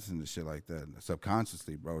pay attention to shit like that.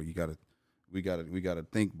 Subconsciously, bro, we gotta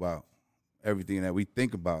think about everything that we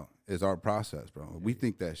think about is our process, bro. We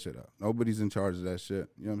think that shit up. Nobody's in charge of that shit.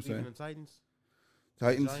 You know what I'm saying? Even the Titans.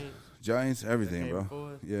 Titans, Giants, everything, came bro.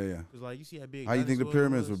 before us. Yeah. Cause like you see how big. How you think the dinosaurs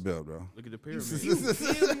pyramids were was? built, bro? Look at the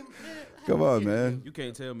pyramids. Come on, man. You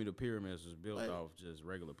can't tell me the pyramids was built off just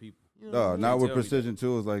regular people. You know No, what I not can't with tell me precision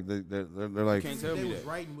tools. Like they're like, can't mean? tell They me was that.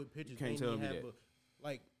 writing with pictures. can't they tell didn't me have that.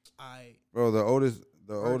 like bro. The oldest.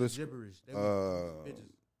 gibberish. They pictures.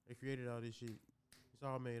 They created all this shit. It's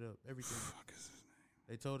all made up. Everything.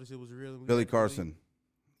 They told us it was real. And we Billy had to believe Carson.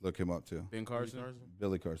 Look him up too. Ben Carson?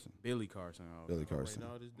 Billy Carson. Billy Carson. Oh, Billy I'm Carson.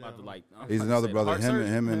 writing all this I'm about to down. like, I'm He's about to another say brother. heart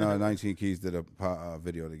Him surgeon. and 19 Keys did a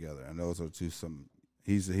video together, and those are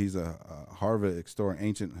He's a Harvard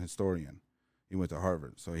ancient historian. He went to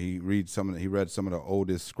Harvard, so he read some of the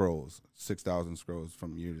oldest scrolls, 6,000 scrolls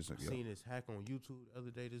from years ago. I seen this hack on YouTube the other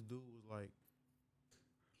day. This dude was like,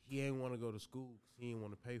 he ain't want to go to school because he didn't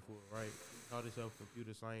want to pay for it, right? He taught himself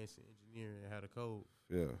computer science and engineering and had a code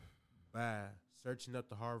Yeah, by searching up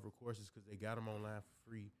the Harvard courses because they got them online for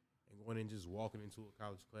free and going in just walking into a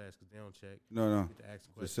college class because they don't check. no, Get to ask the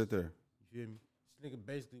just questions. sit there. You feel me? This nigga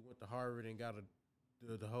basically went to Harvard and got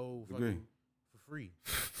the whole Degree. fucking for free.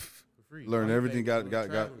 For free. Learned All he everything. paid Got was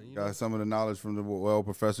traveling, you know? got some of the knowledge from the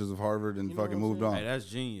professors of Harvard, and You know fucking what I'm moved saying? on. Hey, that's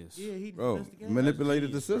genius. Yeah, he Bro, that's the game. manipulated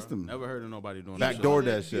the Genius, bro. system. Never heard of nobody doing Back that. door He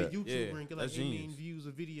that was shit. a YouTuber Yeah, and get like that's 8 million genius. views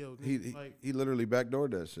a video. He Like, he literally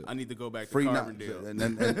backdoored that shit. I need to go back to Free Carbondale. and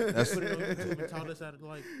that's put it on YouTube and taught us how to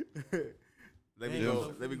like. Let me Yeah.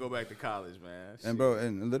 go. Let me go back to college, man. and bro,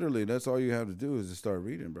 and literally that's all you have to do is to start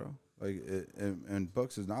reading, bro. Like and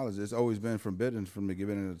books is knowledge. It's always been forbidden from the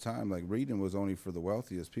beginning of the time. Like reading was only for the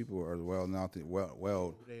wealthiest people or the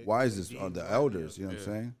wisest or the elders. You know what I'm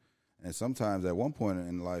saying? And sometimes at one point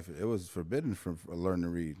in life, it was forbidden for learning to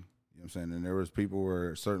read. You know what I'm saying? And there was people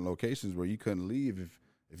where certain locations where you couldn't leave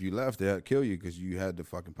if you left, they had to kill you because you had the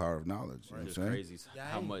fucking power of knowledge. You know what I'm It's saying? crazy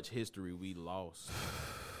how much history we lost.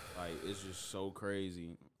 Like it's just so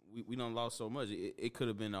crazy. We done lost so much. It could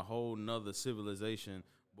have been a whole nother civilization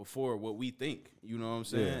before what we think. You know what I'm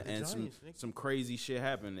saying? Yeah. And some crazy shit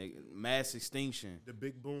happened. Mass extinction. The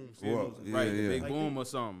big boom. Well, Right, the big Like, boom or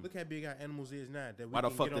something. Look how big our animals is now. That we Why the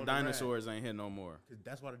can fuck get the on ride. dinosaurs ain't here no more? 'Cause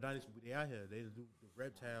that's why the dinosaurs they out here. They do the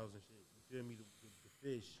reptiles and shit. You feel me? The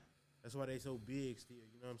fish. That's why they so big still.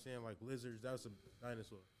 You know what I'm saying? Like lizards, that was a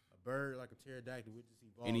dinosaur. A bird like a pterodactyl, we just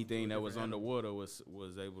evolved. Anything into a that was different animal. underwater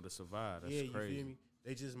was able to survive. That's Yeah, crazy. you feel me?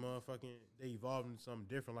 They just they evolved into something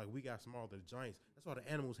different. Like we got smaller than giants. That's why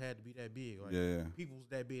the animals had to be that big. Like Yeah. people's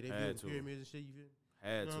that big. They Had built to. pyramids and shit. You feel me? Had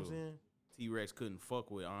You know what I'm to. saying? T-Rex couldn't fuck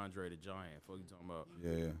with Andre the Giant. Fuck you talking about?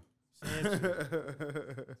 Yeah.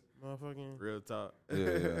 Samson, motherfucking. Real talk.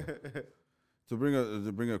 Yeah.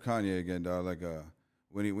 to bring up Kanye again, dog. Like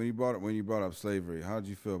when you brought up slavery, how did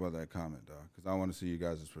you feel about that comment, dog? Because I want to see you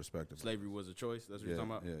guys' perspective. Slavery was a choice. That's what you're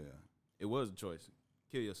talking about. Yeah. It was a choice.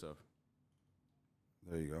 Kill yourself.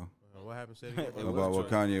 There you go. What happened? Say it again. About what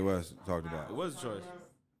Kanye West talked about. It was a choice.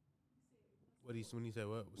 When he said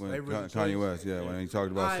what? When Slavery was a Kanye choice? West, when he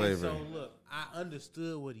talked about slavery. So look, I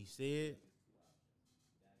understood what he said.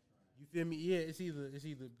 You feel me? Yeah, it's either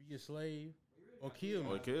be a slave or kill me.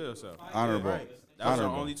 Or kill yourself. Honorable. Right. That was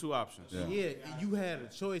our only two options. Yeah, you had a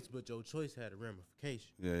choice, but your choice had a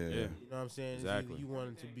ramification. Yeah. You know what I'm saying? Exactly. You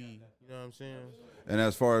wanted to be, you know what I'm saying? And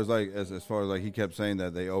as far as he kept saying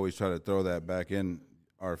that they always try to throw that back in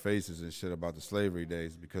our faces and shit about the slavery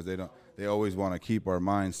days because they always want to keep our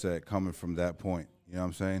mindset coming from that point. You know what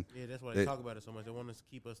I'm saying? Yeah, that's why they talk about it so much. They want us to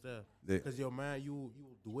keep us there. Because your mind, you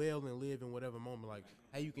dwell and live in whatever moment. Like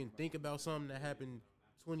how you can think about something that happened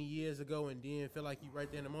 20 years ago and then feel like you right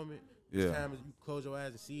there in the moment. Yeah. Time is you close your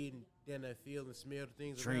eyes and see it and then that feel and smell the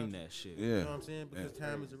things Dream around that shit. Yeah. You know what I'm saying? Because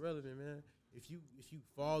time is irrelevant, man. If you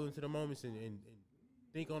fall into the moments and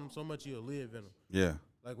think on them so much, you'll live in them. Yeah.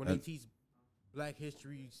 Like when they teach Black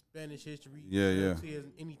history, Spanish history, Yeah.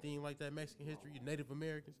 anything like that, Mexican history, Native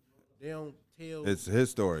Americans, they don't tell. It's his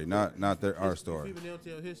story, not our story. People, they don't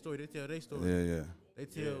tell his story; they tell their story. Yeah. They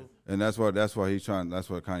tell. And that's why he's trying. That's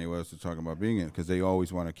what Kanye West is talking about being in, because they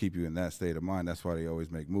always want to keep you in that state of mind. That's why they always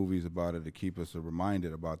make movies about it to keep us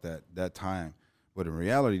reminded about that time. But in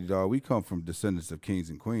reality, dog, we come from descendants of kings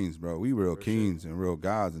and queens, bro. We real kings and real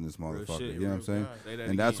gods in this motherfucker. shit, You know what I'm saying?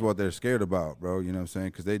 And that's what they're scared about, bro. You know what I'm saying?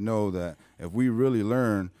 Because they know that if we really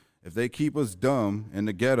learn, if they keep us dumb in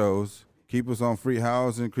the ghettos, keep us on free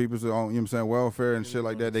housing, keep us on, you know what I'm saying, welfare and shit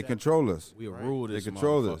like that, they control us. We rule this. They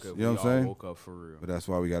control us. You know what I'm saying? Woke up for real. But that's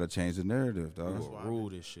why we got to change the narrative, dog. We will rule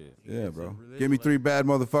this shit. Yeah, bro. Give me 3 bad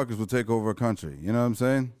motherfuckers will take over a country. You know what I'm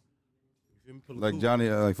saying? Like Johnny,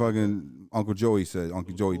 like fucking Uncle Joey said,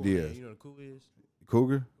 Uncle Joey Diaz. You know what a coup is?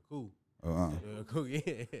 Cougar? Cool. Oh, Yeah, cool.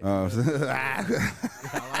 Yeah.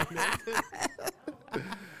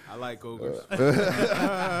 I like cougars.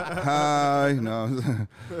 Hi, no.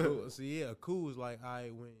 So yeah, a coup is like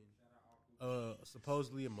when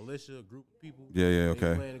supposedly a militia, a group of people. Yeah, They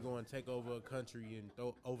okay. plan to go and take over a country and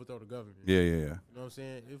overthrow the government. Yeah. You know what I'm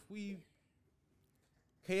saying? If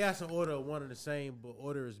chaos and order are one and the same, but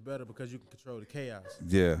order is better because you can control the chaos.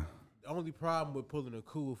 Yeah. The only problem with pulling a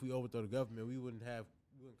coup, if we overthrow the government, we wouldn't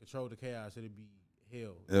control the chaos. It'd be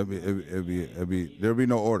hell. There'd be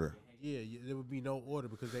no order. Yeah, there would be no order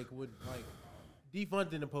because they would like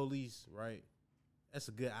defunding the police, right? That's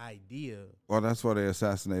a good idea. Well, that's why they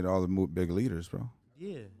assassinated all the big leaders, bro.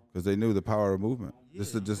 Yeah. Because they knew the power of movement. Yeah.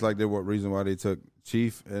 Just like what reason why they took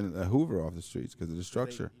Chief and Hoover off the streets, because of the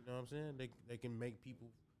structure. You know what I'm saying? They can make people.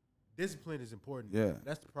 Discipline is important. Yeah.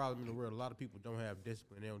 That's the problem in the world. A lot of people don't have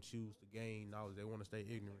discipline. They don't choose to gain knowledge. They want to stay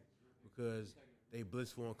ignorant because they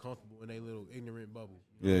blissful and comfortable in their little ignorant bubble.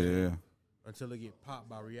 You know what I'm saying? Until they get popped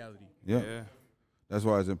by reality. Yeah. That's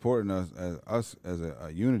why it's important as us as a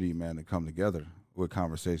unity, man, to come together with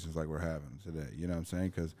conversations like we're having today. You know what I'm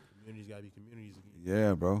saying? Because communities got to be communities again.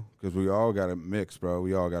 Yeah, bro. Because we all got to mix, bro.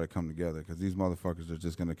 We all got to come together because these motherfuckers are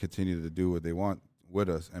just going to continue to do what they want with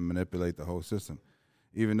us and manipulate the whole system.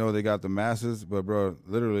 Even though they got the masses, but, bro,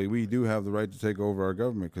 literally, we do have the right to take over our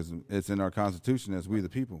government because it's in our Constitution as we the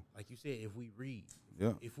people. Like you said, if we read.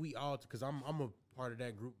 Yeah. If we all, because I'm a part of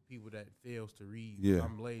that group of people that fails to read. Yeah.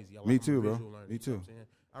 I'm lazy. Me too, bro. Me too. You know what I'm saying?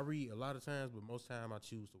 I read a lot of times, but most time I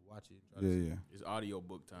choose to watch it. Yeah. It's audio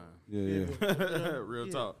book time. Yeah. Real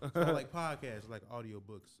talk. It's not like podcasts, like audio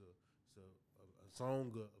books. A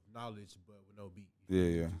song of knowledge, but with no beat.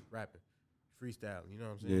 Yeah. Just rapping, freestyle. You know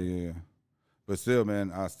what I'm saying? Yeah. But still,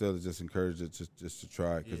 man, I still just encourage it just to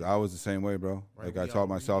try because I was the same way, bro. Right, like I taught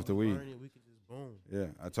myself to read. We could just boom. Yeah,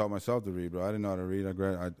 I taught myself to read, bro. I didn't know how to read. I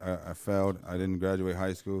failed. I didn't graduate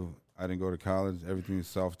high school. I didn't go to college. Everything is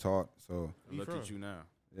self-taught. So Look at you now.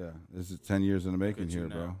 Yeah, this is 10 years in the making here,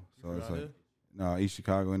 now. bro. So it's like, here? East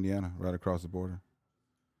Chicago, Indiana, right across the border.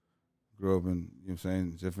 Grew up in, you know what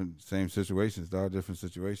I'm saying, same situations, dog, different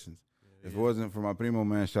situations. If it wasn't for my primo,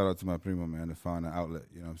 man, shout out to my primo, man, to find an outlet.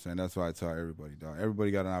 You know what I'm saying? That's why I tell everybody, dog.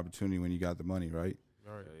 Everybody got an opportunity when you got the money, right?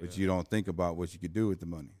 But you don't think about what you could do with the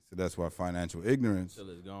money. So that's why financial ignorance Till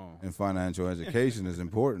it's gone. and financial education is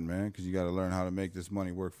important, man, because you got to learn how to make this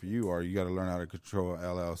money work for you, or you got to learn how to control an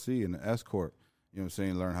LLC and an S corp. You know what I'm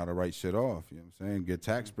saying? Learn how to write shit off. You know what I'm saying? Get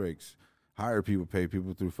tax breaks. Hire people, pay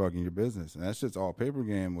people through fucking your business. And that's just all paper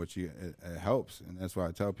game, which it helps. And that's why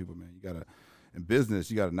I tell people, man, you got to, in business,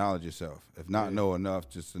 you got to knowledge yourself. If not know enough,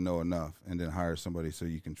 just to know enough, and then hire somebody so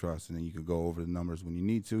you can trust, and then you can go over the numbers when you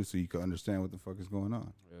need to, so you can understand what the fuck is going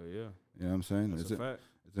on. Hell yeah. You know what I'm saying? That's a fact.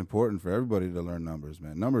 It's important for everybody to learn numbers,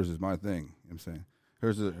 man. Numbers is my thing. You know what I'm saying?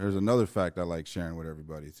 Here's another fact I like sharing with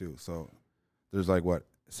everybody too. So there's like what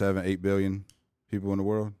 7-8 billion people in the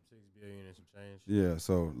world. 6 billion and some change. Yeah.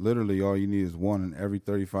 So literally, all you need is 1 in every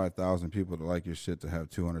 35,000 people to like your shit to have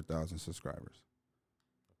 200,000 subscribers.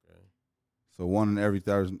 Okay. So 1 in every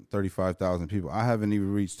 35,000 people. I haven't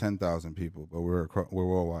even reached 10,000 people, but we're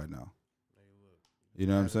worldwide now. Hey, look. You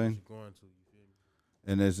know what I'm saying? You're going to, you feel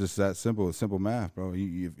me? And it's just that simple math, bro.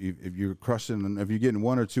 If you're crushing, if you're getting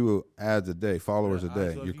 1 or 2 ads a day, followers a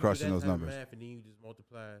day, So you're crushing those numbers. Math and then you just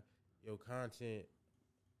multiply your content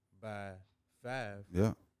by 5. Yeah.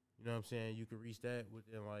 You know what I'm saying? You can reach that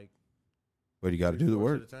within like. But you got to do the 3/4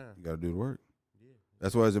 work. of the time. You got to do the work. Yeah.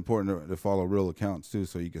 That's why it's important to follow real accounts too,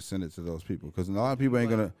 so you can send it to those people. Because a lot of people ain't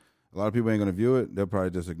gonna view it. They'll probably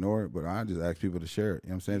just ignore it. But I just ask people to share it. You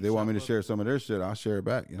know what I'm saying? If they want me to share some of their shit, I'll share it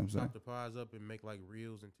back. You know what I'm saying? Chop the pies up and make like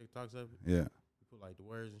reels and TikToks of it. Yeah. You put like the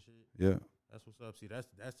words and shit. Yeah. That's what's up. See, that's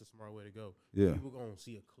the smart way to go. Yeah. People gonna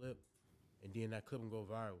see a clip, and then that clip will go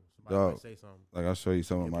viral. Somebody Dog. might say something. Like I'll show you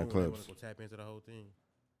some of And my boom, they wanna clips. go tap into the whole thing.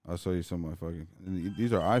 I'll show you some of my fucking. And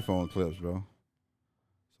these are iPhone clips, bro.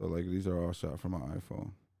 So like these are all shot from my iPhone,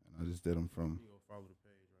 and I just did them from. You go follow the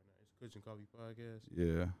page right now. It's Kush and Coffee Podcast.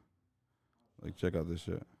 Yeah. Like check out this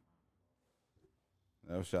shit.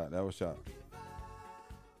 That was shot.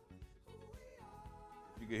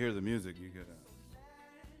 You can hear the music. You could.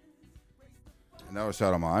 And that was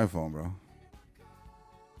shot on my iPhone, bro.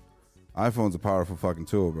 iPhone's a powerful fucking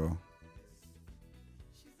tool, bro.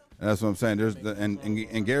 And that's what I'm saying.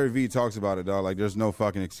 And Gary Vee talks about it, dog. Like, there's no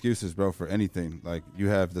fucking excuses, bro, for anything. Like, you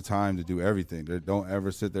have the time to do everything. Don't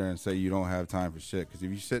ever sit there and say you don't have time for shit. Because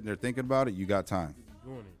if you're sitting there thinking about it, you got time.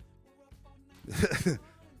 Doing it.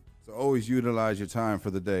 So always utilize your time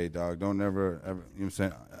for the day, dog. Don't ever, you know what I'm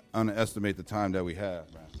saying, underestimate the time that we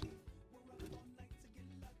have, man.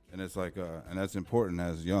 And it's like, and that's important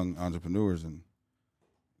as young entrepreneurs and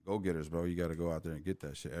go-getters, bro. You got to go out there and get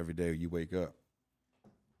that shit every day you wake up.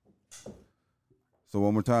 So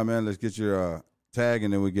one more time, man, let's get your tag,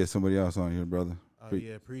 and then we get somebody else on here, brother.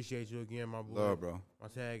 Yeah, appreciate you again, my boy. Love, bro. My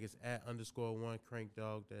tag is @_1 crank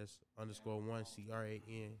dog. That's _1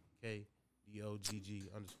 CRANKDOGG_.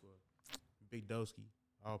 Big Doski,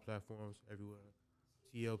 all platforms everywhere.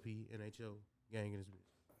 TLP NHL gang in this bitch.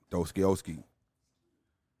 Doski.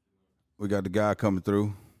 We got the guy coming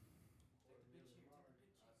through.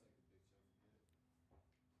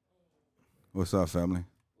 What's up, family?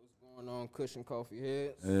 What's going on, Kush and Coffee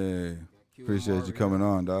Heads? Hey, QM appreciate you coming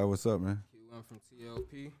on, dog. What's up, man? QM from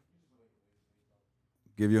TLP.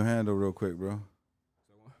 Give your handle real quick, bro.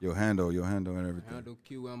 Your handle and everything. Handle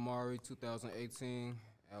QM Mari 2018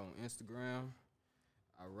 on Instagram.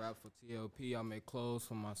 I rap for TLP. I make clothes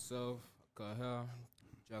for myself. Cut hair.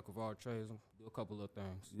 Jack of all trades. Do a couple of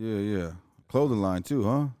things. Yeah. Clothing line too,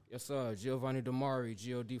 huh? Yes, sir. Giovanni Damari,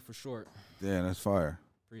 GOD for short. Damn, that's fire.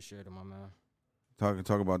 Appreciate it, my man.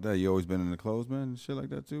 Talk about that. You always been in the clothes, man, and shit like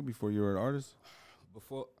that too. Before you were an artist,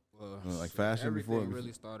 Before, like fashion. everything Before,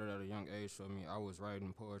 really started at a young age for me. I was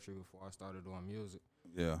writing poetry before I started doing music.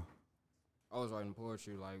 yeah. I was writing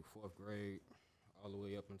poetry like 4th grade, all the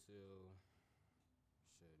way up until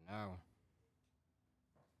now.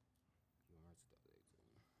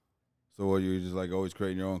 So what, you just like always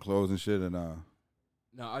creating your own clothes and shit, and No,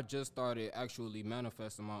 I just started actually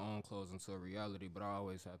manifesting my own clothes into reality, but I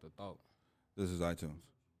always had the thought. this is iTunes.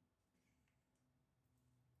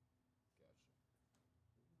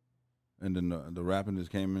 And then the rapping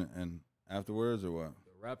just came in and afterwards, or what?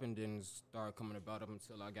 The rapping didn't start coming about up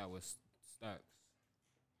until I got with Stacks.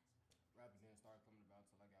 Rapping didn't start coming about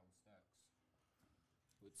until I got with Stacks.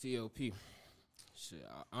 With TLP. Shit,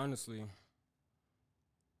 honestly,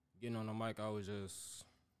 getting on the mic, I was just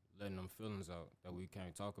letting them feelings out that we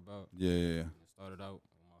can't talk about. Yeah. It started out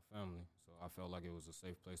with my family, so I felt like it was a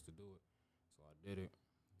safe place to do it. So I did it.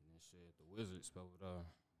 And then shit, the Wizards spelled it out.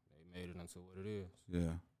 They made it into what it is.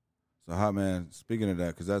 Yeah. So, hot man, speaking of that,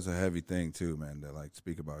 because that's a heavy thing too, man, to like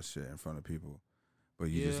speak about shit in front of people. But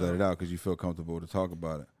you just let it out because you feel comfortable to talk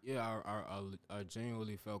about it. Yeah, I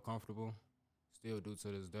genuinely felt comfortable. Still do to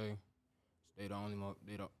this day. They the only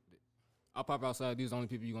they don't. I pop outside. These are the only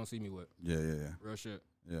people you gonna see me with. Yeah. Real shit.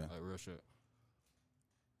 Yeah. Like real shit.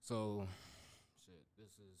 So, shit. This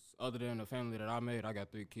is other than the family that I made. I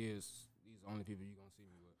got 3 kids. These are the only people you gonna see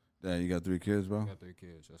me with. Damn, you got 3 kids, bro? I got 3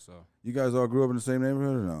 kids. Yes, sir. You guys all grew up in the same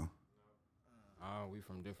neighborhood or no? We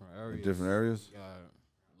from different areas. Different areas? You got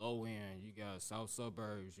low end. You got south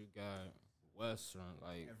suburbs. You got Western,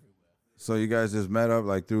 like So you guys just met up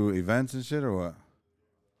like through events and shit, or what?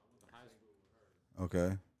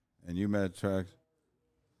 Okay, and you met Trax.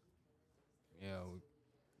 yeah.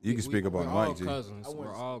 You can speak up on the We're all mic, G. cousins. I went We're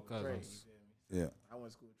to all school with Trey, cousins. you feel me? Yeah. I went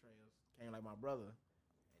to school with Trey. Came like my brother.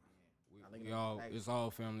 We all it's all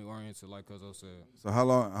family oriented, like Cuzzo said. So how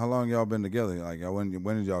long y'all been together? Like when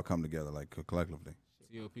did y'all come together, like collectively?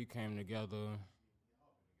 TOP came together.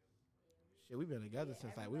 Shit, we've been together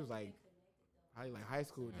since like we was like probably like high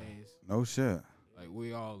school days. No shit. Like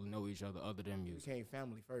we all know each other other than We music. became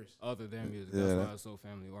family first. Other than music. Yeah, That's that- why it's so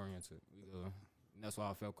family oriented. And that's why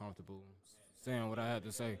I felt comfortable saying what I had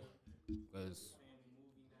to say. Because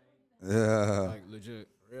Yeah. like legit,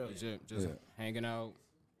 just Yeah. hanging out,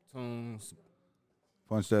 tunes.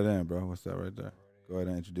 Punch that in, bro. What's that right there? Go ahead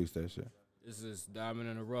and introduce that shit. This is Diamond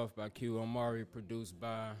in the Rough by Q Omari, produced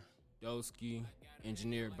by Doski,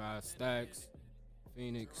 engineered by Stacks,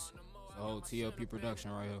 Phoenix. It's the whole TLP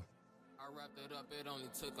production right here. I wrapped it up, it only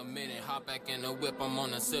took a minute. Hop back in the whip, I'm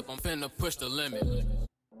on a sip, I'm finna push the limit.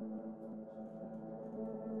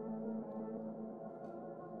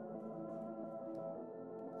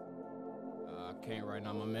 I can't right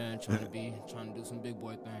now, my man, trying to do some big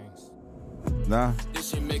boy things. Nah. This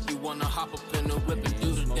shit make you wanna hop up in the whip and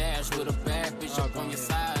do the dash with a bad bitch up on your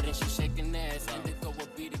side and she shaking ass. Indigo will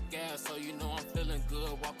be the gas, so you know I'm feeling good.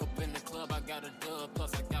 Walk up in the club, I got a dub,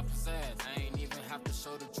 plus I got pizzazz. I ain't even have to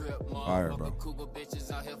show the drip, Fire, bro. motherfucker. Cougar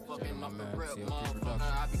bitches out here fucking off the man, rip, TLP motherfucker. production.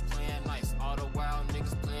 I be playing nice, all the wild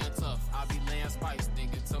niggas playing tough. I be laying spice,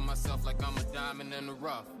 thinking to myself like I'm a diamond in the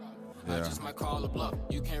rough. I Yeah. just might call a bluff.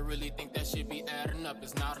 You can't really think that shit be adding up.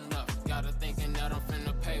 It's not enough. Gotta thinking that I'm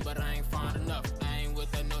finna pay, but I ain't fine enough. I ain't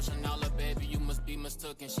with that notion, all baby. You must be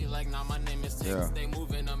mistaken. She like, nah, my name is Tick. Yeah. Stay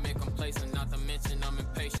moving, I'm complacent. Not to mention I'm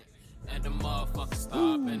impatient. And the motherfucker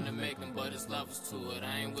stop in the making, but it's levels to it.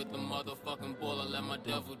 I ain't with the motherfucking bull. I let my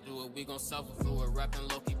devil do it. We gon' suffer through it. Rapping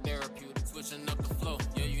low-key therapeutic, switching up the flow.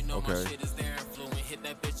 Yeah, you know my Okay. shit is there and fluent. Hit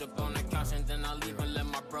that bitch up on the couch and then I leave and let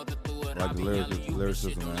my brother do it. Like I the be lyric- yelling, you lyricism,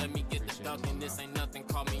 shit, don't man. let me get the duck. And this ain't nothing,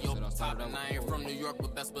 call me over top. And I ain't from New York,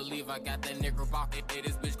 but best believe I got that nigga rocket. Hey,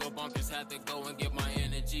 this bitch go bonkers, had to go and get my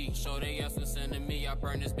energy. Show they ass listen to me, I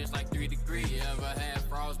burn this bitch like 3 degrees. You ever had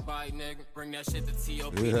frostbite, nigga? Bring that shit to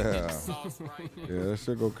T.O.P. to get Yeah. the sauce right. Yeah, that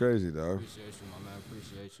shit go crazy, dog. Appreciate you, my man.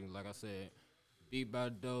 Appreciate you. Like I said, beat by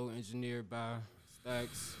Doe, engineered by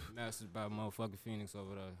Stacks, mastered by motherfucking Phoenix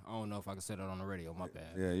over there. I don't know if I can say that on the radio. My bad.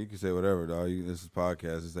 Yeah, you can say whatever, dog. This is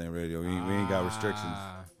podcast. This ain't radio. We ain't got restrictions.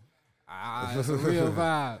 It's a real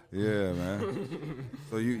vibe. Yeah, man.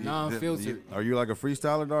 So Non-filtered. are you like a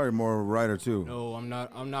freestyler, dog, or more a writer too? No, I'm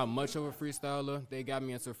not. I'm not much of a freestyler. They got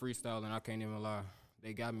me into freestyling. I can't even lie.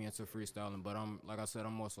 They got me into freestyling, but I'm like I said,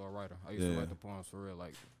 I'm also a writer. I used to Yeah. write the poems for real,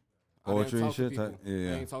 like Poetry I and didn't talk to shit people. type- yeah.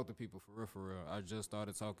 I ain't talk to people for real, for real. I just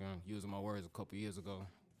started talking, using my words a couple years ago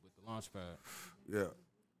with the Launchpad. Yeah.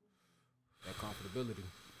 That comfortability,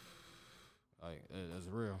 like that's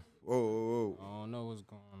real. Whoa, whoa, I whoa. don't know what's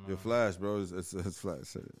going on. Your flash, bro. It's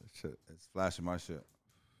flash. Shit. It's flashing my shit.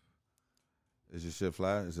 Is your shit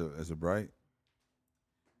flash? Is it bright?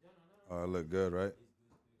 Oh, it look good, right?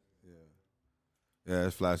 Yeah. Yeah,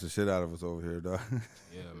 it's flashing shit out of us over here, dog.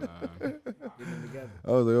 Yeah, man. Getting together.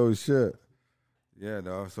 I was like, oh shit. Yeah,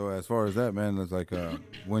 dog. So as far as that, man, it's like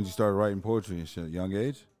when you started writing poetry and shit, young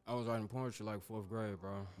age? I was writing poetry like 4th grade,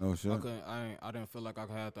 bro. No shit. I didn't feel like I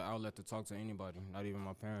had the outlet to talk to anybody, not even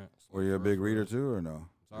my parents. Were you a For big real, reader for real. too, or no? Were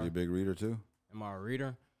Sorry? you a big reader too? Am I a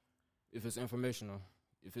reader? If it's informational,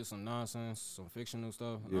 if it's some nonsense, some fictional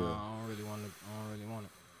stuff, Yeah. nah, I don't really want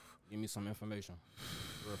it. Give me some information.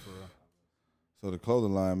 For real. So the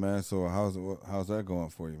clothing line, man. So how's that going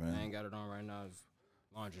for you, I man? ain't got it on right now. It's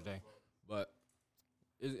laundry day, but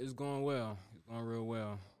it's going well. It's going real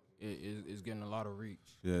well. It's getting a lot of reach.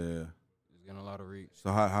 Yeah. It's getting a lot of reach.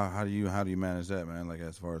 So how do you manage that, man? Like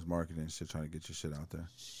as far as marketing and shit, trying to get your shit out there.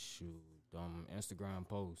 Shoot, Instagram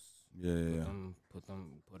posts. Yeah.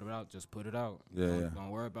 Put it out. Just put it out. Yeah.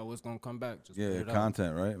 Don't worry about what's gonna come back. Just put Yeah, it out.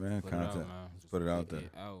 content, right, man? Put it out, Content. man. Just put it out there.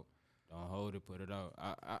 Out. Don't hold it. Put it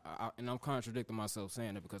out. And I'm contradicting myself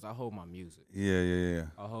saying it because I hold my music. Yeah.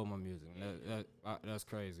 I hold my music. That's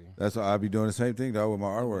crazy. That's why I be doing the same thing, though, with my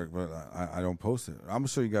artwork, but I don't post it. I'm gonna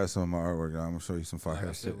show you guys some of my artwork. I'm gonna show you some fire Like I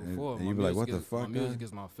shit, said and before, you my be like, "What music the is- fuck?" My music man?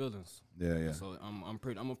 is my feelings. Yeah. So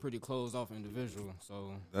I'm a pretty closed off individual.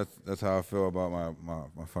 So That's how I feel about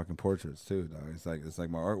my fucking portraits too, dog. It's like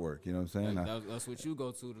my artwork. You know what I'm saying? that's what you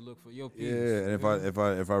go to look for your piece. Yeah,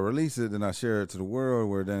 and if I release it, then I share it to the world,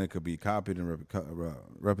 where then it could be copied and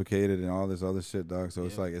replicated and all this other shit, dog. So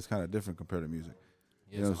it's Yeah. like it's kind of different compared to music.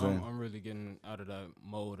 Yeah, You know what I'm saying? I'm really getting out of that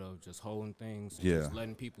mode of just holding things and Yeah. just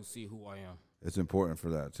letting people see who I am. It's important for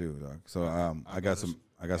that too, dog. So I got some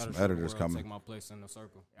Gotta show the editors world, coming. Take my place in the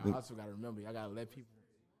circle. Y'all also gotta remember, y'all gotta let people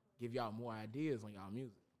give y'all more ideas on y'all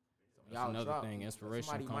music. So That's y'all another drop, thing. Inspiration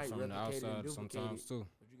somebody comes might from the replicate it and outside duplicate sometimes it, too.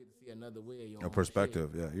 but you get to see another way of your A own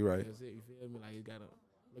perspective. shit. Yeah, you're right. That's it, you feel me? Like you gotta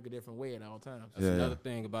look a different way at all times. That's Yeah, another yeah.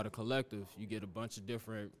 thing about a collective. You get a bunch of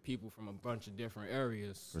different people from a bunch of different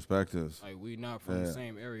areas. Perspectives. Like we not from Yeah. the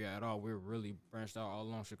same area at all. We're really branched out all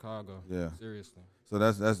along Chicago. Yeah. Seriously. So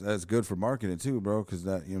that's good for marketing too, bro, because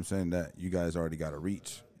that, you know what I'm saying, that you guys already got a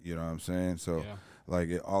reach. You know what I'm saying? So Yeah. like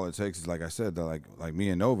all it takes is, like I said, like me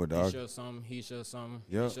and Nova, dog. He shows something. He shows something.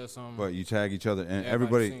 Yeah. He shows something. But you tag each other, and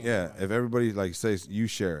Everybody everybody, seen it, yeah. right? If everybody like says you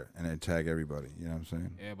share it, and then tag everybody, you know what I'm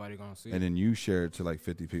saying? Everybody gonna see And it. then you share it to like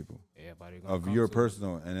 50 people Everybody gonna of come your to it.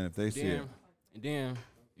 personal, and then if they see it, And then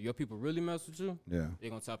your people really mess with you. yeah, They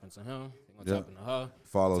gonna tap into him. They gonna Yeah. tap into her.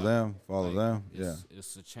 follow Tap- them, follow them, yeah,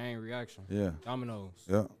 It's a chain reaction. yeah, Dominoes.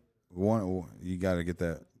 yeah. You got to get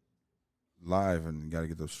that live, and you got to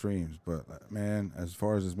get those streams. But man, as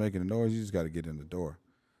far as just making a noise, you just got to get in the door.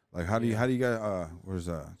 Like how do you guys where's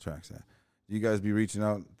tracks at? Do you guys be reaching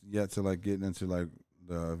out yet to like getting into like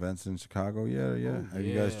the events in Chicago? Yeah. Have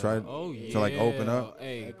you guys tried to like open up?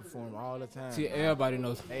 They Hey, perform all the time. see, everybody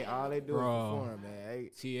knows. All they do Bro. is perform, man.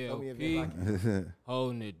 Hey, show me a TLP bit like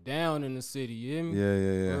holding it down in the city. You hear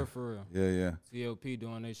me? Yeah. For real. Yeah. TLP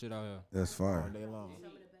doing they shit out here. That's all fire. day long.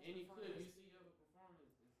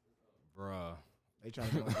 Bruh. They trying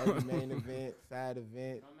to go on every main event, side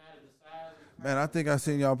event. Man, I think I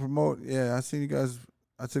seen y'all promote. Yeah, I seen you guys.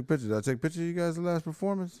 I took pictures. Did I take pictures of you guys the last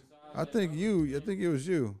performance? I think it was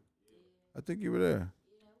you. I think you were there.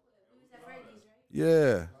 We was at Fergie's, right?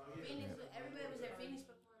 Yeah. Phoenix, everybody was at Phoenix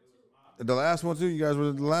performed too. The last one too. You guys were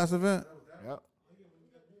at the last event. Yep.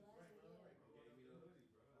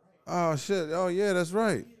 Oh shit. Oh yeah, that's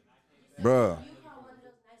right, bruh. You caught one of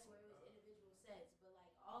those nights where it was individual sets, but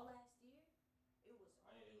like all last year, it was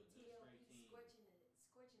only TLP scorching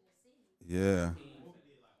the city. Yeah,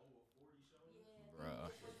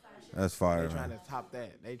 that's They fire, trying man. to top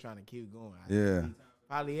that. They trying to keep going. Yeah.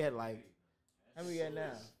 Probably had like, how many at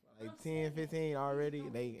now? Like 10, 15 already.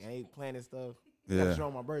 They ain't planning stuff. Yeah. Gotta show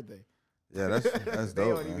 'em my birthday. Yeah, that's They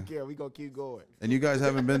dope, don't even man. care. We gonna keep going. And you guys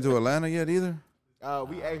haven't been to Atlanta yet either.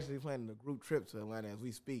 We actually planning a group trip to Atlanta as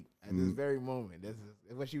we speak at this very moment. This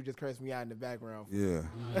is what you just cursed me out in the background for. Yeah.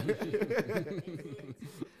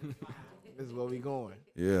 This is where we going.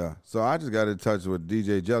 Yeah. So I just got in touch with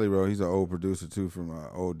DJ Jelly Roll. He's an old producer too, from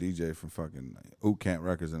old DJ from fucking Oot Camp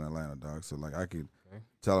Records in Atlanta, dog. So like I could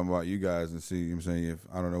tell him about you guys and see, you know what I'm saying, if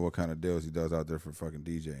I don't know what kind of deals he does out there for fucking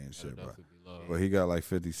DJ and shit, but he got like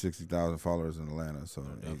 50, 60,000 followers in Atlanta, so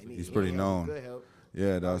he's pretty known. Good help.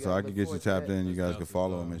 Yeah, dog. So yeah, I look could get you forward to tapped that. in. You guys could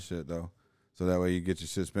follow him and shit, though. So that way you get your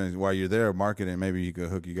shit spinning. While you're there marketing, maybe he could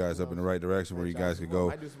hook you guys up in the right direction where you guys could go.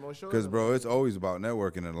 I do some more shows. Because, bro, it's always about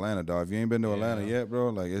networking in Atlanta, dog. If you ain't been to Atlanta yet, bro,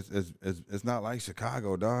 like it's not like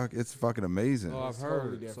Chicago, dog. It's fucking amazing. So I've Totally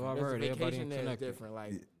heard. different. So I've It's a heard. Everybody vacation there is connected. different.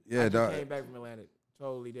 Like Yeah, I just dog. came back from Atlanta.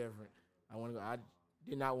 Totally different. I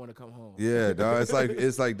did not want to come home. Yeah, dog.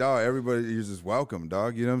 It's like, dog. Everybody, you're just welcome,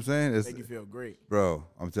 dog. You know what I'm saying? It's, Make you feel great. bro.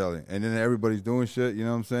 I'm telling you. And then everybody's doing shit. You know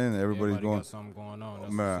what I'm saying? Everybody's Everybody going. got something going on.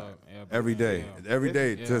 That's Man, what's up. every day, Yeah. every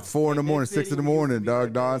day Yeah. to 4 in the In morning, this 6 in the city, we used to morning, be dog.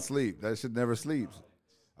 like Dawn that. sleep. That shit never sleeps.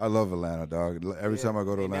 I love Atlanta, dog. Every time I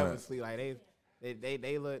go to They Atlanta, never sleep. Like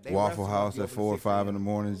they look. They Waffle restaurants House be at open 4 or 6 5 in a.m. the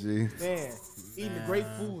morning, G. Man, eating the great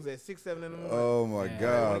foods at 6, 7 in the morning. Oh my I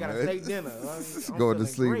God, got a man. steak dinner. I'm Going to feeling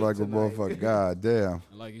sleep great like a tonight. motherfucker. God damn.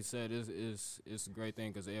 Like you said, it's a great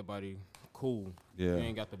thing because everybody cool. Yeah. You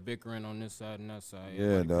ain't got the bickering on this side and that side. Yeah,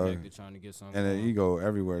 Everybody dog. connected, trying to get something. And then going. you go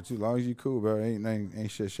everywhere too. As long as you cool, bro. Ain't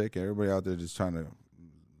shit shaking. Everybody out there just trying to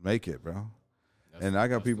make it, bro. And I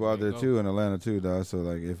got that's the people way out there to go. too in Atlanta too, dog. So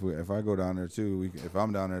like if I go down there too, if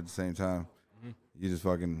I'm down there at the same time, you just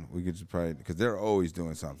fucking we could just probably because they're always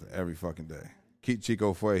doing something every fucking day. Keep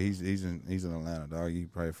Chico Foy, he's in Atlanta, dog. You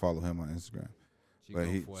probably follow him on Instagram.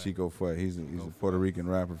 Chico Foy, he's a Puerto Rican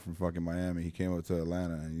rapper from fucking Miami. He came up to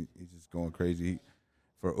Atlanta and he's just going crazy.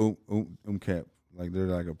 For Camp, like they're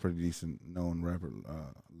like a pretty decent known rapper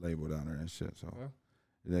label down there and shit. So.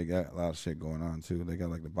 They got a lot of shit going on too. They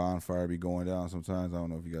got like the bonfire be going down sometimes. I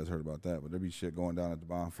don't know if you guys heard about that, but there be shit going down at the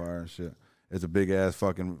bonfire and shit. It's a big ass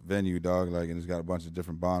fucking venue, dog. Like, and it's got a bunch of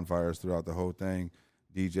different bonfires throughout the whole thing.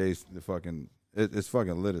 DJs, it's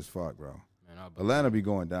fucking lit as fuck, bro. Man, Atlanta be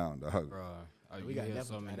going down, dog. Bro, We you got hear so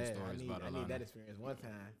definitely many that. stories about I need Atlanta. that experience one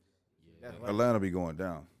time. That's like- Atlanta be going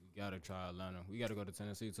down. We gotta try Atlanta. We gotta go to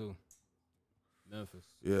Tennessee too. Memphis.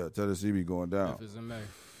 Yeah, Tennessee be going down. Memphis in May.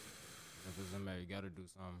 If it's in May, you gotta do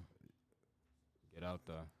something. Get out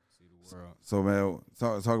there, see the world. So man,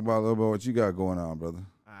 talk about a little bit what you got going on, brother.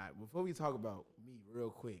 All right, before we talk about me real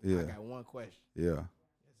quick, Yeah. I got one question. Yeah. This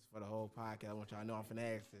is for the whole podcast. I want y'all to know I'm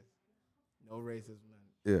finna ask this. No racism, nothing.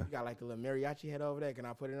 Yeah. You got like the little mariachi head over there. Can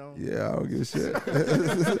I put it on? Yeah, I don't give a shit.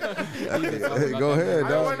 Hey, go ahead, I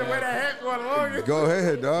dog. wanted to wear that hat for the longest. Go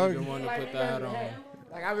ahead, dog. You the one to put that hat on.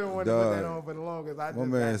 Like I've been wanting to put that on for the longest. My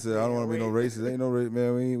man said, I don't want to be no racist. Ain't no race,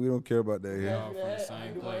 man. We don't care about that We here. all from the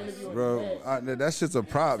same place. Bro, that shit's a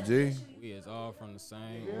prop, G. We is all from the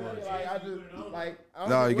same origin. Like I just like. I don't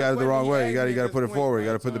No, know you what got it the way wrong he way. asked You me got at to put it this forward. point.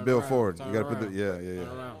 You got to put the Turn bill around, forward. turn You got to put the around. yeah.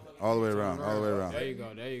 Turn around. All the way around. All the way around. There you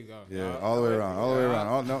go. There you go. Yeah, all the way around. All the way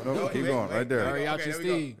around. Oh, no, keep going. Right there. Mariachi Okay, there we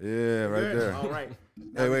Steve. Yeah, right Good? there. All right.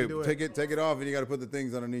 Hey, we can do wait, take it off, and you got to put the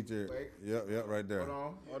things underneath your. Wait. Yep, right there.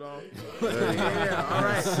 Hold on. Yeah, all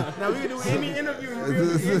right. Now we can do any interview. Right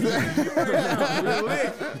now. We're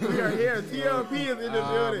lit. We are here. TLP is in the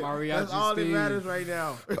building. Mariachi That's all that Steve. matters right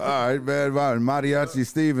now. All right, man. Mariachi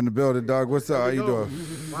Steve in the building, dog. What's up? How you doing?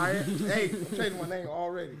 Hey, changed my name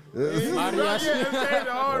already. Mariachi. Yeah, changed it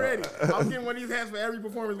already. I'm getting one of these hats for every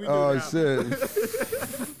performance we do Oh now. shit!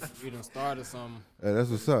 We done started something Hey, that's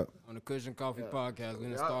what's up. on the Cushion Coffee podcast. We done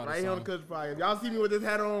Y'all, started right here on the something. Kush podcast. If y'all see me with this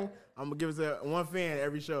hat on, I'm gonna give us one fan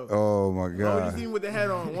every show. Oh my Oh, you god. see me with the hat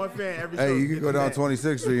on, one fan every show. Hey, you Get can go the down hat.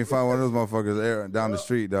 26th Street and find one of those motherfuckers down the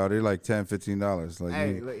street, dog. They're like $10, $15. Like,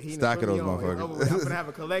 Hey, you look, he stack of done those put me on. It's over with. I'm motherfuckers. gonna have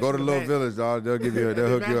a collection. Go to of Little hats. Village, dog. They'll give you. They'll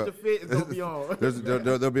hook you Match up. the fit, it's gonna be on.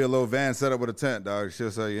 There'll be a little van set up with a tent, dog. She'll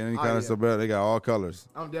say any kind of yeah. sombrero. They got all colors.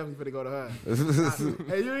 I'm definitely finna go to her.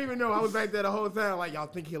 Hey, you don't even know I was back there the whole time. Like y'all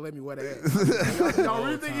think he'll let me wear the hat? Y'all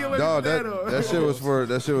really think he'll let Dog, me wear the hat?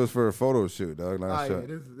 that shit was for a photo shoot, dog. Like, Oh,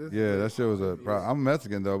 shit. yeah, That shit was a. I'm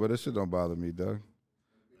Mexican though, but that shit don't bother me, dog.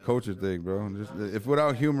 Culture thing, bro. If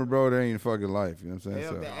without humor, bro, there ain't fucking life. You know what I'm saying?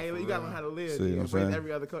 So, Hey, you gotta learn how to live. See You what I'm embrace saying?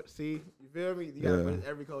 every other culture. See, you feel me? You gotta Yeah. embrace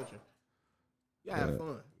every culture. You gotta have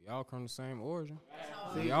fun. We all from the same origin.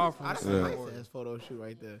 See, We all from the that's same a nice origin. ass photo shoot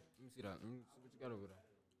right there. Let me see that. Let me see what you got over there.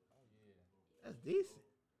 That's decent.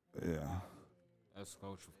 yeah, That's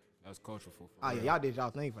cultural. That's cultural. Oh yeah, y'all did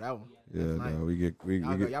y'all thing for that one. yeah, That's nice. dog. We get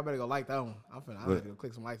Y'all better go like that one. I'm Look. gonna go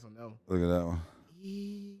click some likes on that one. look at that one.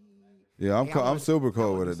 Yeah, I'm Hey, I I'm wanna- super cool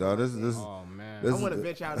I with wanna it, dog. do This Oh man. This I is want to the-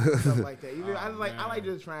 venture out and do stuff like that. Even, Oh, I like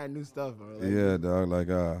just trying new stuff, bro. Like, yeah, dog. Like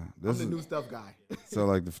I'm this the is new stuff guy. so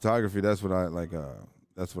like the photography. That's what I like.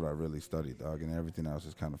 That's what I really studied, dog, and everything else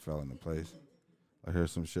just kind of fell into place. Like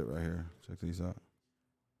here's some shit right here. Check these out.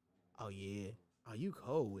 Oh yeah. Oh, you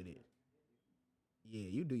cold with it. Yeah,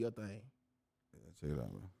 you do your thing. Yeah, check it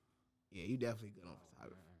out, bro. Yeah, you definitely good on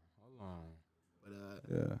photography. Hold on.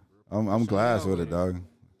 But Yeah, I'm glass with it, dog.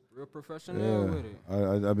 Real professional Yeah, with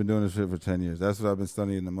it. I've been doing this shit for 10 years. That's what I've been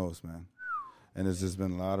studying the most, man. And it's just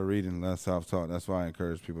been a lot of reading, less self-taught. That's why I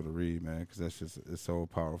encourage people to read, man, because that's just it's so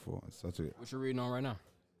powerful. It's such a. What you reading on right now?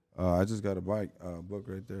 I just got a book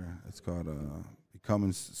right there. It's called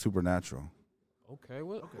Becoming Supernatural. Okay.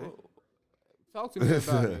 What? Talk to me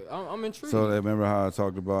about it. I'm intrigued. So remember how I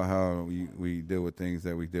talked about how we deal with things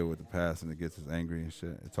that we deal with the past and it gets us angry and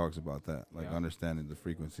shit. It talks about that, like Yeah. understanding the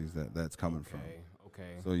frequencies that's coming from.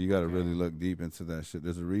 Okay. So you got to really look deep into that shit.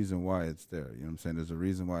 There's a reason why it's there. You know what I'm saying? There's a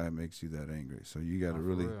reason why it makes you that angry. So you got to For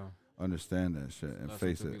really real. understand that shit and Lesson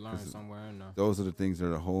face to it. be learned 'Cause somewhere in there. those are the things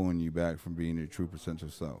that are holding you back from being your true potential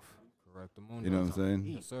self. Correct the moon. You know what I'm saying?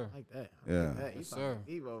 Yes, sir. like that. Yeah. Like that. Yes, sir.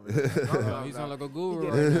 Deep over there. He sound like a guru. He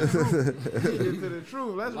right now. getting to the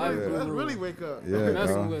truth. Let's Life really, let's guru. really wake up. Yeah,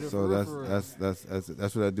 Messing dog. with it So for real, for real.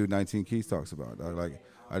 that's what that dude 19 Keys talks about, dog. Like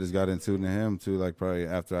I just got into him too, like probably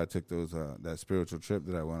after I took those that spiritual trip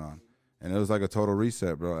that I went on, and it was like a total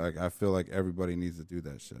reset, bro. Like I feel like everybody needs to do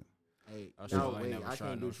that shit. Hey, I still no, ain't wait, never I tried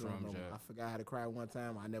can't no do shrooms shrooms no more. yet. I forgot how to cry one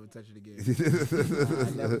time. I never touch it again. I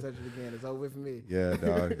never touch it again. It's over with for me. Yeah,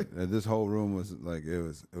 dog. And this whole room was like it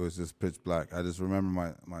was just pitch black. I just remember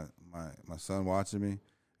my son watching me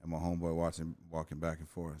and my homeboy walking back and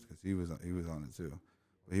forth because he was on it too,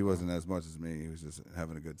 but he wasn't as much as me. He was just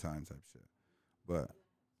having a good time type shit. But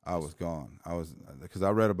I was gone. Because I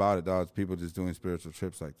read about it, dog. People just doing spiritual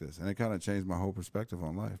trips like this, and it kind of changed my whole perspective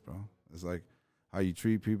on life, bro. It's like how you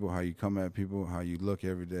treat people, how you come at people, how you look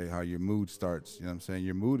every day, how your mood starts. You know what I'm saying?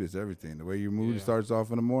 Your mood is everything. The way your mood Yeah. starts off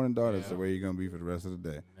in the morning, dog, that's Yeah. the way you're gonna be for the rest of the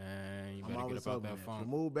day. Man, you I'm better get always about sober, that man. If funk.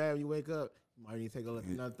 you move bad when you wake up, you might need to take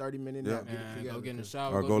another 30-minute Yeah. nap. Get it Man, together. go get in the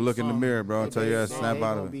shower. Or go do look in the something. mirror, bro. Tell your ass They snap out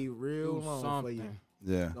gonna of it. be real Do long for you. something.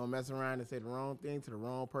 Yeah. Don't mess around and say the wrong thing to the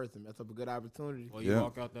wrong person. Mess up a good opportunity. Or you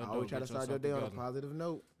walk out that I door. always try to start your day on a positive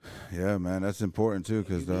note. Yeah, man, that's important too.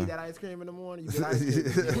 Cause you need that ice cream in the morning. You get ice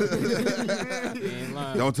cream.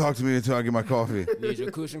 Don't talk to me until I get my coffee. You need your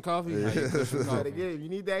cushion coffee. You better get it. If you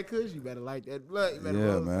need that Kush, you better like that blood. You better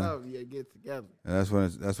roll up. You get together. And that's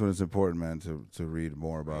when it's important, man, to read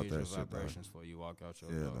more about that shit. Vibrations before you walk out your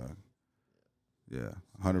door. Dog. Yeah,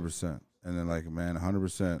 100%. And then, like, man,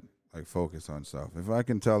 100%, like, focus on self. If I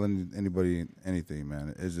can tell anybody anything,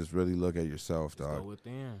 man, it's just really look at yourself, dog. Go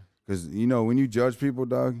within. Because, you know, when you judge people,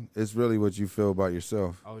 dog, it's really what you feel about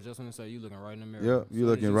yourself. I was just going to say, you looking right in the mirror. Yep, you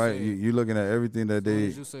looking right. You looking at everything that they.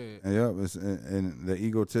 You said. And yep, and the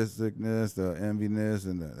egotisticness, the enviness,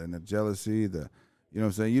 and the jealousy, you know what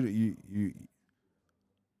I'm saying?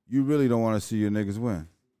 You really don't want to see your niggas win.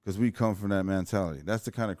 Because we come from that mentality. That's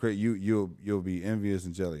the kind of crate you'll be envious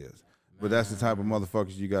and jealous. But that's the type of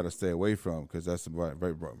motherfuckers you got to stay away from because that's the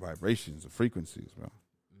vibrations, the frequencies, bro.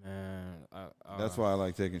 Man, that's why I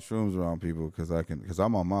like taking shrooms around people because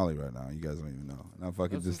I'm on Molly right now. You guys don't even know. And I'm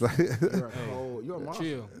fucking just like You're a monster.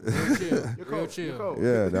 Chill. Real chill.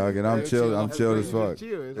 Yeah, dog. And I'm chill. I'm chill as fuck.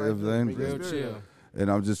 Real chill. And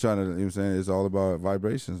I'm just trying to, you know what I'm saying? It's all about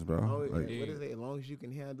vibrations, bro. What is it? As long as you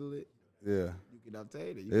can handle it. Yeah. You can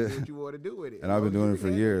obtain it. You can do what you want to do with it. And I've been doing it for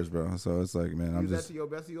years, bro. So it's like, man, I'm just. That's to your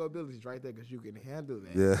best of your abilities right there because you can handle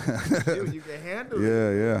that. Yeah. You can handle it.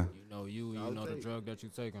 Yeah. You know the drug that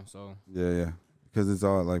you're taking, so. Yeah. Because it's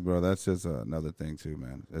all like, bro, that's just another thing too,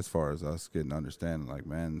 man. As far as us getting understanding, like,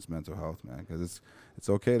 man's mental health, man. Because it's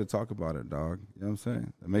okay to talk about it, dog. You know what I'm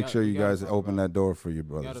saying? And make sure you guys open that door for your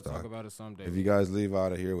brothers, you dog. Talk about it someday. If you guys leave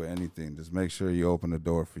out of here with anything, just make sure you open the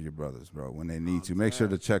door for your brothers, bro. When they need to, make sure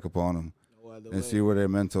to check upon them. And see where their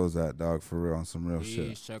mental's at, dog, for real, on some real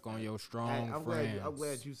shit. Check on your strong friends. I'm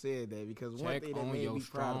glad you said that because one thing that made me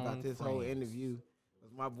proud about this whole interview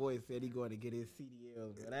was my boy said he going to get his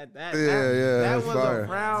CDLs. That was fire. A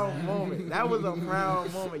proud moment. That was a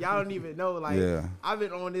proud moment. Y'all don't even know. Like, I've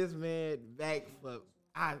been on this man back for,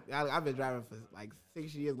 I've been driving for like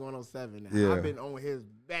 6 years, going on 7 now. Yeah. I've been on his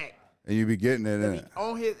back. And you be getting it,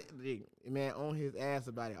 on his ass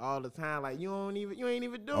about it all the time. Like you ain't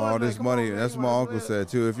even doing all this money. That's what my uncle said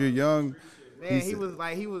too. If you're young, man, he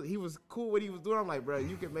was cool what he was doing. I'm like, bro,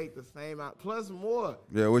 you can make the same out plus more.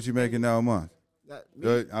 Yeah, what you making now a month? I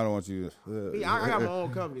don't want you. I got my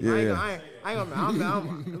own company. I ain't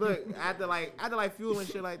gonna. Look, after like fuel and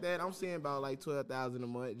shit like that, I'm seeing about like 12,000 a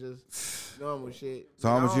month, just normal shit. So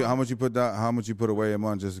how much you put down? How much you put away a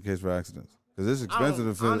month just in case for accidents? Because it's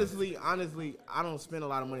expensive. Honestly, I don't spend a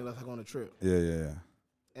lot of money unless I go on a trip. Yeah.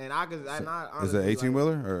 And honestly, is it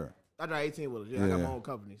 18-wheeler or? I drive 18-wheelers. Yeah, I got my own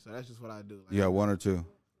company, so that's just what I do. Like, you got one or two?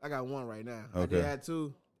 I got one right now. Okay. I had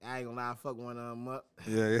two. I ain't gonna lie, I fucked one of them up.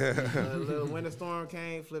 Yeah. A little winter storm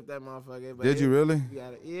came, flipped that motherfucker. But Did you really? You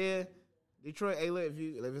got it. Yeah. Detroit, hey, look,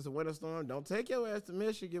 if it's a winter storm, don't take your ass to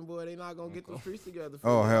Michigan, boy. They not gonna get those streets together.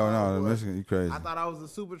 Oh, hell no. Michigan, you crazy. I thought I was a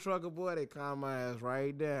super trucker, boy. They calmed my ass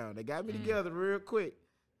right down. They got me together real quick.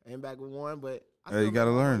 I ain't back with one, but hey, you gotta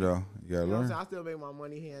learn, though. You gotta learn. I still make my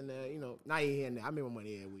money here and there. You know, not here and there. I make my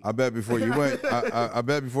money every week. I bet before you went, I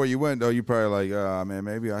bet before you went, though, you probably like, man,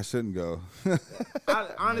 maybe I shouldn't go.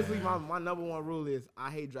 Honestly, my number one rule is I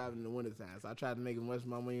hate driving in the wintertime. So I try to make as much of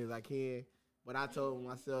my money as I can. But I told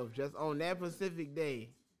myself just on that specific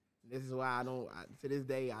day, this is why to this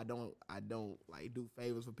day I don't like do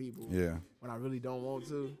favors for people. Yeah. When I really don't want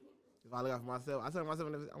to. If I look out for myself, I tell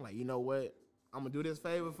myself, I'm like, you know what? I'm gonna do this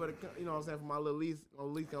favor for you know what I'm saying, for my little lease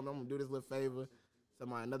company. I'm gonna do this little favor. So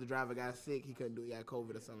another driver got sick, he couldn't do it, he had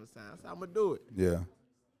COVID or something. So I'm gonna do it. Yeah.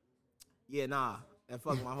 Yeah, nah. And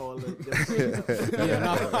fuck my whole fuck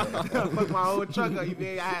my whole truck up. You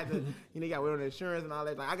feel? I had to, you got wait on the insurance and all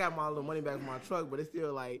that. Like I got my little money back from my truck, but it's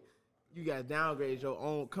still like you gotta downgrade your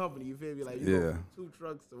own company. You feel me? Like you go from 2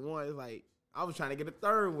 trucks to 1. It's like I was trying to get a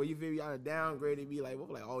third one. You feel me? I downgraded, be like,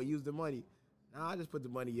 oh, use the money. Now I just put the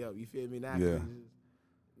money up. You feel me? Now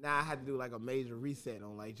now I had to do like a major reset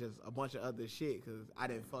on like just a bunch of other shit because I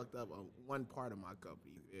didn't fucked up on one part of my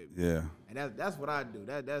company. Yeah. And that's what I do.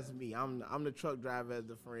 That's me. I'm the truck driver as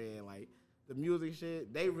the friend. Like the music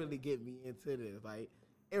shit, they really get me into this. Like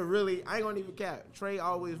it really, I ain't gonna even cap. Trey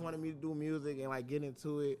always wanted me to do music and like get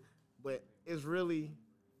into it, but it's really,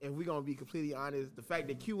 if we gonna be completely honest, the fact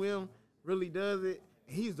that QM really does it.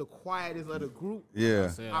 He's the quietest of the group. Yeah.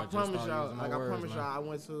 I promise y'all. Like I promise y'all, I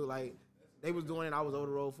went to like they was doing it. I was over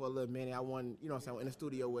the road for a little minute. I won, you know what I'm saying, in the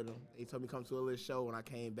studio with them. They told me to come to a little show when I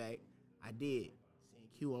came back. I did. Seeing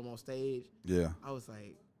Q on stage. Yeah. I was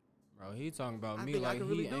like, Bro, he talking about I me think I like can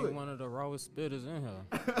he really do ain't it. one of the rawest spitters in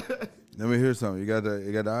here. Let me hear something. You got the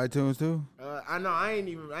iTunes too? I know I ain't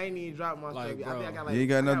even dropped my Like, stuff. I think I got like You ain't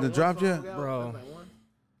got I nothing one dropped yet? song out. Bro. That's like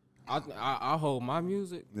one. I hold my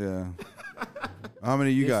music. Yeah. How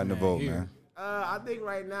many you This got in the man vote, here. man? I think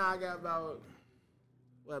right now I got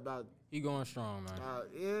about He going strong, man.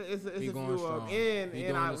 it's a He few going of them. strong. And He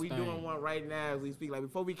and doing his we thing. doing one right now as we speak. Like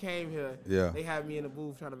before we came here, Yeah. they have me in the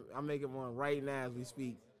booth I'm making one right now as we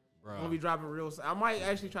speak. Bro, I'm gonna be dropping real. I might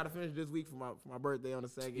actually try to finish this week for my birthday on the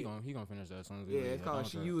second. he gonna finish that as soon as we Yeah, leave. it's called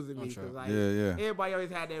She Using Me because like Yeah. everybody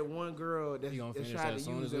always had that one girl that's He gonna finish trying that to as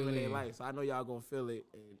soon use as we them in their leave. life. So I know y'all gonna feel it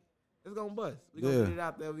and it's gonna bust. We gonna Yeah. put it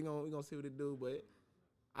out there. We gonna see what it do. But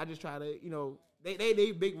I just try to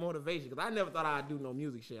they big motivation because I never thought I'd do no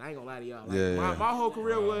music shit. I ain't gonna lie to y'all. Like, Yeah. My whole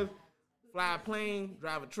career was fly a plane,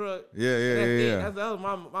 drive a truck. Yeah. That's that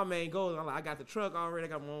was my main goal. I'm like, I got the truck already. I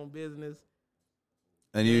got my own business.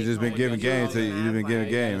 And you just been giving game to you. You been giving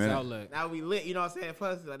game, man. Outlet. Now we lit, you know what I'm saying?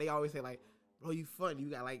 Plus, like, they always say, like, bro, you funny. You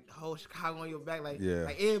got, like, the whole Chicago on your back. Like, Yeah.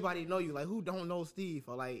 like everybody know you. Like, who don't know Steve?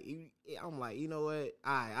 Or, like, I'm like, you know what?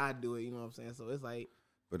 I do it. You know what I'm saying? So it's like,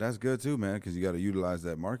 But that's good too, man, because you got to utilize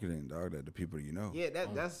that marketing, dog. That the people you know. yeah,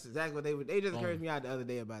 that's exactly what they just encouraged me out the other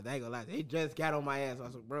day about that. I ain't gonna lie. They just got on my ass. I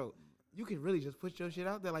was like, bro, you can really just put your shit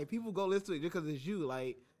out there. Like, people go listen to it just because it's you.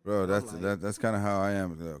 Like, Bro, that's like- that's kind of how I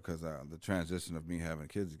am though, because the transition of me having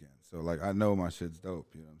kids again. So like I know my shit's dope.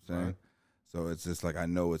 You know what I'm saying? Right. So it's just like I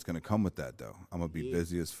know it's gonna come with that though. I'm gonna be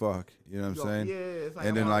busy as fuck. You know what I'm saying? Yeah, it's like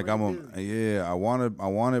And then like already I'm busy. I want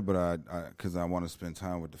it, but I because I want to spend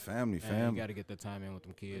time with the family, Man, fam. you gotta get the time in with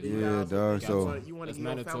them kids. Yeah, bro. dog, so- you want to It's give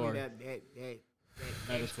your family mandatory. that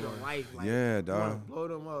extra Mandatory. life. Like, Yeah, you wanna dog. blow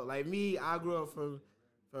them up. Like me, I grew up from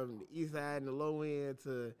the east side and the low end to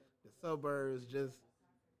the suburbs. Just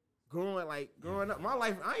growing up. My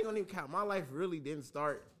life, I ain't gonna even count. My life really didn't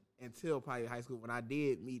start until probably high school when I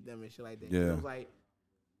did meet them and shit like that. Yeah. It was like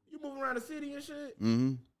you move around the city and shit.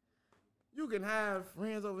 Mm-hmm. You can have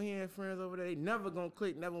friends over here and friends over there. They never gonna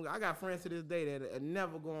click. I got friends to this day that are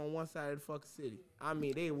never go on one side of the fucking city. I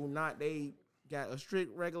mean, they will not. They got a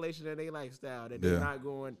strict regulation of their lifestyle that they're Yeah. not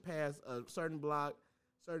going past a certain block,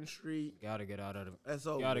 certain street. Gotta get out of it. And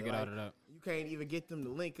so Gotta get out of that. You can't even get them to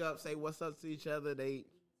link up, say what's up to each other.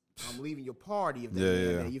 I'm leaving your party if they Yeah,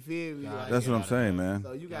 do yeah. that. You feel me? Gotta Like, That's what I'm out of saying, that. man.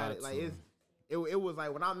 so you got it. Got Like to. it was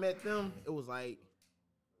like when I met them, it was like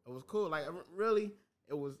it was cool. Like really,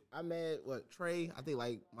 it was. I met Trey. I think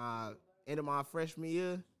like my end of my freshman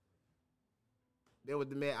year. They were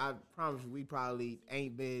the man. I promise you, we probably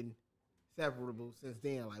ain't been separable since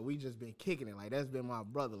then. Like we just been kicking it. Like that's been my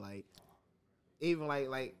brother. Like even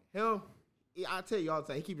like him. I tell you all the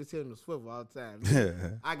time, he keep his head on the swivel all the time.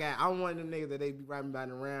 I'm one of them niggas that they be riding by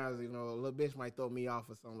the rounds. You know, a little bitch might throw me off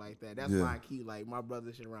or something like that. That's Yeah. why I keep like my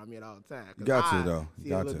brother shit around me at all the time. 'Cause Got to, I though. See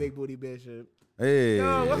Got a little to. big booty bitch. And, Hey.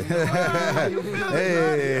 yo, what's the word? You feel me?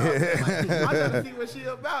 Hey. Like, I gotta see what she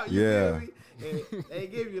about. You Yeah. feel me? And they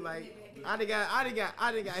give you like I done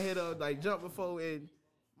got hit up like jump before and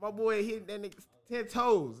my boy hit that nigga 10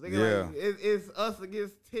 toes. Nigga, Yeah. like, it's us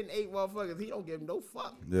against 10-8 motherfuckers. He don't give him no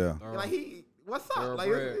fuck. Yeah. Like what's up? Like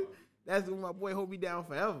Thoroughbred. that's when my boy hold me down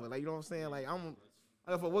forever. Like you know what I'm saying? Like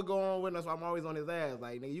for what going on with us, I'm always on his ass.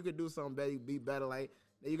 Like nigga, you could do something better, you be better. Like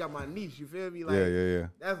you got my niece. You feel me? Like Yeah.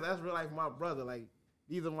 that's real life. My brother. Like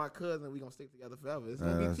these are my cousins. We gonna stick together forever. It's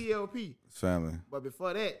gonna That's- be TLP. It's family. But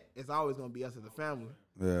before that, it's always gonna be us as a family.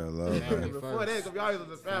 Yeah, love Family man. Before first. that, it's gonna be always as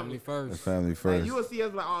a family. Family first. It's family Like, first. you will see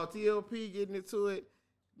us like, oh, TLP getting into it.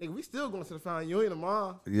 Nigga, we still going to the family union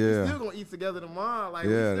tomorrow. Yeah. We still gonna eat together tomorrow. Like,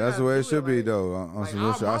 we Yeah, still that's the gotta way it do should be like- though. On Like, some our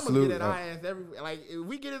real shit. I mamas salute. get at our ass every. Like, if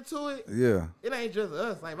we get into it, Yeah. it ain't just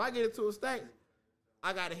us. Like, if I get into a stack,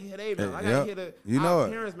 I gotta hear they mouth. I Yep. gotta hear You our know it.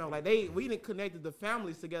 parents' mouth. Like we didn't connected the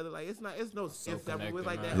families together. Like it's no inseparable. connected, It's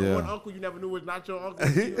like that man. Yeah. one uncle you never knew was not your uncle.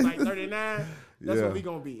 He was like 39. That's Yeah. what we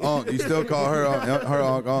gonna be. You still call her unc, you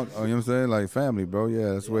know what I'm saying? Like family, bro.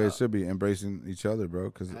 Yeah, that's the way it should be. Embracing each other, bro.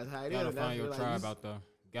 Cause That's how it is. Gotta That's find your like, tribe you- out there.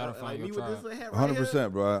 Gotta like find me your with tribe. this hat right here.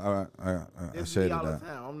 100%, bro. I This is shaded me all the that.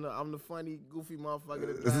 time. I'm the funny, goofy motherfucker.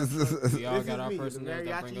 That drives We all This got is our me, the personalities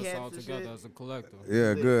that bring mariachi us hats all and together shit. as a collective.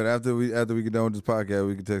 Yeah, good. After we get done with this podcast,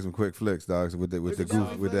 we can take some quick flicks, dogs, with the Look the at y'all,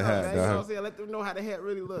 goof with the man. hat, You know what I'm dog. saying? Let them know how the hat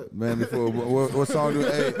really look. Man, before what song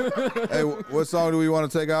do what song do we want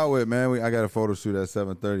to take out with, man? I got a photo shoot at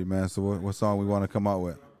 7:30, man. So what song we want to come out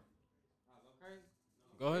with?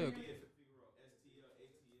 Go ahead.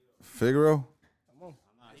 Figaro?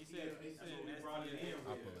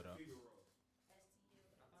 I'll pull it up.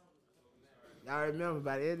 Y'all remember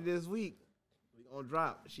by the end of this week, on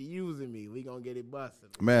drop. She using me. We gonna get it busted.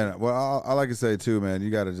 Man, well, I like to say too, man. You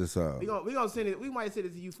gotta just we gonna send it. We might send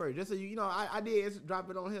it to you first, just so you know. I did drop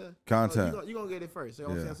it on here. Content. You gonna get it first. You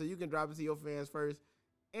know what I'm saying? So you can drop it to your fans first,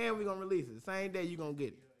 and we gonna release it the same day. You gonna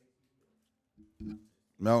get it.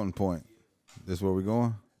 Melting Point. This where we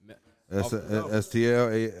going?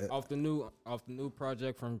 STL. Off the new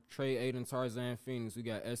project from Trey Aiden, Tarzan Phoenix. We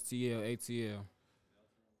got STL, ATL.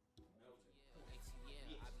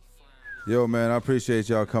 Yo, man, I appreciate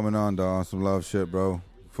y'all coming on, dog. Some love shit, bro.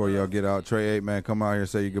 Before y'all get out, Trey 8, man, come out here and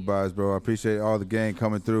say your goodbyes, bro. I appreciate all the gang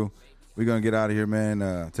coming through. We're going to get out of here,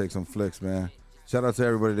 man, take some flicks, man. Shout out to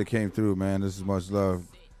everybody that came through, man. This is much love.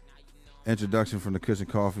 Introduction from the Kush and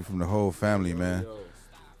Coffee from the whole family, man. Yo.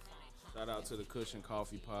 Shout out to the Kush and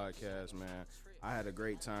Coffee podcast, man. I had a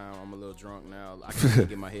great time. I'm a little drunk now. I can't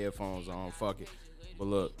get my headphones on. Fuck it. But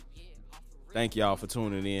look, thank y'all for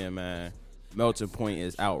tuning in, man. Melting Point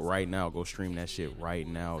is out right now. Go stream that shit right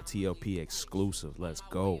now. TLP exclusive. Let's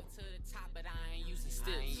go.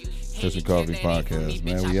 Kush and Coffee podcast,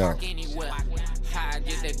 man. We out. I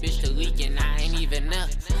get that bitch to leaking, I ain't even up.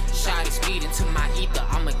 Shotty speeding to my ether,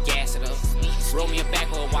 I'ma gas it up. Roll me a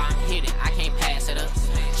backward while I'm hitting, I can't pass it up.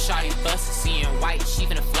 Shotty bustin', seeing white, she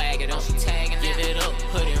finna flag it up. She tagging, give it up,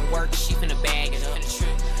 put in work, she finna bag it up.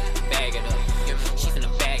 Bag it up, she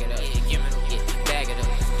finna bag it up. Yeah, bag it up,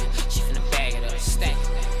 she finna bag it up. Stack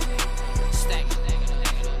it, stack it.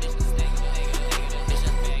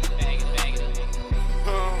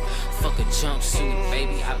 Fuck a jumpsuit,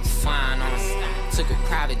 baby, I be flying on. Took a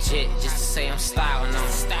private jet just to say I'm styling on.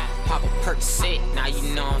 Pop a perk set, now you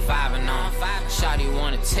know I'm vibing on. Shawty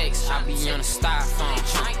wanna text, I be on a styrofoam.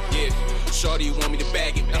 Yeah, shorty want me to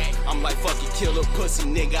bag it. I'm like, fuck it, kill a pussy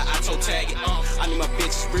nigga, I toe tag it. I need my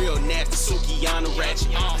bitches real nasty, Sukiana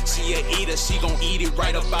ratchet. She a eater, she gon' eat it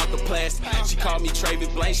right up out the plastic. She call me Travis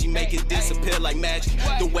Blank, she make it disappear like magic.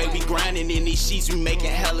 The way we grinding in these sheets, we making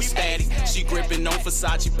hella static. She gripping on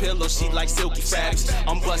Versace pillows, she like silky fabrics.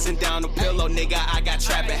 I'm busting down the pillow, nigga, I got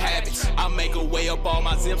trapping habits. I make her weigh up all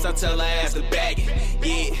my zips, I tell her ass to bag it.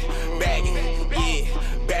 Yeah, bag it, yeah,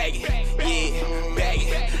 bag it, yeah, bag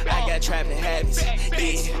it. I got trapping habits, yeah,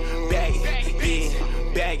 bag it,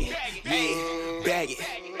 yeah, bag it, yeah, bag it.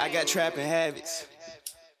 I got trapping habits.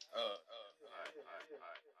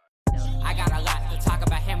 I got a lot to talk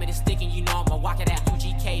about, hammer the stick and you know I'ma walk it out.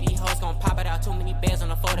 UGK, these hoes gon' pop it out, too many bears on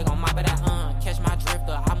the floor, they gon' mop it out. Catch my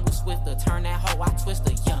drifter, I move swifter, turn that hoe, I twist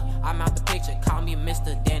her, yeah. I'm out the picture, call me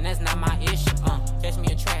Mr. Dan, that's not my issue, Catch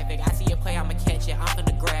me in traffic, I see a play, I'ma catch it, I'm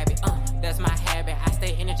finna grab it, that's my habit, I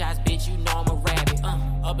stay energized, bitch, you know I'm a rabbit,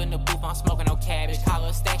 Up in the booth, I'm smoking no cabbage, call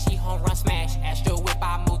her stack, she home run smash, Astro whip,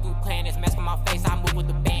 I move through planets, mask on my face, I move with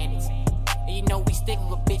the bandits. And you know we stick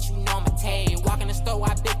with a bitch, you know I'm a tag. Walk in the store,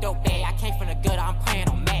 I big dope bag. I came from the gutter, I'm praying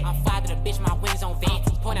on Mac. I'm fly to the bitch, my wings on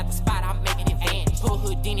Vantage. Point at the spot, I'm making advantage. Pull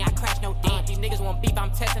Houdini, I crash no dent. These niggas want beef,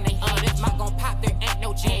 I'm testing they hand. If my gon' pop, there ain't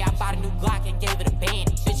no J. I bought a new Glock and gave it a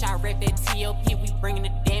bandage. Bitch, I rep that TLP, we bringing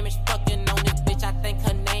the damage. Fucking on this bitch, I think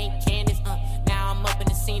her name Candace. Now I'm up in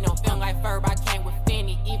the scene, I'm feeling like Ferb, I came with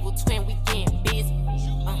Fanny. Evil twin, we getting busy.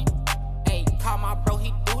 Hey, call my bro,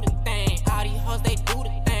 he do the thing. All these hoes, they do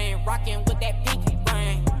the thing. Rockin' with that pinky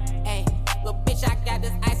ring. Hey, little bitch, I got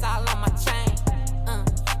this ice all on my chain.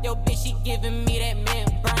 Yo, bitch, she giving me that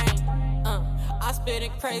membrane. I spit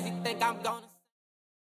it crazy, think I'm gonna